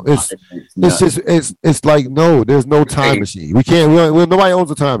dumb. It's like, no, there's no time machine. We can't. Nobody owns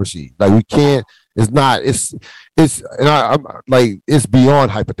a time machine. Like, we can't. It's not. And I'm like, it's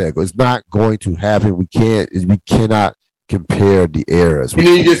beyond hypothetical. It's not going to happen. We cannot compare the eras. And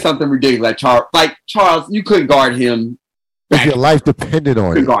then you did something ridiculous, Charles. You couldn't guard him. If your life depended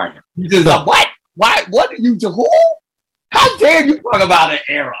on it. Guard him. You just what? Why? What are you to who? How dare you talk about an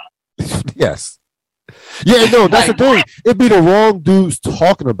era? Yes. Yeah, no, that's the thing. It'd be the wrong dudes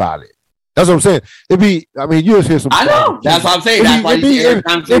talking about it. That's what I'm saying. You just hear some. I know. That's what I'm saying.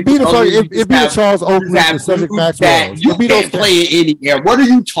 It'd be the Charles Oakley and Cedric Maxwell. You can't play in any era. What are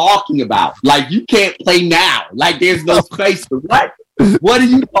you talking about? Like, you can't play now. Like, there's no space for what? What are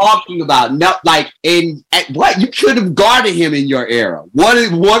you talking about? No, like, what? You could have guarded him in your era. What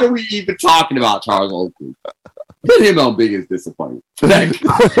are we even talking about, Charles Oakley? Put him on biggest disappointment.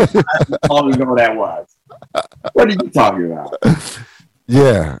 All we know that was. What are you talking about?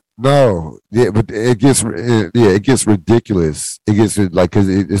 Yeah, no, yeah, but it gets ridiculous. It gets like, because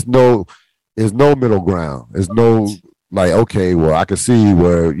there's no middle ground. There's no, like, okay, well, I can see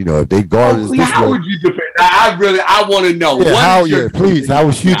where, if they guard this. How would you defend? I want to know. Yeah, please, how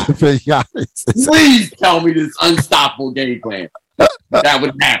would you defend Giannis? Please tell me this unstoppable game plan that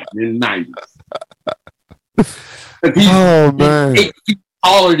would happen in the 90s. Man. 8 feet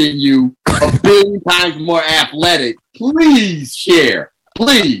taller than you, a billion times more athletic. Please share.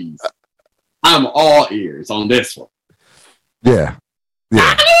 Please. I'm all ears on this one. Yeah.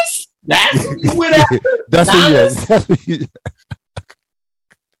 Giannis? That's what you went after? That's what you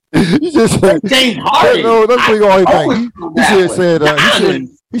You just said James Harden. No, that's pretty all he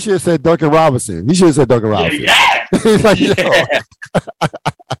he should have said Duncan Robinson. He should have said Duncan Robinson. Yeah. Like,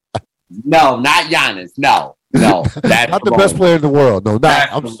 No, not Giannis. No. That's not the best player in the world. No,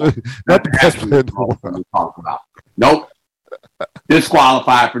 not the best player in the world. Nope.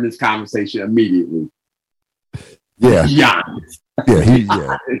 Disqualified for this conversation immediately. Yeah. Giannis.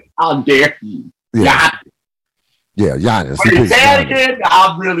 Yeah. How dare you? Yeah. Yeah, Giannis. Say that again.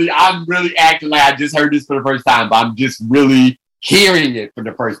 I'm really acting like I just heard this for the first time, but I'm just really hearing it for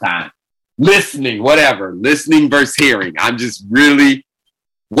the first time. Listening, whatever. Listening versus hearing. I'm just really.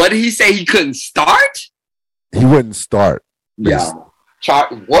 What did he say? He couldn't start? He wouldn't start. Yo.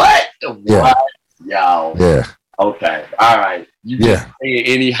 What? Yeah. What? Yo. Yeah. Okay. All right. You just saying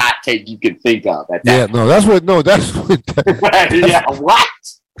any hot take you can think of at that. Yeah, that's what. Yeah, what?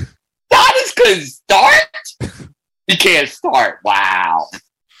 Giannis couldn't start? He can't start. Wow.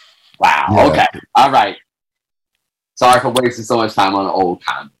 Yeah. Okay. All right. Sorry for wasting so much time on an old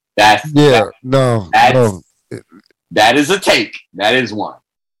comment. That is a take. That is one.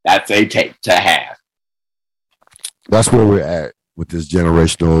 That's a take to have. That's where we're at with this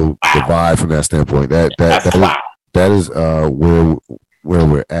generational divide from that standpoint. That is where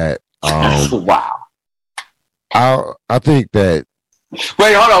we're at. Wow. I think that.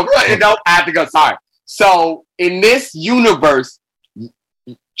 Wait, hold on. No, I have to go. Sorry. So in this universe,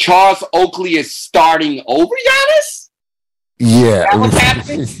 Charles Oakley is starting over Giannis? Yeah. That what's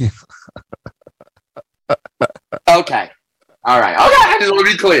happening? Okay. All right. Okay. I just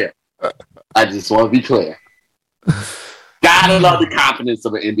want to be clear. Gotta love the confidence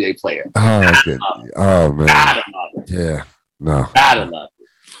of an NBA player. Oh man. Gotta love it. Yeah. No. Gotta love it.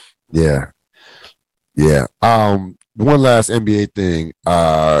 Yeah. One last NBA thing.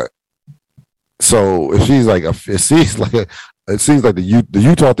 So it seems like the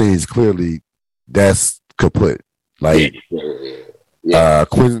Utah thing is clearly that's kaput. Like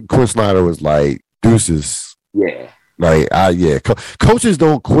Quinn Snyder was like, deuces. Yeah. Like coaches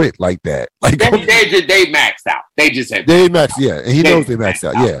don't quit like that. Like they maxed out. They just had maxed, and he knows they maxed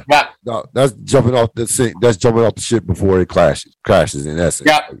out. Yeah. Yep. No, that's jumping off the ship before it crashes in essence.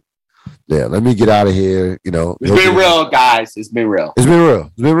 Yep. Yeah, let me get out of here. It's been real, guys. It's been real.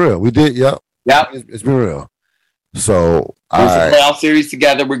 We did. Yep. It's been real. So the playoff series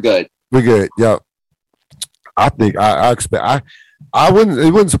together. We're good. Yep. I think I expect it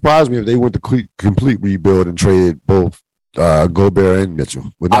wouldn't surprise me if they went to complete rebuild and traded both Gobert and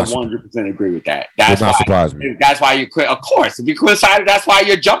Mitchell. I 100% agree with that. Would not surprise me. That's why you quit. Of course, if you quit Snyder, that's why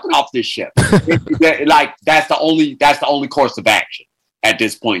you're jumping off this ship. Like that's the only course of action at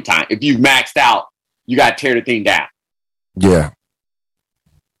this point in time. If you've maxed out, you got to tear the thing down. Yeah.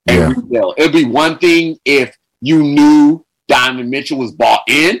 And rebuild. It'd be one thing if you knew Donovan Mitchell was bought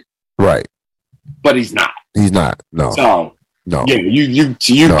in, right? But he's not. He's not. No. So. No. Yeah, you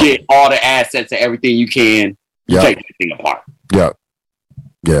get all the assets and everything you can. You take the thing apart. Yep.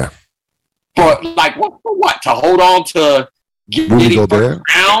 Yeah. But like what? To hold on to Rudy Gobert?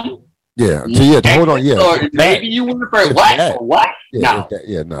 Brown. Yeah. So yeah, hold on. Yeah. Or maybe you went for what? For what?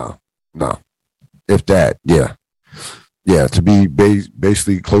 Yeah, no. If that, yeah. Yeah, to be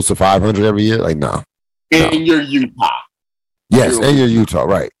basically close to 500 every year, like no. In your Utah. Yes, in your Utah,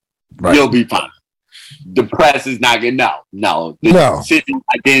 right. You'll be fine. The press is not going to no. The city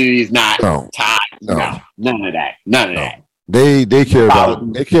identity is not tied. No. None of that. They care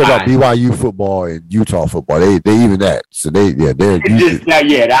about BYU football and Utah football. They even that. So they're just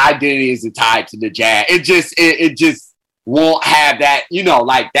the identity isn't tied to the Jazz. It just won't have that,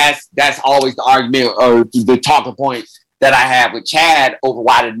 like that's always the argument or the talking point that I have with Chad over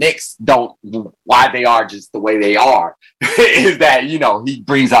why the Knicks why they are just the way they are is that, he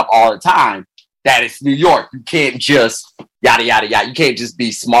brings up all the time that it's New York. You can't just yada, yada, yada. You can't just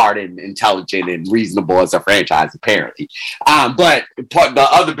be smart and intelligent and reasonable as a franchise, apparently. But the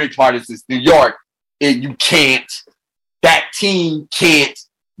other big part is this New York. That team can't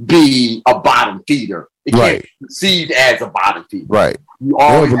be a bottom feeder. It can't be perceived as a bottom feeder. Right. You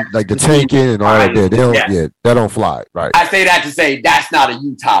always like the tanking and all that. That don't fly. Right. I say that to say that's not a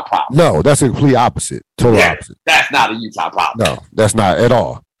Utah problem. No, that's a complete opposite. Total opposite. That's not a Utah problem. No, that's not at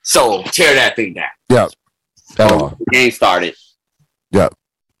all. So tear that thing down. Yep. At all. The game started. Yep.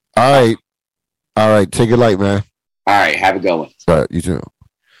 All right. Take it light, man. All right. Have a good one. All right. You too.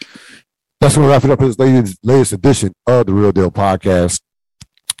 That's going to wrap it up for this latest edition of the Real Deal Podcast.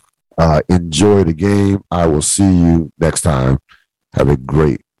 Enjoy the game. I will see you next time. Have a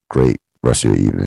great rest of your evening.